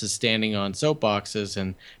 everyone else is standing on soapboxes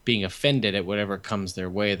and being offended at whatever comes their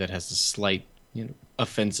way that has a slight,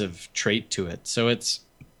 offensive trait to it. So it's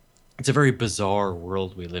a very bizarre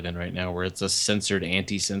world we live in right now where it's a censored,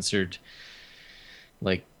 anti-censored,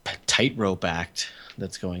 like tightrope act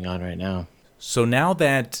that's going on right now. So now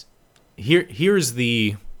that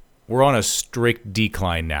we're on a strict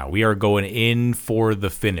decline now. We are going in for the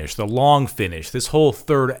finish, the long finish. This whole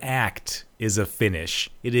third act is a finish.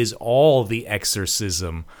 It is all the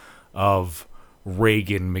exorcism of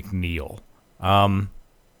Regan MacNeil.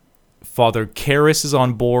 Father Karras is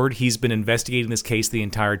on board. He's been investigating this case the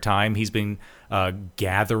entire time. He's been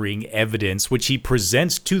gathering evidence, which he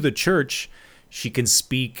presents to the church. She can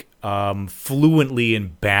speak fluently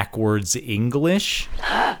in backwards English.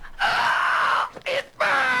 It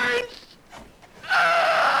burns!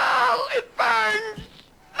 Oh, it burns!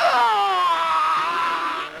 Oh!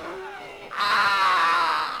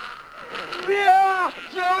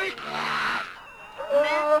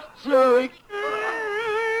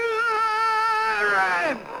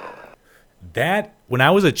 That, when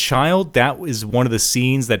I was a child, that was one of the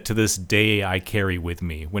scenes that to this day I carry with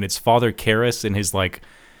me. When it's Father Karras in his like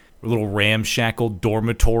little ramshackle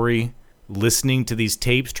dormitory listening to these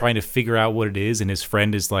tapes, trying to figure out what it is, and his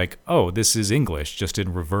friend is like, oh, this is English, just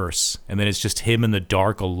in reverse. And then it's just him in the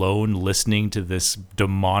dark alone listening to this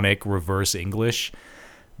demonic reverse English.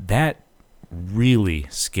 That really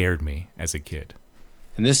scared me as a kid.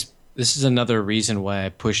 And this is another reason why I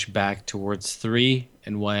push back towards 3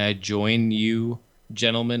 and why I join you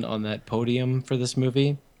gentlemen on that podium for this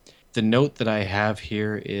movie. The note that I have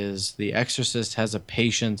here is The Exorcist has a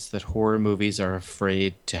patience that horror movies are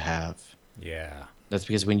afraid to have. Yeah. That's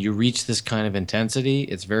because when you reach this kind of intensity,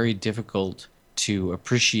 it's very difficult to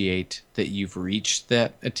appreciate that you've reached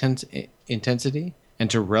that intensity and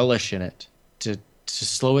to relish in it, to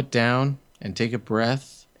slow it down and take a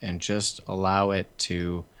breath and just allow it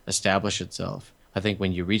to establish itself. I think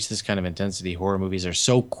when you reach this kind of intensity, horror movies are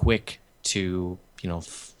so quick to,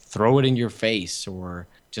 throw it in your face or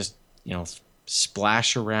just,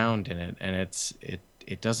 splash around in it, and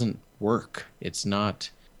it doesn't work. It's not.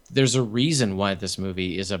 There's a reason why this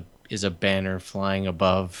movie is a banner flying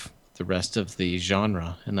above the rest of the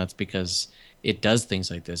genre, and that's because it does things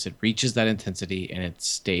like this. It reaches that intensity and it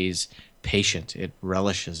stays patient. It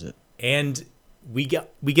relishes it. And we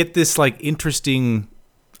get this like interesting.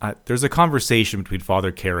 There's a conversation between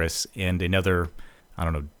Father Karras and another,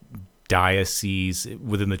 diocese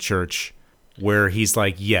within the church, where he's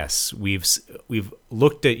like, yes, we've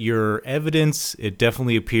looked at your evidence. It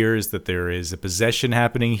definitely appears that there is a possession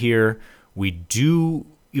happening here. We do,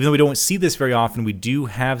 even though we don't see this very often, we do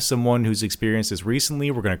have someone who's experienced this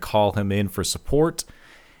recently. We're going to call him in for support.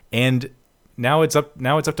 And now it's up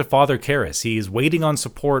to Father Karras. He is waiting on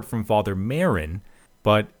support from Father Merrin,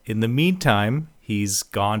 but in the meantime, he's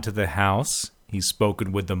gone to the house. He's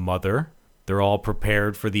spoken with the mother. They're all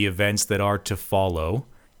prepared for the events that are to follow.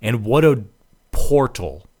 And what a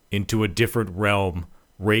portal into a different realm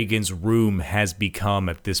Regan's room has become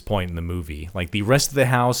at this point in the movie. Like, the rest of the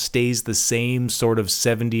house stays the same sort of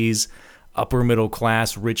 70s upper middle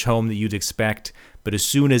class rich home that you'd expect, but as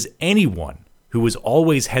soon as anyone who was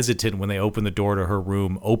always hesitant when they open the door to her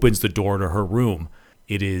room opens the door to her room,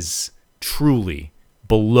 it is truly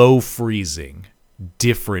below freezing,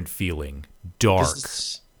 different feeling, dark.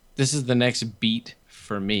 This is the next beat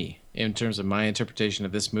for me in terms of my interpretation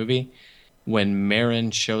of this movie. When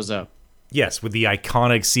Merrin shows up. Yes, with the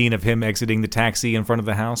iconic scene of him exiting the taxi in front of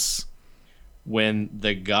the house. When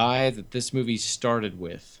the guy that this movie started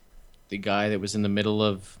with, the guy that was in the middle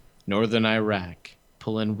of northern Iraq,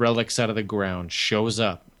 pulling relics out of the ground, shows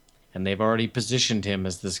up, and they've already positioned him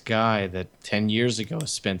as this guy that 10 years ago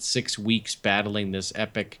spent 6 weeks battling this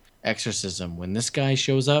epic exorcism. When this guy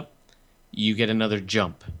shows up, you get another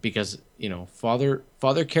jump because, Father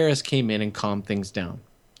Karras came in and calmed things down.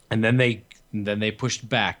 And then they pushed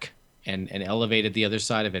back and elevated the other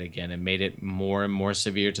side of it again and made it more and more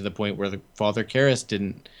severe to the point where the Father Karras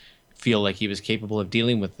didn't feel like he was capable of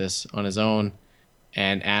dealing with this on his own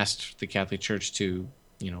and asked the Catholic Church to,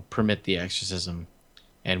 permit the exorcism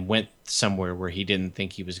and went somewhere where he didn't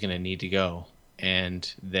think he was going to need to go.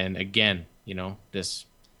 And then again, this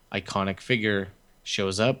iconic figure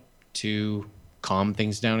shows up to calm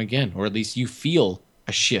things down again, or at least you feel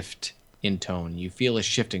a shift in tone. You feel a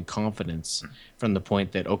shift in confidence from the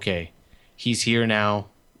point that, okay, he's here now.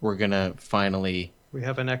 We're gonna finally. We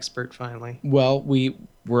have an expert finally. Well,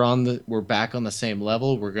 we're back on the same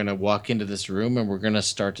level. We're gonna walk into this room and we're gonna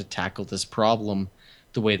start to tackle this problem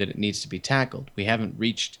the way that it needs to be tackled. We haven't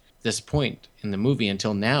reached this point in the movie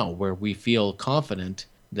until now where we feel confident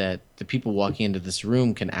that the people walking into this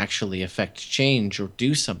room can actually affect change or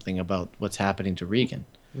do something about what's happening to Regan.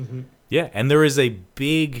 Mm-hmm. Yeah, and there is a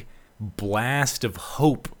big blast of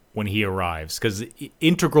hope when he arrives, because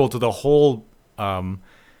integral to the whole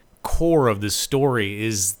core of the story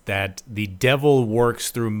is that the devil works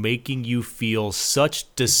through making you feel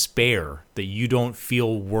such despair that you don't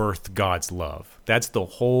feel worth God's love. That's the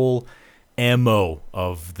whole MO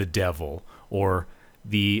of the devil, or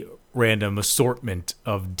the random assortment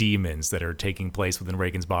of demons that are taking place within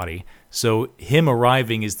Regan's body. So him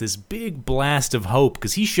arriving is this big blast of hope,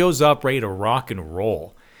 because he shows up ready to rock and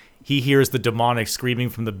roll. He hears the demonic screaming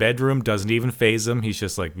from the bedroom, doesn't even faze him. He's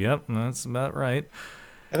just like, yep, that's about right.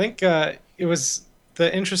 I think it was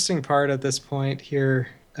the interesting part at this point here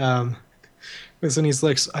was when he's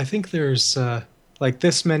like, I think there's like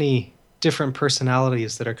this many different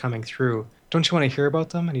personalities that are coming through. Don't you want to hear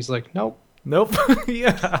about them? And he's like, nope.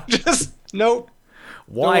 Yeah. Just nope.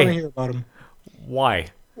 Why? Don't want to hear about them. Why?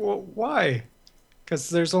 Well, why? Because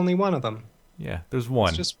there's only one of them. Yeah, there's one.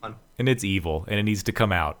 It's just one. and it's evil, and it needs to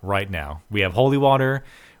come out right now. We have holy water,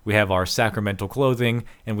 we have our sacramental clothing,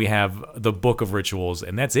 and we have the book of rituals,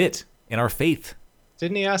 and that's it in our faith.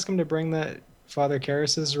 Didn't he ask him to bring that Father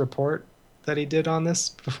Karras's report that he did on this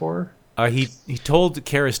before? He told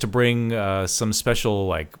Karras to bring some special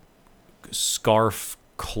like scarf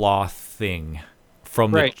cloth thing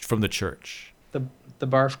from the church. The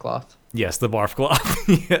barf cloth. Yes, the barf cloth.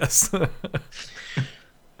 Yes.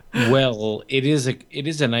 Well, it is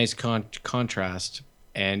a nice contrast,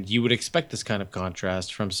 and you would expect this kind of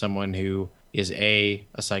contrast from someone who is a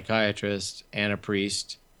psychiatrist and a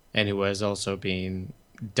priest, and who has also been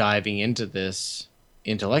diving into this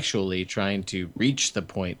intellectually, trying to reach the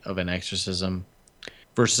point of an exorcism,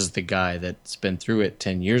 versus the guy that's been through it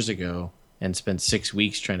 10 years ago and spent 6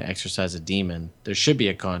 weeks trying to exorcise a demon. There should be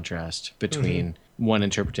a contrast between one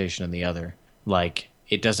interpretation and the other. Like,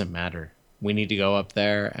 it doesn't matter. We need to go up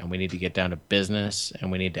there and we need to get down to business,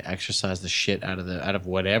 and we need to exorcise the shit out of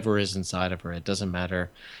whatever is inside of her. It doesn't matter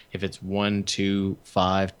if it's 1, 2,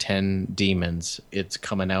 5, 10 demons. It's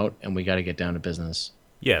coming out, and we got to get down to business.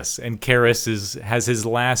 Yes, and Karras has his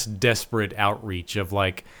last desperate outreach of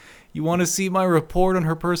like, you want to see my report on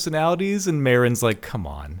her personalities? And Marin's like, come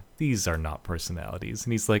on, these are not personalities.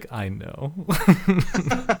 And he's like, I know.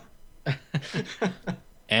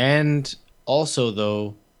 And also,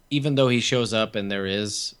 though, even though he shows up and there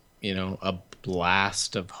is, a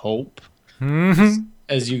blast of hope,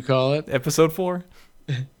 as you call it. Episode 4.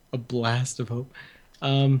 A blast of hope.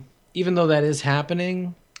 Even though that is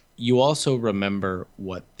happening, you also remember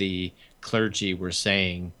what the clergy were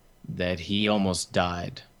saying, that he almost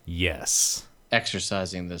died. Yes.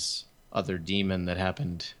 Exorcising this other demon that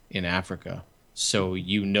happened in Africa. So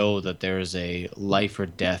you know that there is a life or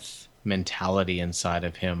death mentality inside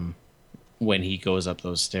of him when he goes up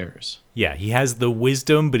those stairs. Yeah, he has the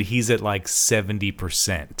wisdom, but he's at like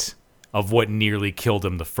 70% of what nearly killed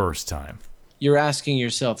him the first time. You're asking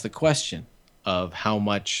yourself the question of how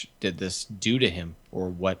much did this do to him,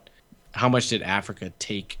 or how much did Africa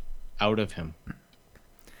take out of him?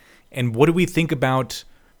 And what do we think about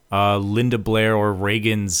Linda Blair or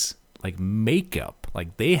Reagan's like makeup?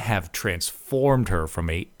 Like, they have transformed her from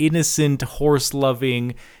a innocent,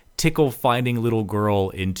 horse-loving, tickle-finding little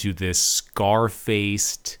girl into this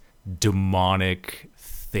scar-faced, demonic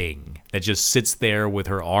thing that just sits there with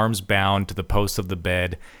her arms bound to the post of the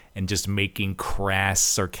bed and just making crass,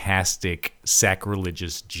 sarcastic,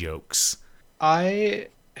 sacrilegious jokes. I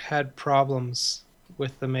had problems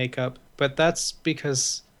with the makeup, but that's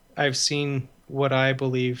because I've seen what I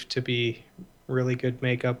believe to be really good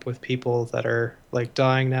makeup with people that are like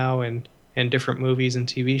dying now in different movies and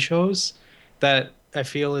TV shows that I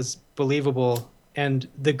feel is believable. And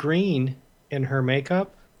the green in her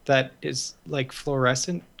makeup that is like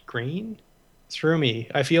fluorescent green threw me.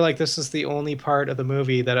 I feel like this is the only part of the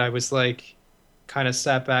movie that I was like kind of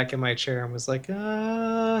sat back in my chair and was like,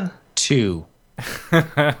 2.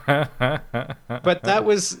 But that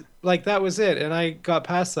was it, and I got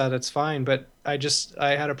past that. It's fine, but I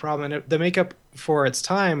had a problem. And the makeup for its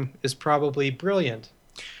time is probably brilliant.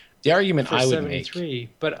 The argument for I would 73,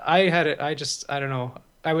 make, but I don't know.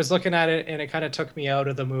 I was looking at it and it kind of took me out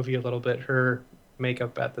of the movie a little bit, her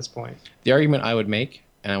makeup at this point. The argument I would make,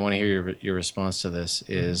 and I want to hear your response to this,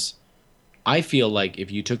 is I feel like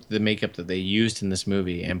if you took the makeup that they used in this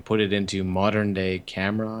movie and put it into modern day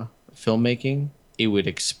camera filmmaking, it would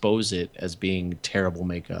expose it as being terrible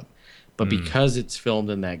makeup. But because it's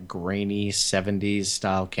filmed in that grainy 70s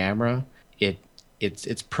style camera,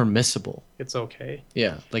 it's permissible. It's okay.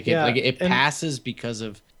 Yeah, it passes because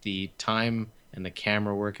of the time and the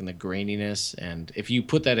camera work and the graininess. And if you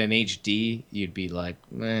put that in HD, you'd be like,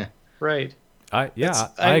 meh. Right. I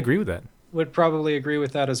agree with that. Would probably agree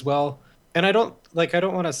with that as well. And I don't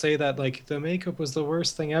want to say that like the makeup was the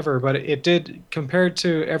worst thing ever, but it did, compared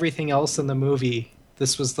to everything else in the movie,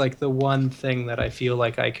 this was like the one thing that I feel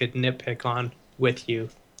like I could nitpick on with you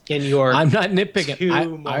in your I'm not nitpicking.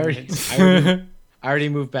 I already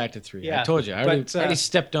moved back to 3. Yeah, I told you. I already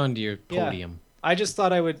stepped onto your podium. Yeah, I just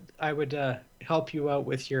thought I would help you out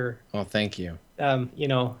with your Oh, thank you.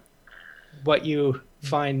 What you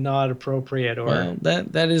find not appropriate, or well,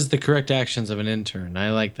 that is the correct actions of an intern.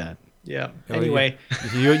 I like that. Yeah. Anyway,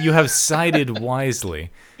 you have sided wisely.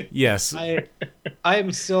 Yes. I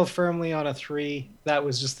am still firmly on a 3. That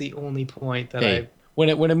was just the only point that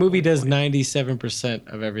when a movie does 97%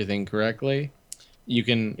 of everything correctly, you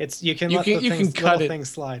can let things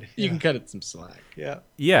slide. You can cut it some slack. Yeah.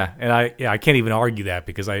 Yeah, and I can't even argue that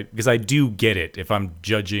because I do get it. If I'm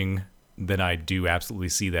judging, then I do absolutely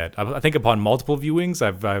see that. I think upon multiple viewings,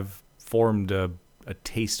 I've formed a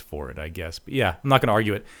taste for it, I guess. But yeah, I'm not going to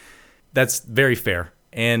argue it. That's very fair.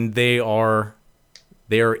 And they are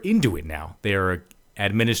into it now. They are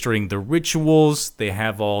administering the rituals. They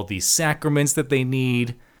have all the sacraments that they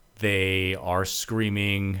need. They are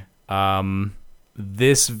screaming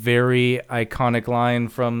this very iconic line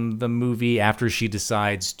from the movie after she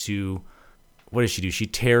decides to... What does she do? She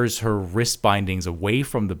tears her wrist bindings away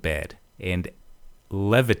from the bed and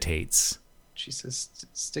levitates. She says,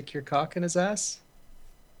 stick your cock in his ass?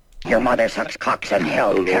 Your mother sucks cocks in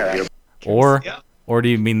hell, Karis. Or do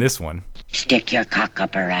you mean this one? Stick your cock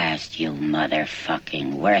up her ass, you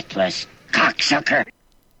motherfucking worthless cocksucker.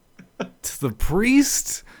 To the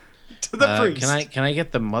priest? To the priest. Can I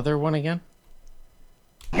get the mother one again?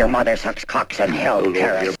 Your mother sucks cocks in hell,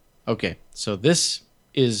 Karis. Okay, so this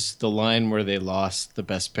is the line where they lost the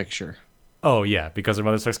best picture. Oh yeah, because her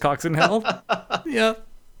mother sucks cocks in hell? Yeah.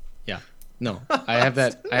 Yeah. No, I have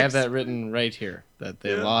that written right here, that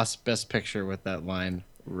they lost best picture with that line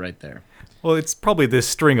right there. Well, it's probably this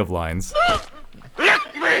string of lines.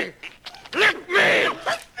 Lick me! Lick me!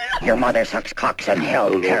 Your mother sucks cocks in hell,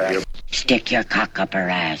 Karis. Stick your cock up her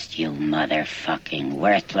ass, you motherfucking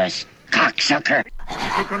worthless cocksucker.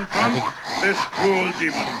 To confront this cruel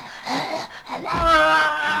demon.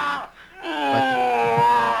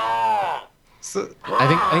 So, I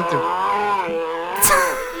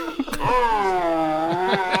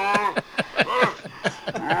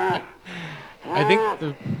think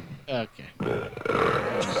the okay.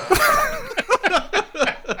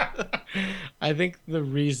 I think the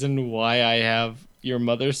reason why I have your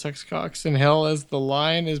mother sucks cocks in hell as the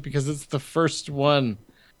line is because it's the first one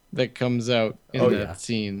that comes out in that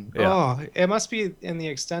scene. Yeah. Oh, it must be in the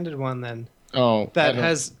extended one then. Oh, That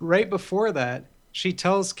has, right before that, she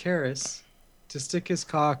tells Karis to stick his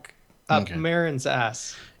cock up Marin's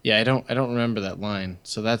ass. Yeah, I don't remember that line.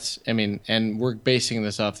 So that's, I mean, and we're basing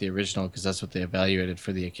this off the original because that's what they evaluated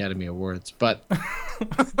for the Academy Awards. But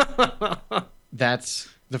that's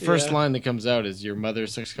the first line that comes out is your mother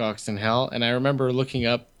sucks cocks in hell. And I remember looking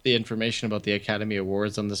up the information about the Academy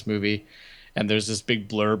Awards on this movie, and there's this big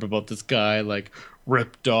blurb about this guy like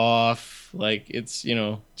ripped off, like it's, you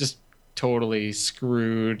know, just totally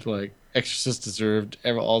screwed, like Exorcist deserved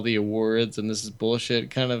all the awards and this is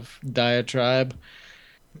bullshit kind of diatribe.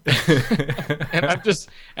 And I'm just,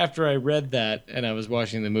 after I read that and I was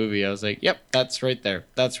watching the movie, I was like, yep, that's right there.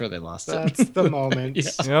 That's where they lost it. That's the moment.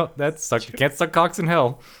 Yep, can't suck cocks in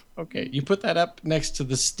hell. Okay, you put that up next to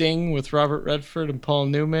The Sting with Robert Redford and Paul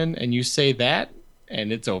Newman, and you say that,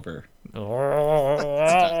 and it's over.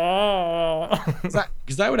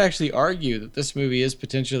 Because I would actually argue that this movie is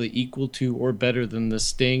potentially equal to or better than The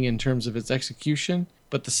Sting in terms of its execution,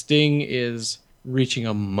 but The Sting is reaching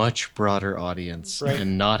a much broader audience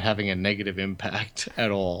and not having a negative impact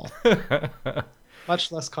at all.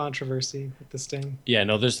 Much less controversy with The Sting. Yeah,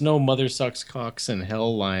 no, there's no mother sucks cocks in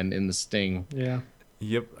hell line in The Sting. Yeah.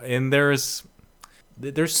 Yep, and there's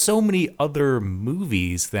so many other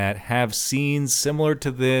movies that have scenes similar to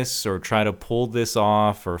this or try to pull this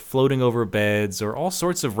off or floating over beds or all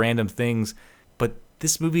sorts of random things, but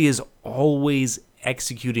this movie is always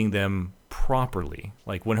executing them properly.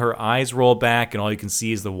 Like when her eyes roll back and all you can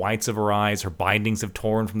see is the whites of her eyes, her bindings have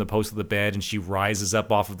torn from the post of the bed and she rises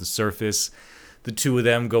up off of the surface. The two of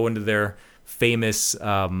them go into their famous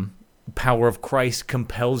Power of Christ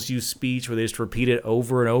compels you speech where they just repeat it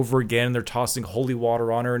over and over again. They're tossing holy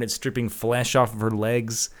water on her and it's stripping flesh off of her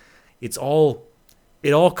legs. It all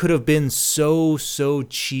could have been so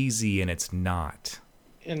cheesy and it's not.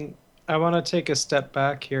 And I want to take a step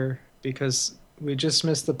back here because we just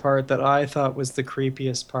missed the part that I thought was the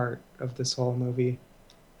creepiest part of this whole movie.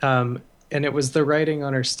 And it was the writing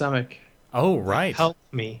on her stomach. Oh, right.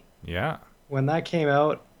 Helped me. Yeah. When that came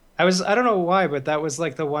out, I don't know why, but that was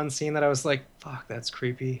like the one scene that I was like, fuck, that's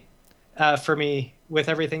creepy for me with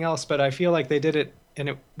everything else. But I feel like they did it and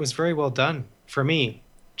it was very well done for me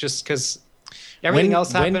just because everything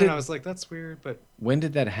else happened and I was like, that's weird. But when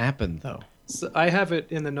did that happen though? So I have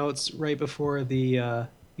it in the notes right before the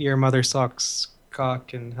Your Mother Sucks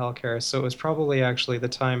Cock and Hell Karis. So it was probably actually the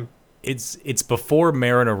time. It's before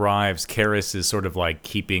Marin arrives. Karis is sort of like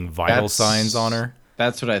keeping vital signs on her.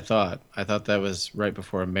 That's what I thought. I thought that was right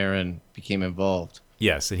before Marin became involved.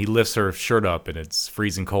 Yes, and he lifts her shirt up and it's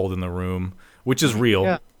freezing cold in the room, which is real.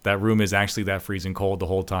 Yeah. That room is actually that freezing cold the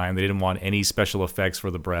whole time. They didn't want any special effects for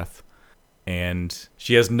the breath. And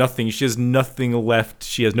she has nothing left.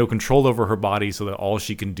 She has no control over her body, so that all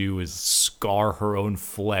she can do is scar her own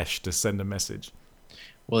flesh to send a message.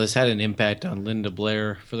 Well, this had an impact on Linda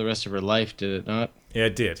Blair for the rest of her life, did it not? Yeah,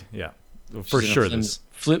 it did. Yeah, for sure.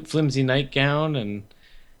 Flimsy nightgown, and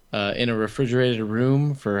in a refrigerated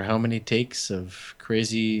room for how many takes of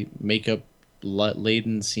crazy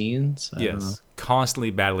makeup-laden scenes? I don't know. Yes. Constantly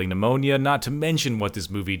battling pneumonia, not to mention what this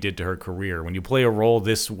movie did to her career. When you play a role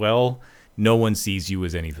this well, no one sees you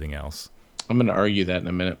as anything else. I'm going to argue that in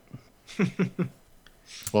a minute.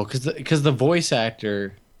 Well, because the voice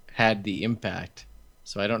actor had the impact.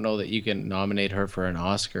 So I don't know that you can nominate her for an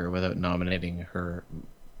Oscar without nominating her,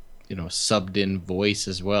 subbed-in voice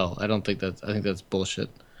as well. I think that's bullshit.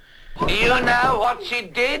 You know what she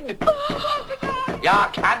did? Your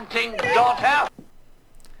canting daughter.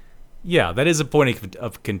 Yeah, that is a point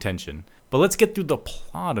of contention. But let's get through the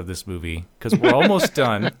plot of this movie, because we're almost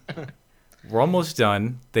done. We're almost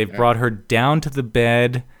done. They've brought her down to the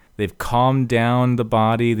bed. They've calmed down the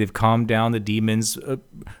body. They've calmed down the demons,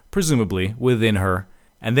 presumably, within her.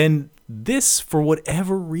 And then this, for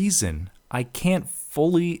whatever reason, I can't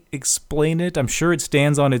fully explain it. I'm sure it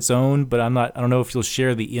stands on its own, but I don't know if you'll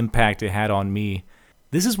share the impact it had on me.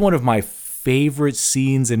 This is one of my favorite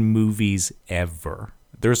scenes in movies ever.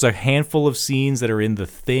 There's a handful of scenes that are in The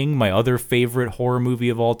Thing, my other favorite horror movie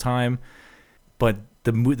of all time. But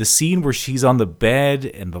the scene where she's on the bed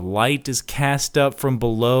and the light is cast up from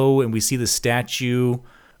below and we see the statue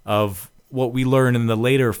of what we learn in the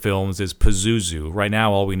later films is Pazuzu. Right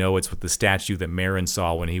now, all we know it's with the statue that Marin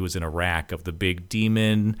saw when he was in Iraq of the big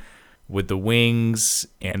demon with the wings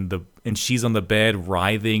and she's on the bed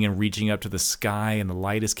writhing and reaching up to the sky and the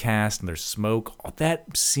light is cast and there's smoke.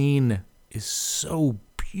 That scene is so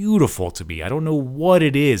beautiful to me. I don't know what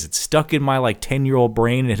it is. It's stuck in my 10-year-old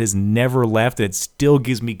brain and it has never left. It still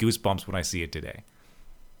gives me goosebumps when I see it today.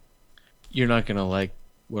 You're not going to like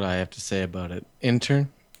what I have to say about it. Intern?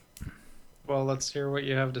 Well, let's hear what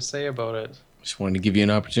you have to say about it. Just wanted to give you an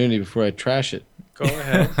opportunity before I trash it. Go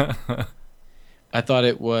ahead. I thought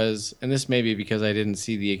it was, and this may be because I didn't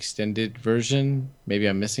see the extended version. Maybe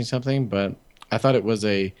I'm missing something, but I thought it was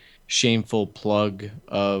a shameful plug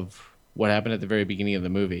of what happened at the very beginning of the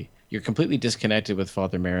movie. You're completely disconnected with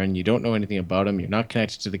Father Merrin. You don't know anything about him. You're not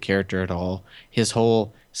connected to the character at all. His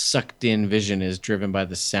whole sucked-in vision is driven by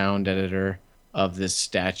the sound editor of this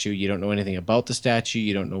statue. You don't know anything about the statue.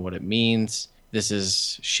 You don't know what it means. This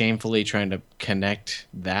is shamefully trying to connect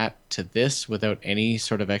that to this without any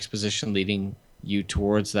sort of exposition leading you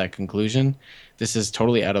towards that conclusion. This is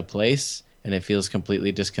totally out of place, and it feels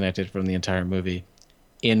completely disconnected from the entire movie,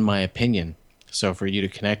 in my opinion. So for you to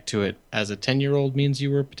connect to it as a 10-year-old means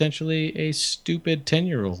you were potentially a stupid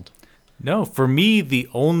 10-year-old. No, for me, the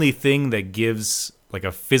only thing that gives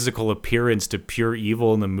a physical appearance to pure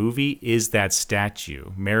evil in the movie is that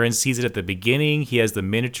statue. Marin sees it at the beginning. He has the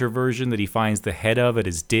miniature version that he finds the head of at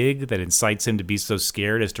his dig that incites him to be so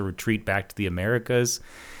scared as to retreat back to the Americas.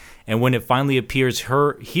 And when it finally appears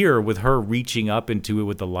here with her reaching up into it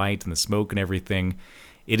with the light and the smoke and everything,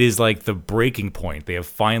 it is like the breaking point. They have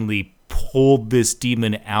finally pulled this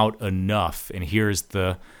demon out enough, and here's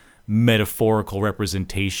the metaphorical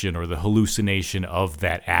representation or the hallucination of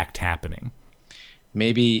that act happening.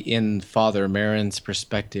 Maybe in Father Marin's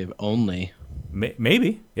perspective only.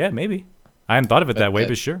 Maybe. Yeah, maybe. I hadn't thought of it that way,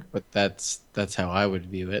 but sure. But that's how I would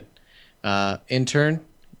view it. Intern,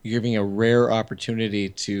 you're giving a rare opportunity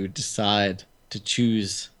to decide, to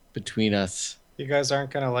choose between us. You guys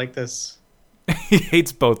aren't going to like this. He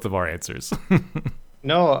hates both of our answers.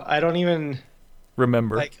 No, I don't even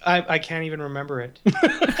remember. I can't even remember it.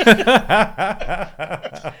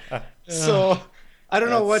 So I don't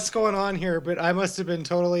know what's going on here, but I must have been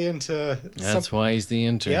totally into. That's why he's the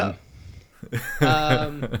intern. Yeah.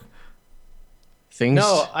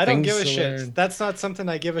 No, I don't give a shit. That's not something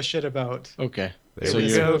I give a shit about. Okay. So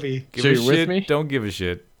you're movie. You're with me? Don't give a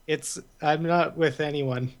shit. I'm not with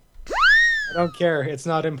anyone. I don't care. It's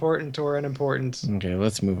not important or unimportant. Okay,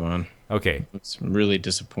 let's move on. Okay. It's really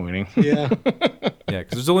disappointing. Yeah. Yeah,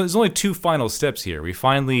 because there's only two final steps here. We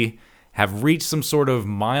finally have reached some sort of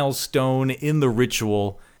milestone in the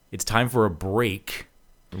ritual. It's time for a break,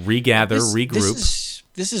 regather, regroup.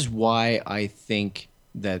 This is why I think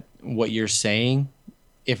that what you're saying,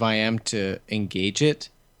 if I am to engage it,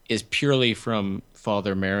 is purely from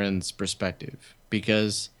Father Marin's perspective.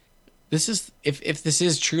 Because this is if this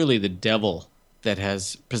is truly the devil that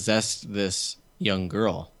has possessed this young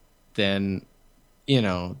girl, then,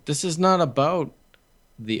 this is not about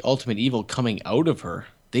the ultimate evil coming out of her.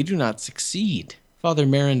 They do not succeed. Father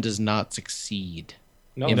Marin does not succeed.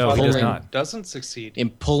 No, he does not. Doesn't succeed. In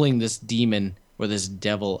pulling this demon or this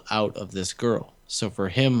devil out of this girl. So for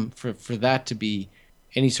him, for that to be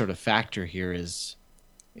any sort of factor here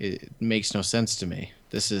it makes no sense to me.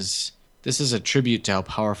 This is this is a tribute to how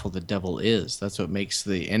powerful the devil is. That's what makes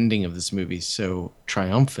the ending of this movie so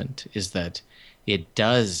triumphant, is that it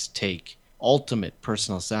does take ultimate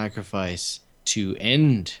personal sacrifice to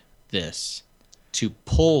end this, to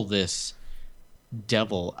pull this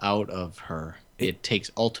devil out of her. It takes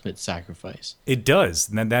ultimate sacrifice. It does.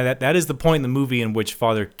 And that is the point in the movie in which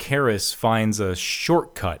Father Karras finds a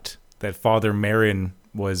shortcut that Father Merrin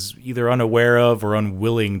was either unaware of or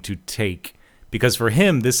unwilling to take. Because for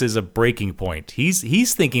him, this is a breaking point.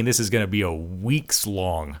 He's thinking this is going to be a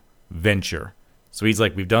weeks-long venture. So he's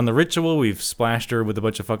like, we've done the ritual, we've splashed her with a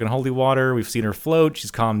bunch of fucking holy water, we've seen her float,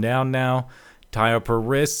 she's calmed down now, tie up her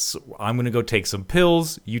wrists, I'm going to go take some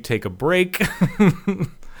pills, you take a break.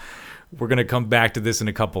 We're going to come back to this in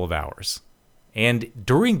a couple of hours. And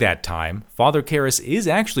during that time, Father Karras is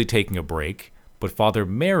actually taking a break, but Father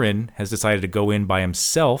Merrin has decided to go in by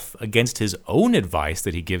himself against his own advice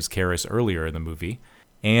that he gives Karras earlier in the movie,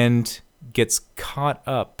 and gets caught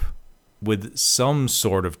up with some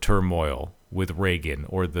sort of turmoil with Regan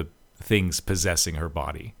or the things possessing her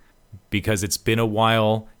body. Because it's been a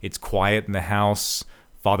while, it's quiet in the house,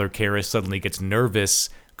 Father Karras suddenly gets nervous,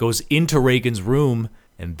 goes into Regan's room,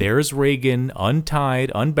 and there's Regan,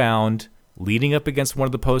 untied, unbound, leaning up against one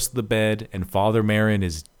of the posts of the bed, and Father Merrin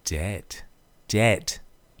is dead. Dead.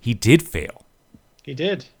 He did fail. He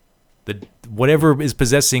did. Whatever is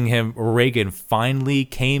possessing him, Regan, finally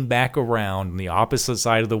came back around on the opposite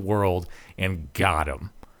side of the world and got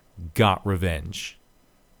him. Got revenge.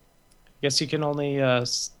 Guess you can only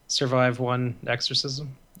survive one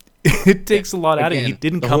exorcism. It takes a lot out of him. He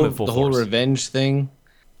didn't come in full force. The whole revenge thing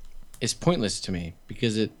is pointless to me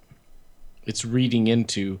because it's reading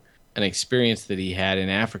into an experience that he had in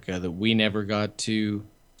Africa that we never got to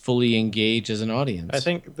fully engage as an audience. I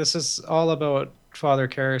think this is all about Father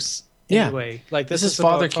Karras anyway. Like this is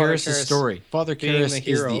Father Karras' story. Father Karras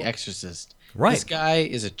is the exorcist. Right. This guy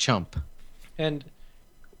is a chump. And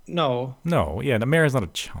no, the Merrin's not a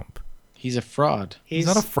chump. He's a fraud. He's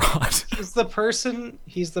not a fraud. He's the person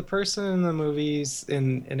in the movies,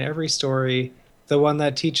 in every story, the one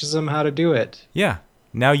that teaches him how to do it. Yeah.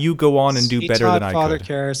 Now you go on and do better than I could. He taught Father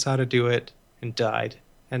Karras how to do it and died.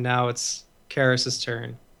 And now it's Karras'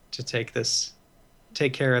 turn to take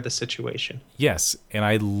care of the situation. Yes, and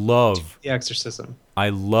I love the exorcism. I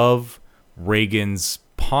love Regan's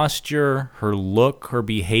posture, her look, her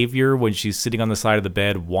behavior when she's sitting on the side of the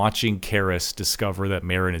bed watching Karras discover that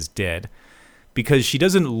Merrin is dead. Because she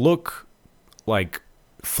doesn't look like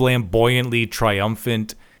flamboyantly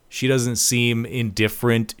triumphant. She doesn't seem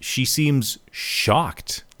indifferent. She seems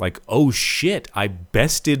shocked. Like, oh shit, I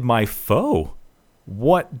bested my foe.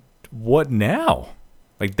 What now?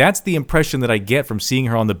 Like, that's the impression that I get from seeing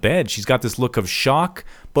her on the bed. She's got this look of shock,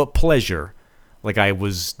 but pleasure. Like, I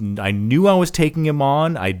knew I was taking him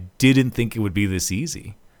on. I didn't think it would be this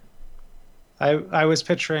easy. I was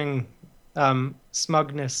picturing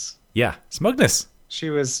smugness. Yeah, smugness.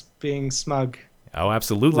 She was being smug. Oh,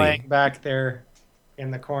 absolutely. Laying back there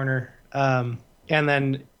in the corner. And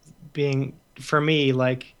then being, for me,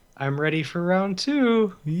 like, I'm ready for round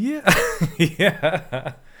 2. Yeah.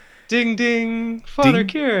 Yeah. Ding, ding, Father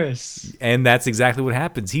Karras. And that's exactly what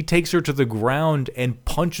happens. He takes her to the ground and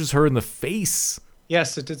punches her in the face.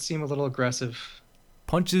 Yes, it did seem a little aggressive.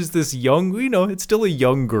 Punches this young, it's still a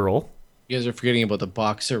young girl. You guys are forgetting about the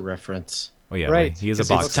boxer reference. Oh, yeah, right. He is a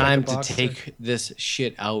boxer. It's time to take this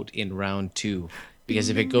shit out in round 2. Because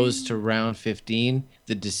if it goes to round 15,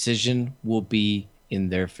 the decision will be in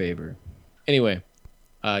their favor. Anyway,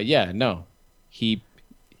 He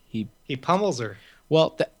pummels her.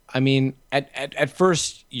 Well, at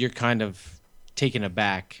first you're kind of taken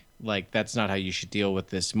aback, like that's not how you should deal with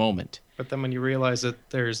this moment. But then when you realize that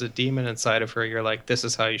there's a demon inside of her, you're like, this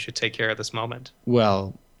is how you should take care of this moment.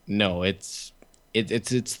 Well, no, it's a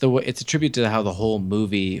tribute to how the whole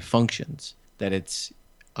movie functions. That it's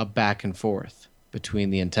a back and forth between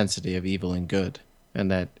the intensity of evil and good,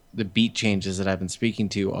 and that the beat changes that I've been speaking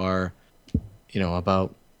to are,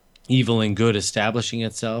 about evil and good establishing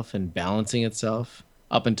itself and balancing itself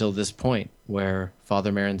up until this point where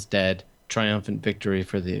Father Merrin's dead, triumphant victory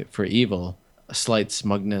for evil, a slight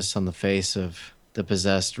smugness on the face of the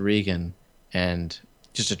possessed Regan, and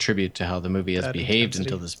just a tribute to how the movie has behaved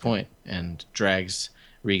until this point, and drags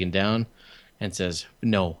Regan down and says,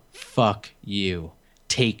 no, fuck you.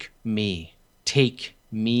 Take me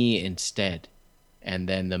instead. And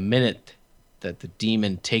then the minute that the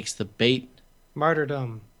demon takes the bait,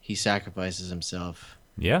 martyrdom, he sacrifices himself.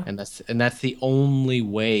 Yeah. And that's the only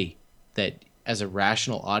way that, as a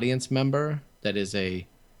rational audience member that is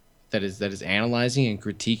analyzing and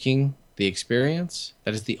critiquing the experience,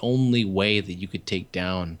 that is the only way that you could take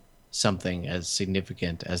down something as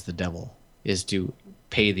significant as the devil is to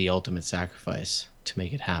pay the ultimate sacrifice to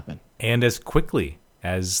make it happen. And as quickly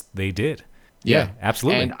as they did. Yeah,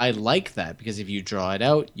 absolutely. And I like that, because if you draw it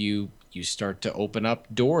out, you start to open up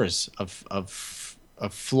doors of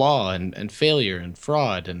flaw and failure and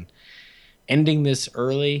fraud, and ending this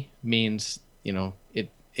early means,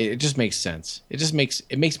 it just makes sense.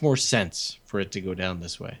 It makes more sense for it to go down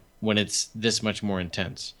this way when it's this much more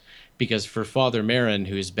intense. Because for Father Merrin,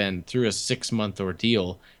 who's been through a 6-month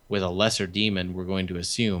ordeal with a lesser demon, we're going to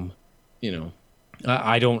assume,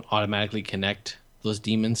 I don't automatically connect those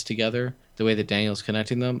demons together the way that Daniel's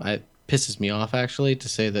connecting them. It pisses me off, actually, to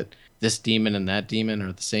say that this demon and that demon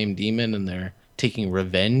are the same demon and they're taking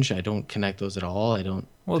revenge. I don't connect those at all.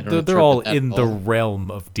 Well, they're all in the realm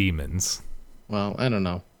of demons. Well, I don't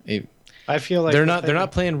know. I feel like they're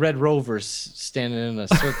not playing Red Rovers standing in a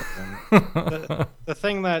circle. The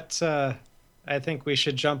thing that I think we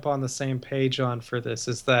should jump on the same page on for this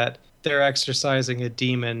is that they're exercising a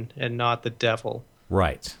demon and not the devil.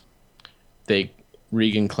 Right.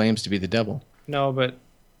 Regan claims to be the devil. No, but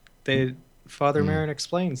Father Merrin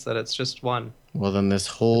explains that it's just one. Well, then this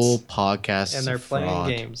whole podcast and they're is a fraud.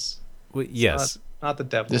 playing games. Well, yes. Not the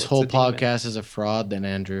devil. This whole podcast is a fraud, then,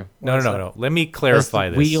 Andrew. No. Let me clarify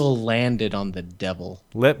this. The wheel landed on the devil.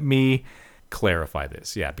 Let me clarify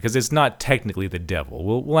this, because it's not technically the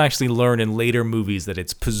devil. We'll actually learn in later movies that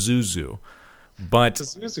it's Pazuzu. But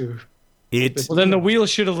Pazuzu. Well, then the wheel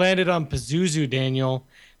should have landed on Pazuzu, Daniel.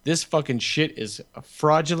 This fucking shit is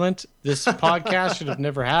fraudulent. This podcast should have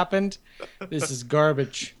never happened. This is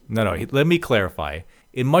garbage. No. Let me clarify.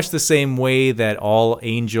 In much the same way that all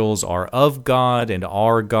angels are of God and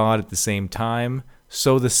are God at the same time,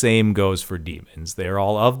 so the same goes for demons. They are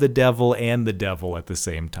all of the devil and the devil at the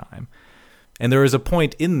same time. And there is a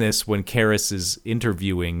point in this when Karis is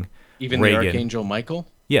interviewing even Regan. The Archangel Michael?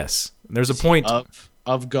 Yes. There's a point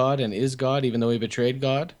of God and is God, even though he betrayed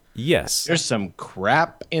God? Yes. There's some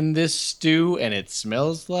crap in this stew, and it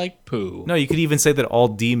smells like poo. No, you could even say that all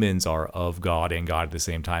demons are of God and God at the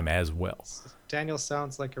same time as well. Daniel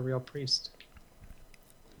sounds like a real priest.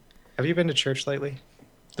 Have you been to church lately?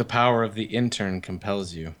 The power of the intern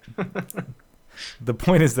compels you. The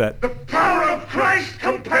point is that the power of Christ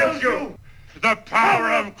compels you. The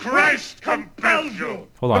power of Christ compels you.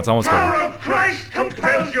 Hold on, it's almost over. The power of Christ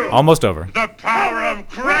compels you. Almost over. The power of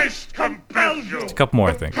Christ compels you. Just a couple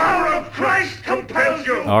more, I think. The power of Christ compels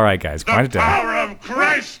you. All right, guys, quiet it down. The power of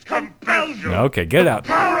Christ compels you. Okay, get it out. The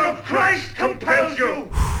power of Christ compels you.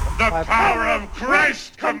 The power of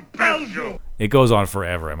Christ compels you. It goes on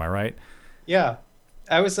forever, am I right? Yeah.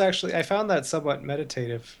 I found that somewhat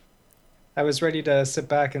meditative. I was ready to sit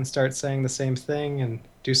back and start saying the same thing and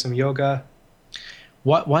do some yoga.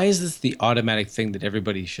 Why is this the automatic thing that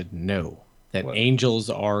everybody should know? That What?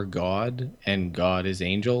 Angels are God and God is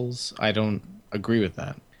angels? I don't agree with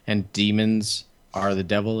that. And demons are the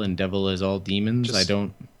devil and devil is all demons? Just I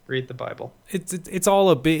don't... read the Bible. It's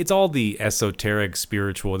all the esoteric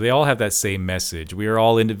spiritual. They all have that same message. We are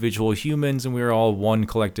all individual humans and we are all one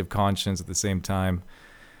collective conscience at the same time.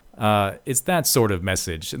 It's that sort of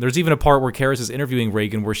message. There's even a part where Karis is interviewing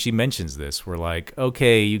Regan where she mentions this. We're like,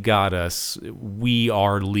 okay, you got us. We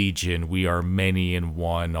are legion. We are many in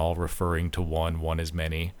one, all referring to one. One is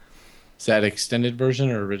many. Is that extended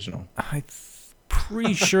version or original? I'm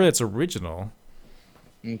pretty sure it's original.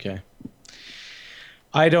 Okay.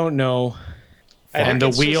 I don't know. And the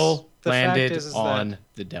wheel landed on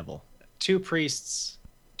the devil. 2 priests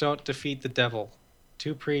don't defeat the devil.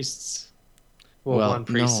 2 priests... Well, one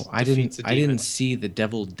priest no, I defeats a demon. didn't see the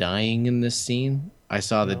devil dying in this scene. I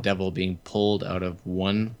saw the devil being pulled out of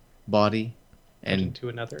one body and into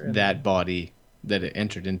another, and that body that it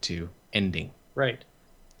entered into ending. Right.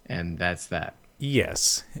 And that's that.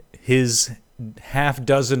 Yes. His half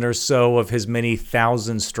dozen or so of his many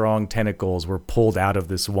thousand strong tentacles were pulled out of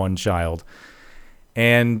this one child.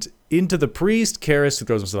 And into the priest, Karis, who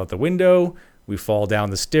throws himself out the window. We fall down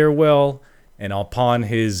the stairwell. And upon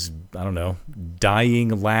his,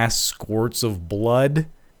 dying last squirts of blood,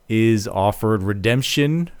 is offered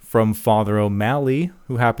redemption from Father O'Malley,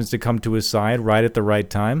 who happens to come to his side right at the right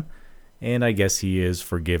time. And I guess he is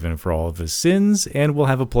forgiven for all of his sins and will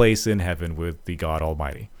have a place in heaven with the God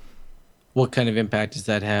Almighty. What kind of impact does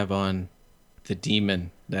that have on the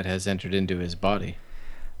demon that has entered into his body?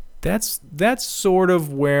 That's sort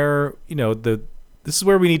of where, this is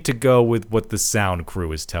where we need to go with what the sound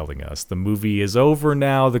crew is telling us. The movie is over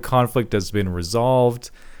now. The conflict has been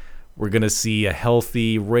resolved. We're going to see a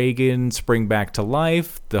healthy Regan spring back to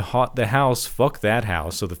life. The house, fuck that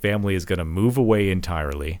house. So the family is going to move away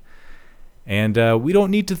entirely. And we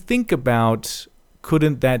don't need to think about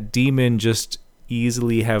couldn't that demon just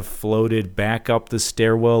easily have floated back up the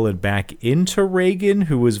stairwell and back into Reagan,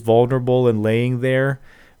 who was vulnerable and laying there,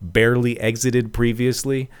 barely exited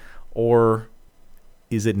previously? Or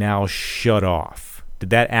is it now shut off? Did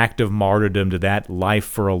that act of martyrdom, did that life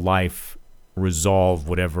for a life resolve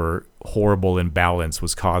whatever horrible imbalance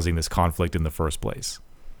was causing this conflict in the first place?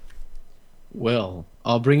 Well,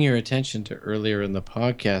 I'll bring your attention to earlier in the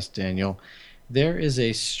podcast, Daniel. There is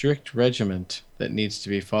a strict regiment that needs to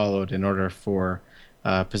be followed in order for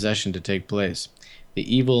possession to take place.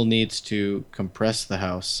 The evil needs to compress the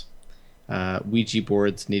house. Ouija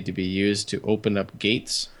boards need to be used to open up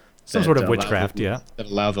gates. Some sort of witchcraft, that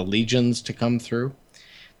allow the legions to come through.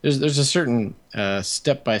 There's a certain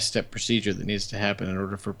step-by-step procedure that needs to happen in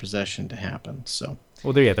order for possession to happen. So,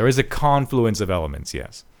 well, there is a confluence of elements,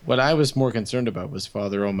 yes. What I was more concerned about was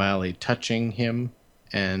Father O'Malley touching him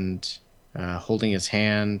and holding his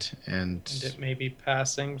hand, and it may be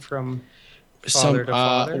passing from father to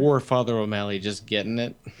father, or Father O'Malley just getting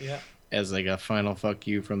it, yeah, as like a final fuck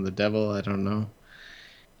you from the devil. I don't know,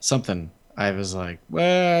 something. I was like,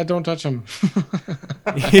 well, don't touch him.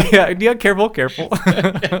 yeah, careful.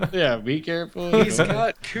 Yeah, be careful. He's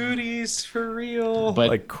got cooties for real. But,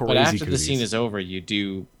 like crazy but after cooties. the scene is over,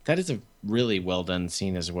 that is a really well done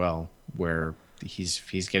scene as well, where he's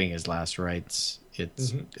getting his last rites.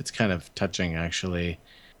 It's kind of touching, actually,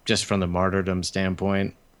 just from the martyrdom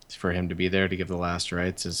standpoint. For him to be there to give the last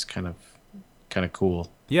rites is kind of cool.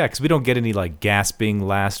 Yeah, because we don't get any like gasping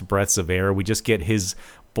last breaths of air. We just get his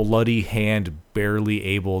bloody hand barely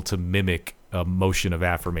able to mimic a motion of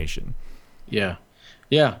affirmation. Yeah.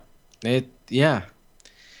 There's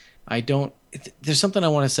something I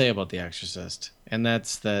want to say about The Exorcist, and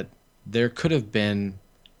that's that there could have been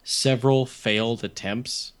several failed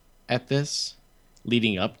attempts at this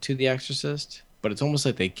leading up to The Exorcist, but it's almost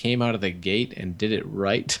like they came out of the gate and did it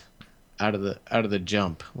right out of the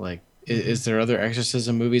jump. Like, is there other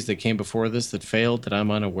exorcism movies that came before this that failed that I'm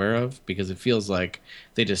unaware of? Because it feels like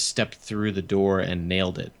they just stepped through the door and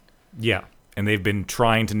nailed it. Yeah, and they've been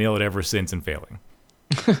trying to nail it ever since and failing.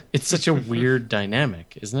 It's such a weird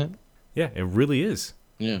dynamic, isn't it? Yeah, it really is.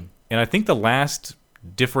 Yeah. And I think the last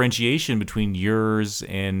differentiation between yours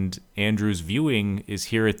and Andrew's viewing is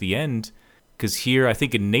here at the end, because here, I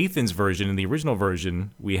think in Nathan's version, in the original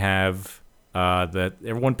version, we have that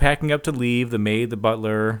everyone packing up to leave, the maid, the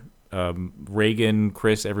butler, Reagan,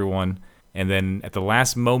 Chris, everyone. And then at the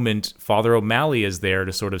last moment, Father O'Malley is there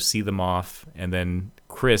to sort of see them off. And then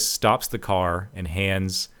Chris stops the car and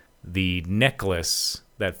hands the necklace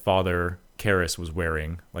that Father Karras was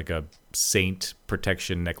wearing, like a saint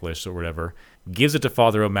protection necklace or whatever, gives it to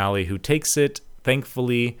Father O'Malley, who takes it,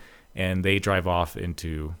 thankfully, and they drive off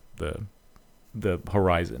into the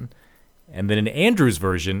horizon. And then in Andrew's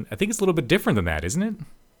version, I think it's a little bit different than that, isn't it?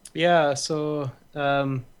 Yeah, so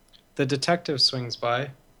the detective swings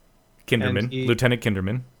by. Lieutenant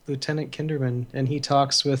Kinderman. Lieutenant Kinderman, and he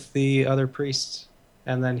talks with the other priests,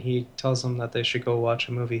 and then he tells them that they should go watch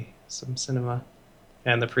a movie, some cinema.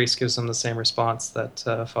 And the priest gives them the same response that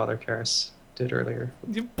Father Karras did earlier.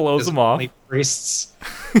 He blows them off. Priests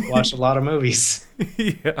watch a lot of movies.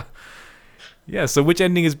 Yeah. Yeah, so which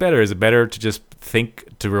ending is better? Is it better to just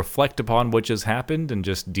to reflect upon what just happened and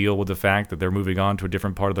just deal with the fact that they're moving on to a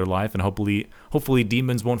different part of their life and hopefully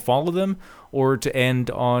demons won't follow them, or to end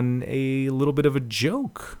on a little bit of a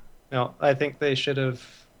joke? No, I think they should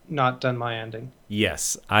have not done my ending.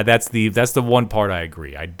 Yes, that's the one part I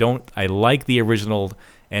agree. I like the original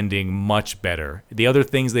ending much better. The other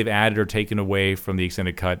things they've added or taken away from the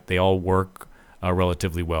extended cut, they all work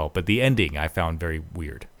relatively well, but the ending I found very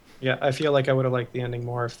weird. Yeah, I feel like I would have liked the ending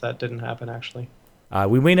more if that didn't happen, actually.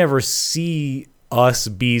 We may never see us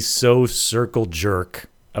be so circle jerk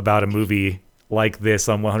about a movie like this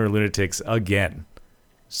on 100 Lunatics again.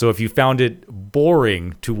 So if you found it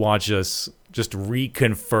boring to watch us just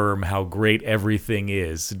reconfirm how great everything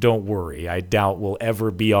is, don't worry. I doubt we'll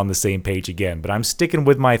ever be on the same page again. But I'm sticking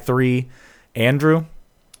with my 3. Andrew?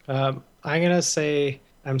 I'm going to say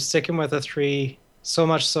I'm sticking with a 3, so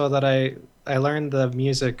much so that I learned the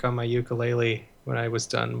music on my ukulele when I was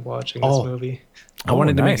done watching this movie. I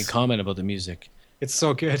wanted to make a comment about the music. It's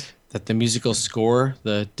so good. That the musical score,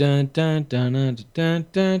 the dun dun dun dun dun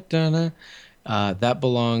dun dun, that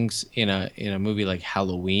belongs in a movie like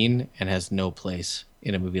Halloween and has no place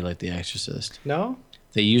in a movie like The Exorcist. No?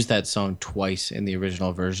 They use that song twice in the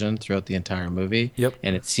original version throughout the entire movie. Yep.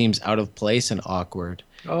 And it seems out of place and awkward.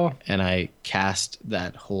 Oh. And I cast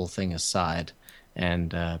that whole thing aside.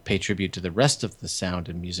 and pay tribute to the rest of the sound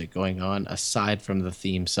and music going on aside from the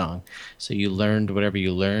theme song. So you learned whatever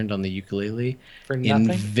you learned on the ukulele For in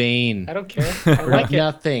nothing? vain. I don't care. I like it.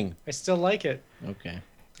 Nothing. I still like it. Okay.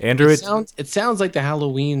 Andrew, It sounds like the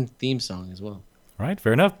Halloween theme song as well. All right,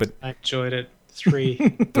 fair enough. But I enjoyed it.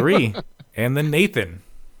 3. 3. And then Nathan.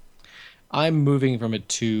 I'm moving from a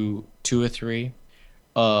 2 to a 3.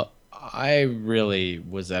 I really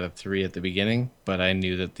was at a 3 at the beginning, but I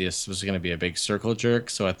knew that this was going to be a big circle jerk,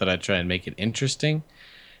 so I thought I'd try and make it interesting.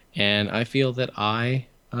 And I feel that I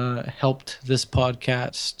helped this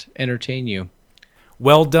podcast entertain you.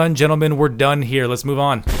 Well done, gentlemen. We're done here. Let's move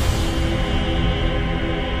on.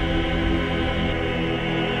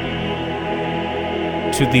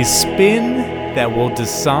 To the spin that will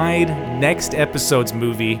decide next episode's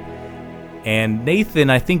movie. And Nathan,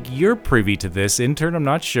 I think you're privy to this. Intern, I'm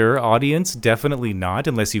not sure. Audience, definitely not,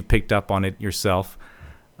 unless you've picked up on it yourself.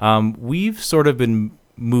 We've sort of been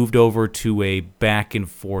moved over to a back and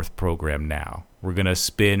forth program now. We're going to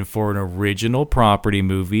spin for an original property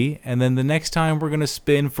movie, and then the next time we're going to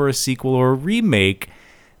spin for a sequel or a remake,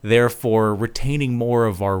 therefore retaining more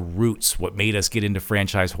of our roots, what made us get into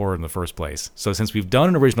franchise horror in the first place. So since we've done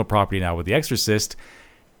an original property now with The Exorcist,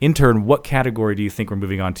 Intern, what category do you think we're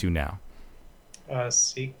moving on to now? A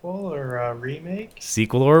sequel or a remake?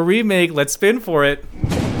 Sequel or a remake? Let's spin for it.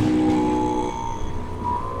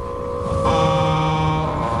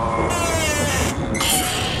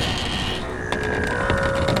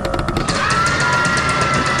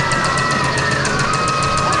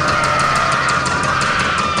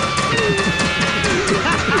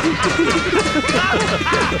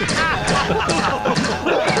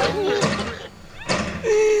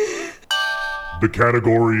 The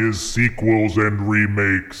category is sequels and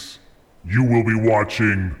remakes. You will be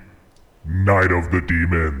watching Night of the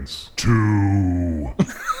Demons 2.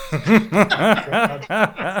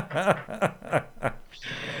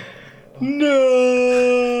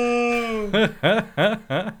 No!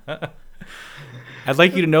 I'd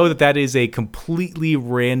like you to know that that is a completely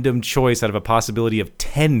random choice out of a possibility of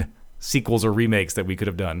 10 sequels or remakes that we could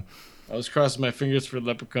have done. I was crossing my fingers for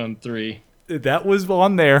Leprechaun 3. That was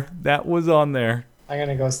on there. That was on there. I'm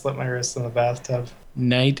gonna go slip my wrist in the bathtub.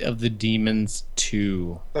 Night of the Demons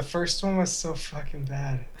 2. The first one was so fucking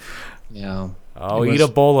bad. Yeah. Oh, eat a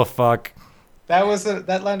bowl of fuck. That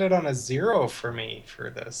landed on a 0 for me for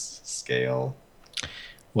this scale.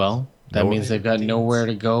 Well, that means they've got nowhere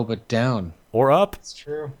to go but down. Or up. It's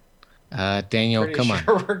true. Daniel, Pretty come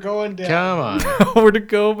sure on. We're going down. Come on. Nowhere to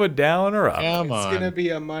go but down or up. Come on. It's gonna be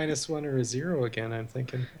a -1 or a 0 again, I'm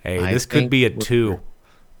thinking. Hey, this could be a 2.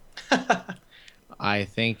 I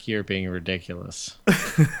think you're being ridiculous.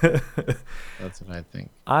 That's what I think.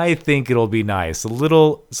 I think it'll be nice.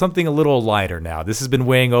 Something a little lighter now. This has been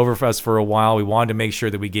weighing over for us for a while. We wanted to make sure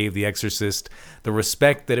that we gave The Exorcist the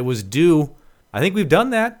respect that it was due. I think we've done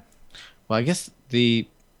that. Well, I guess the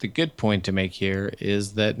good point to make here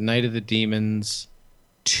is that Night of the Demons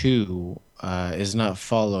 2 is not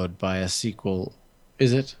followed by a sequel,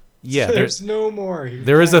 is it? Yeah, there's no more.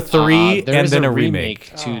 There is a 3 there and is then a a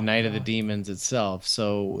remake to Night of the Demons itself,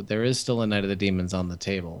 so there is still a Night of the Demons on the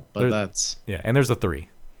table. But that's and there's a 3.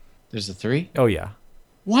 There's a 3? Oh yeah.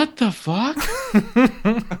 What the fuck?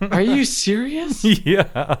 Are you serious?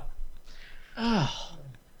 Yeah. Oh,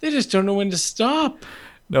 they just don't know when to stop.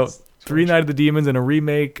 No, 3 Night of the Demons and a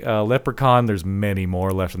remake. Leprechaun. There's many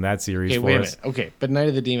more left in that series. Okay, for wait a us. minute. Okay, but Night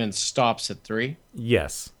of the Demons stops at 3.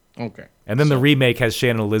 Yes. Okay. And then the remake has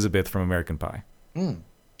Shannon Elizabeth from American Pie.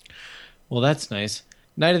 Well, that's nice.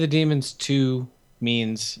 Night of the Demons 2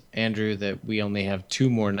 means, Andrew, that we only have 2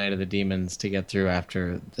 more Night of the Demons to get through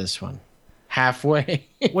after this one. Halfway.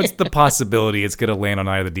 What's the possibility it's going to land on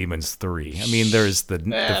Night of the Demons 3? I mean, there's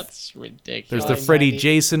That's ridiculous. There's the Freddy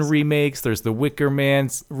Jason remakes. There's the Wicker Man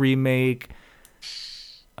remake.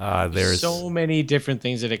 There's so many different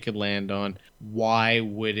things that it could land on. Why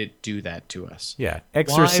would it do that to us? Yeah,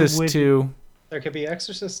 Exorcist 2. There could be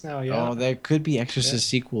Exorcist now, yeah. Oh, there could be Exorcist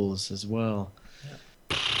sequels as well.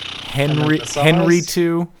 Henry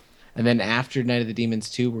 2. And then after Night of the Demons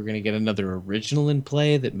 2, we're going to get another original in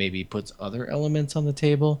play that maybe puts other elements on the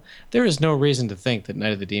table. There is no reason to think that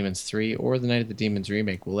Night of the Demons 3 or the Night of the Demons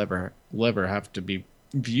remake will ever have to be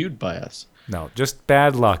viewed by us. No, just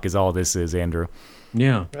bad luck is all this is, Andrew.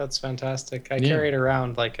 Yeah. That's fantastic. I carry it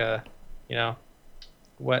around like a,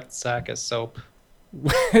 wet sack of soap.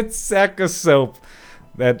 Wet sack of soap.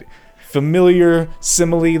 That familiar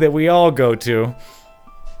simile that we all go to.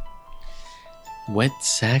 Wet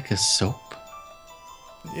sack of soap?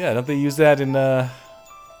 Yeah, don't they use that in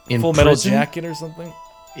Full Metal prison? Jacket or something?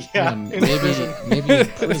 Yeah, maybe in prison. maybe in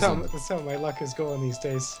prison. That's how my luck is going these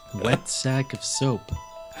days. Wet sack of soap.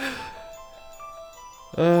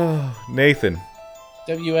 Oh, Nathan.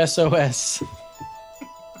 WSOS.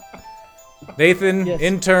 Nathan,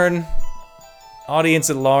 intern, audience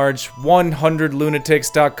at large,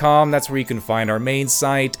 100lunatics.com. That's where you can find our main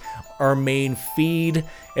site, our main feed,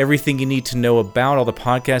 everything you need to know about all the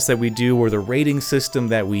podcasts that we do or the rating system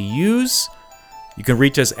that we use. You can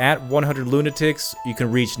reach us at 100lunatics. You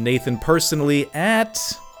can reach Nathan personally at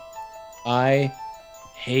I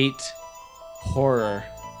hate horror.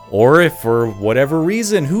 Or if for whatever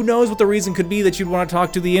reason, who knows what the reason could be that you'd want to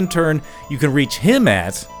talk to the intern, you can reach him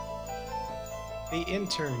at The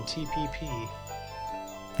Intern TPP.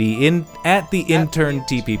 the intern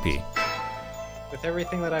TPP. With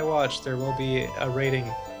everything that I watch, there will be a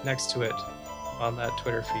rating next to it on that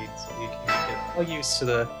Twitter feed, so you can get all used to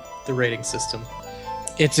the rating system.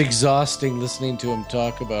 It's exhausting listening to him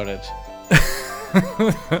talk about it.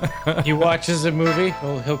 He watches a movie,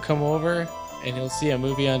 he'll come over and he'll see a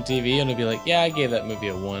movie on TV and he'll be like, "Yeah, I gave that movie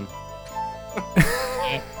a 1."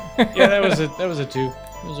 Yeah, that was a 2. It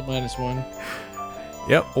was a -1.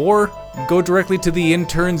 Yep, or go directly to the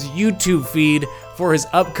intern's YouTube feed for his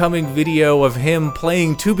upcoming video of him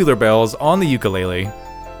playing Tubular Bells on the ukulele.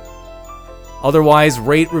 Otherwise,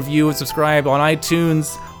 rate, review, and subscribe on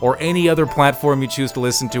iTunes or any other platform you choose to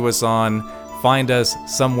listen to us on. Find us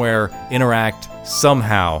somewhere, interact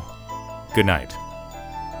somehow. Good night.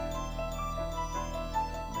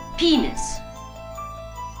 Penis.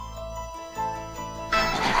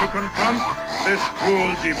 To confront this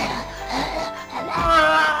cruel demon.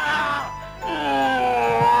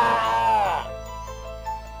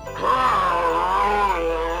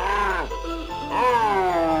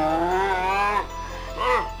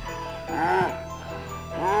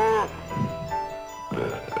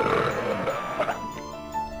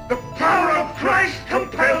 The power of Christ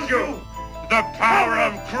compels you! The power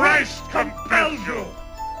of Christ compels you!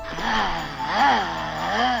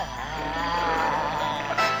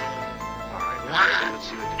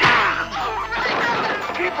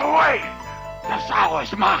 Keep away! The sow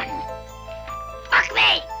is mine! Fuck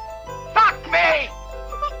me! Fuck me!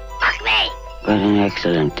 Fuck me! What an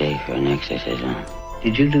excellent day for an exorcism.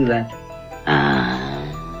 Did you do that?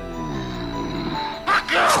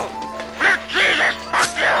 Fuck you! Fuck Jesus!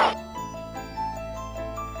 Fuck you!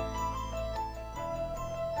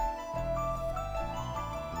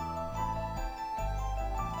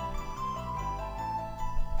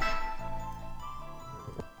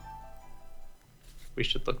 We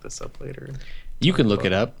should look this up later. You can look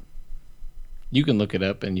it up. You can look it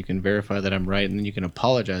up and you can verify that I'm right and then you can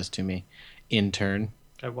apologize to me, intern.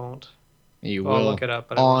 I won't. You Well, will. I'll look it up,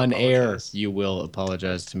 but I on won't air, apologize. you will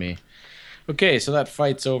apologize to me. Okay, so that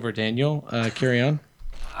fight's over, Daniel. Carry on.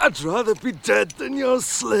 I'd rather be dead than your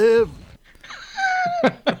slave.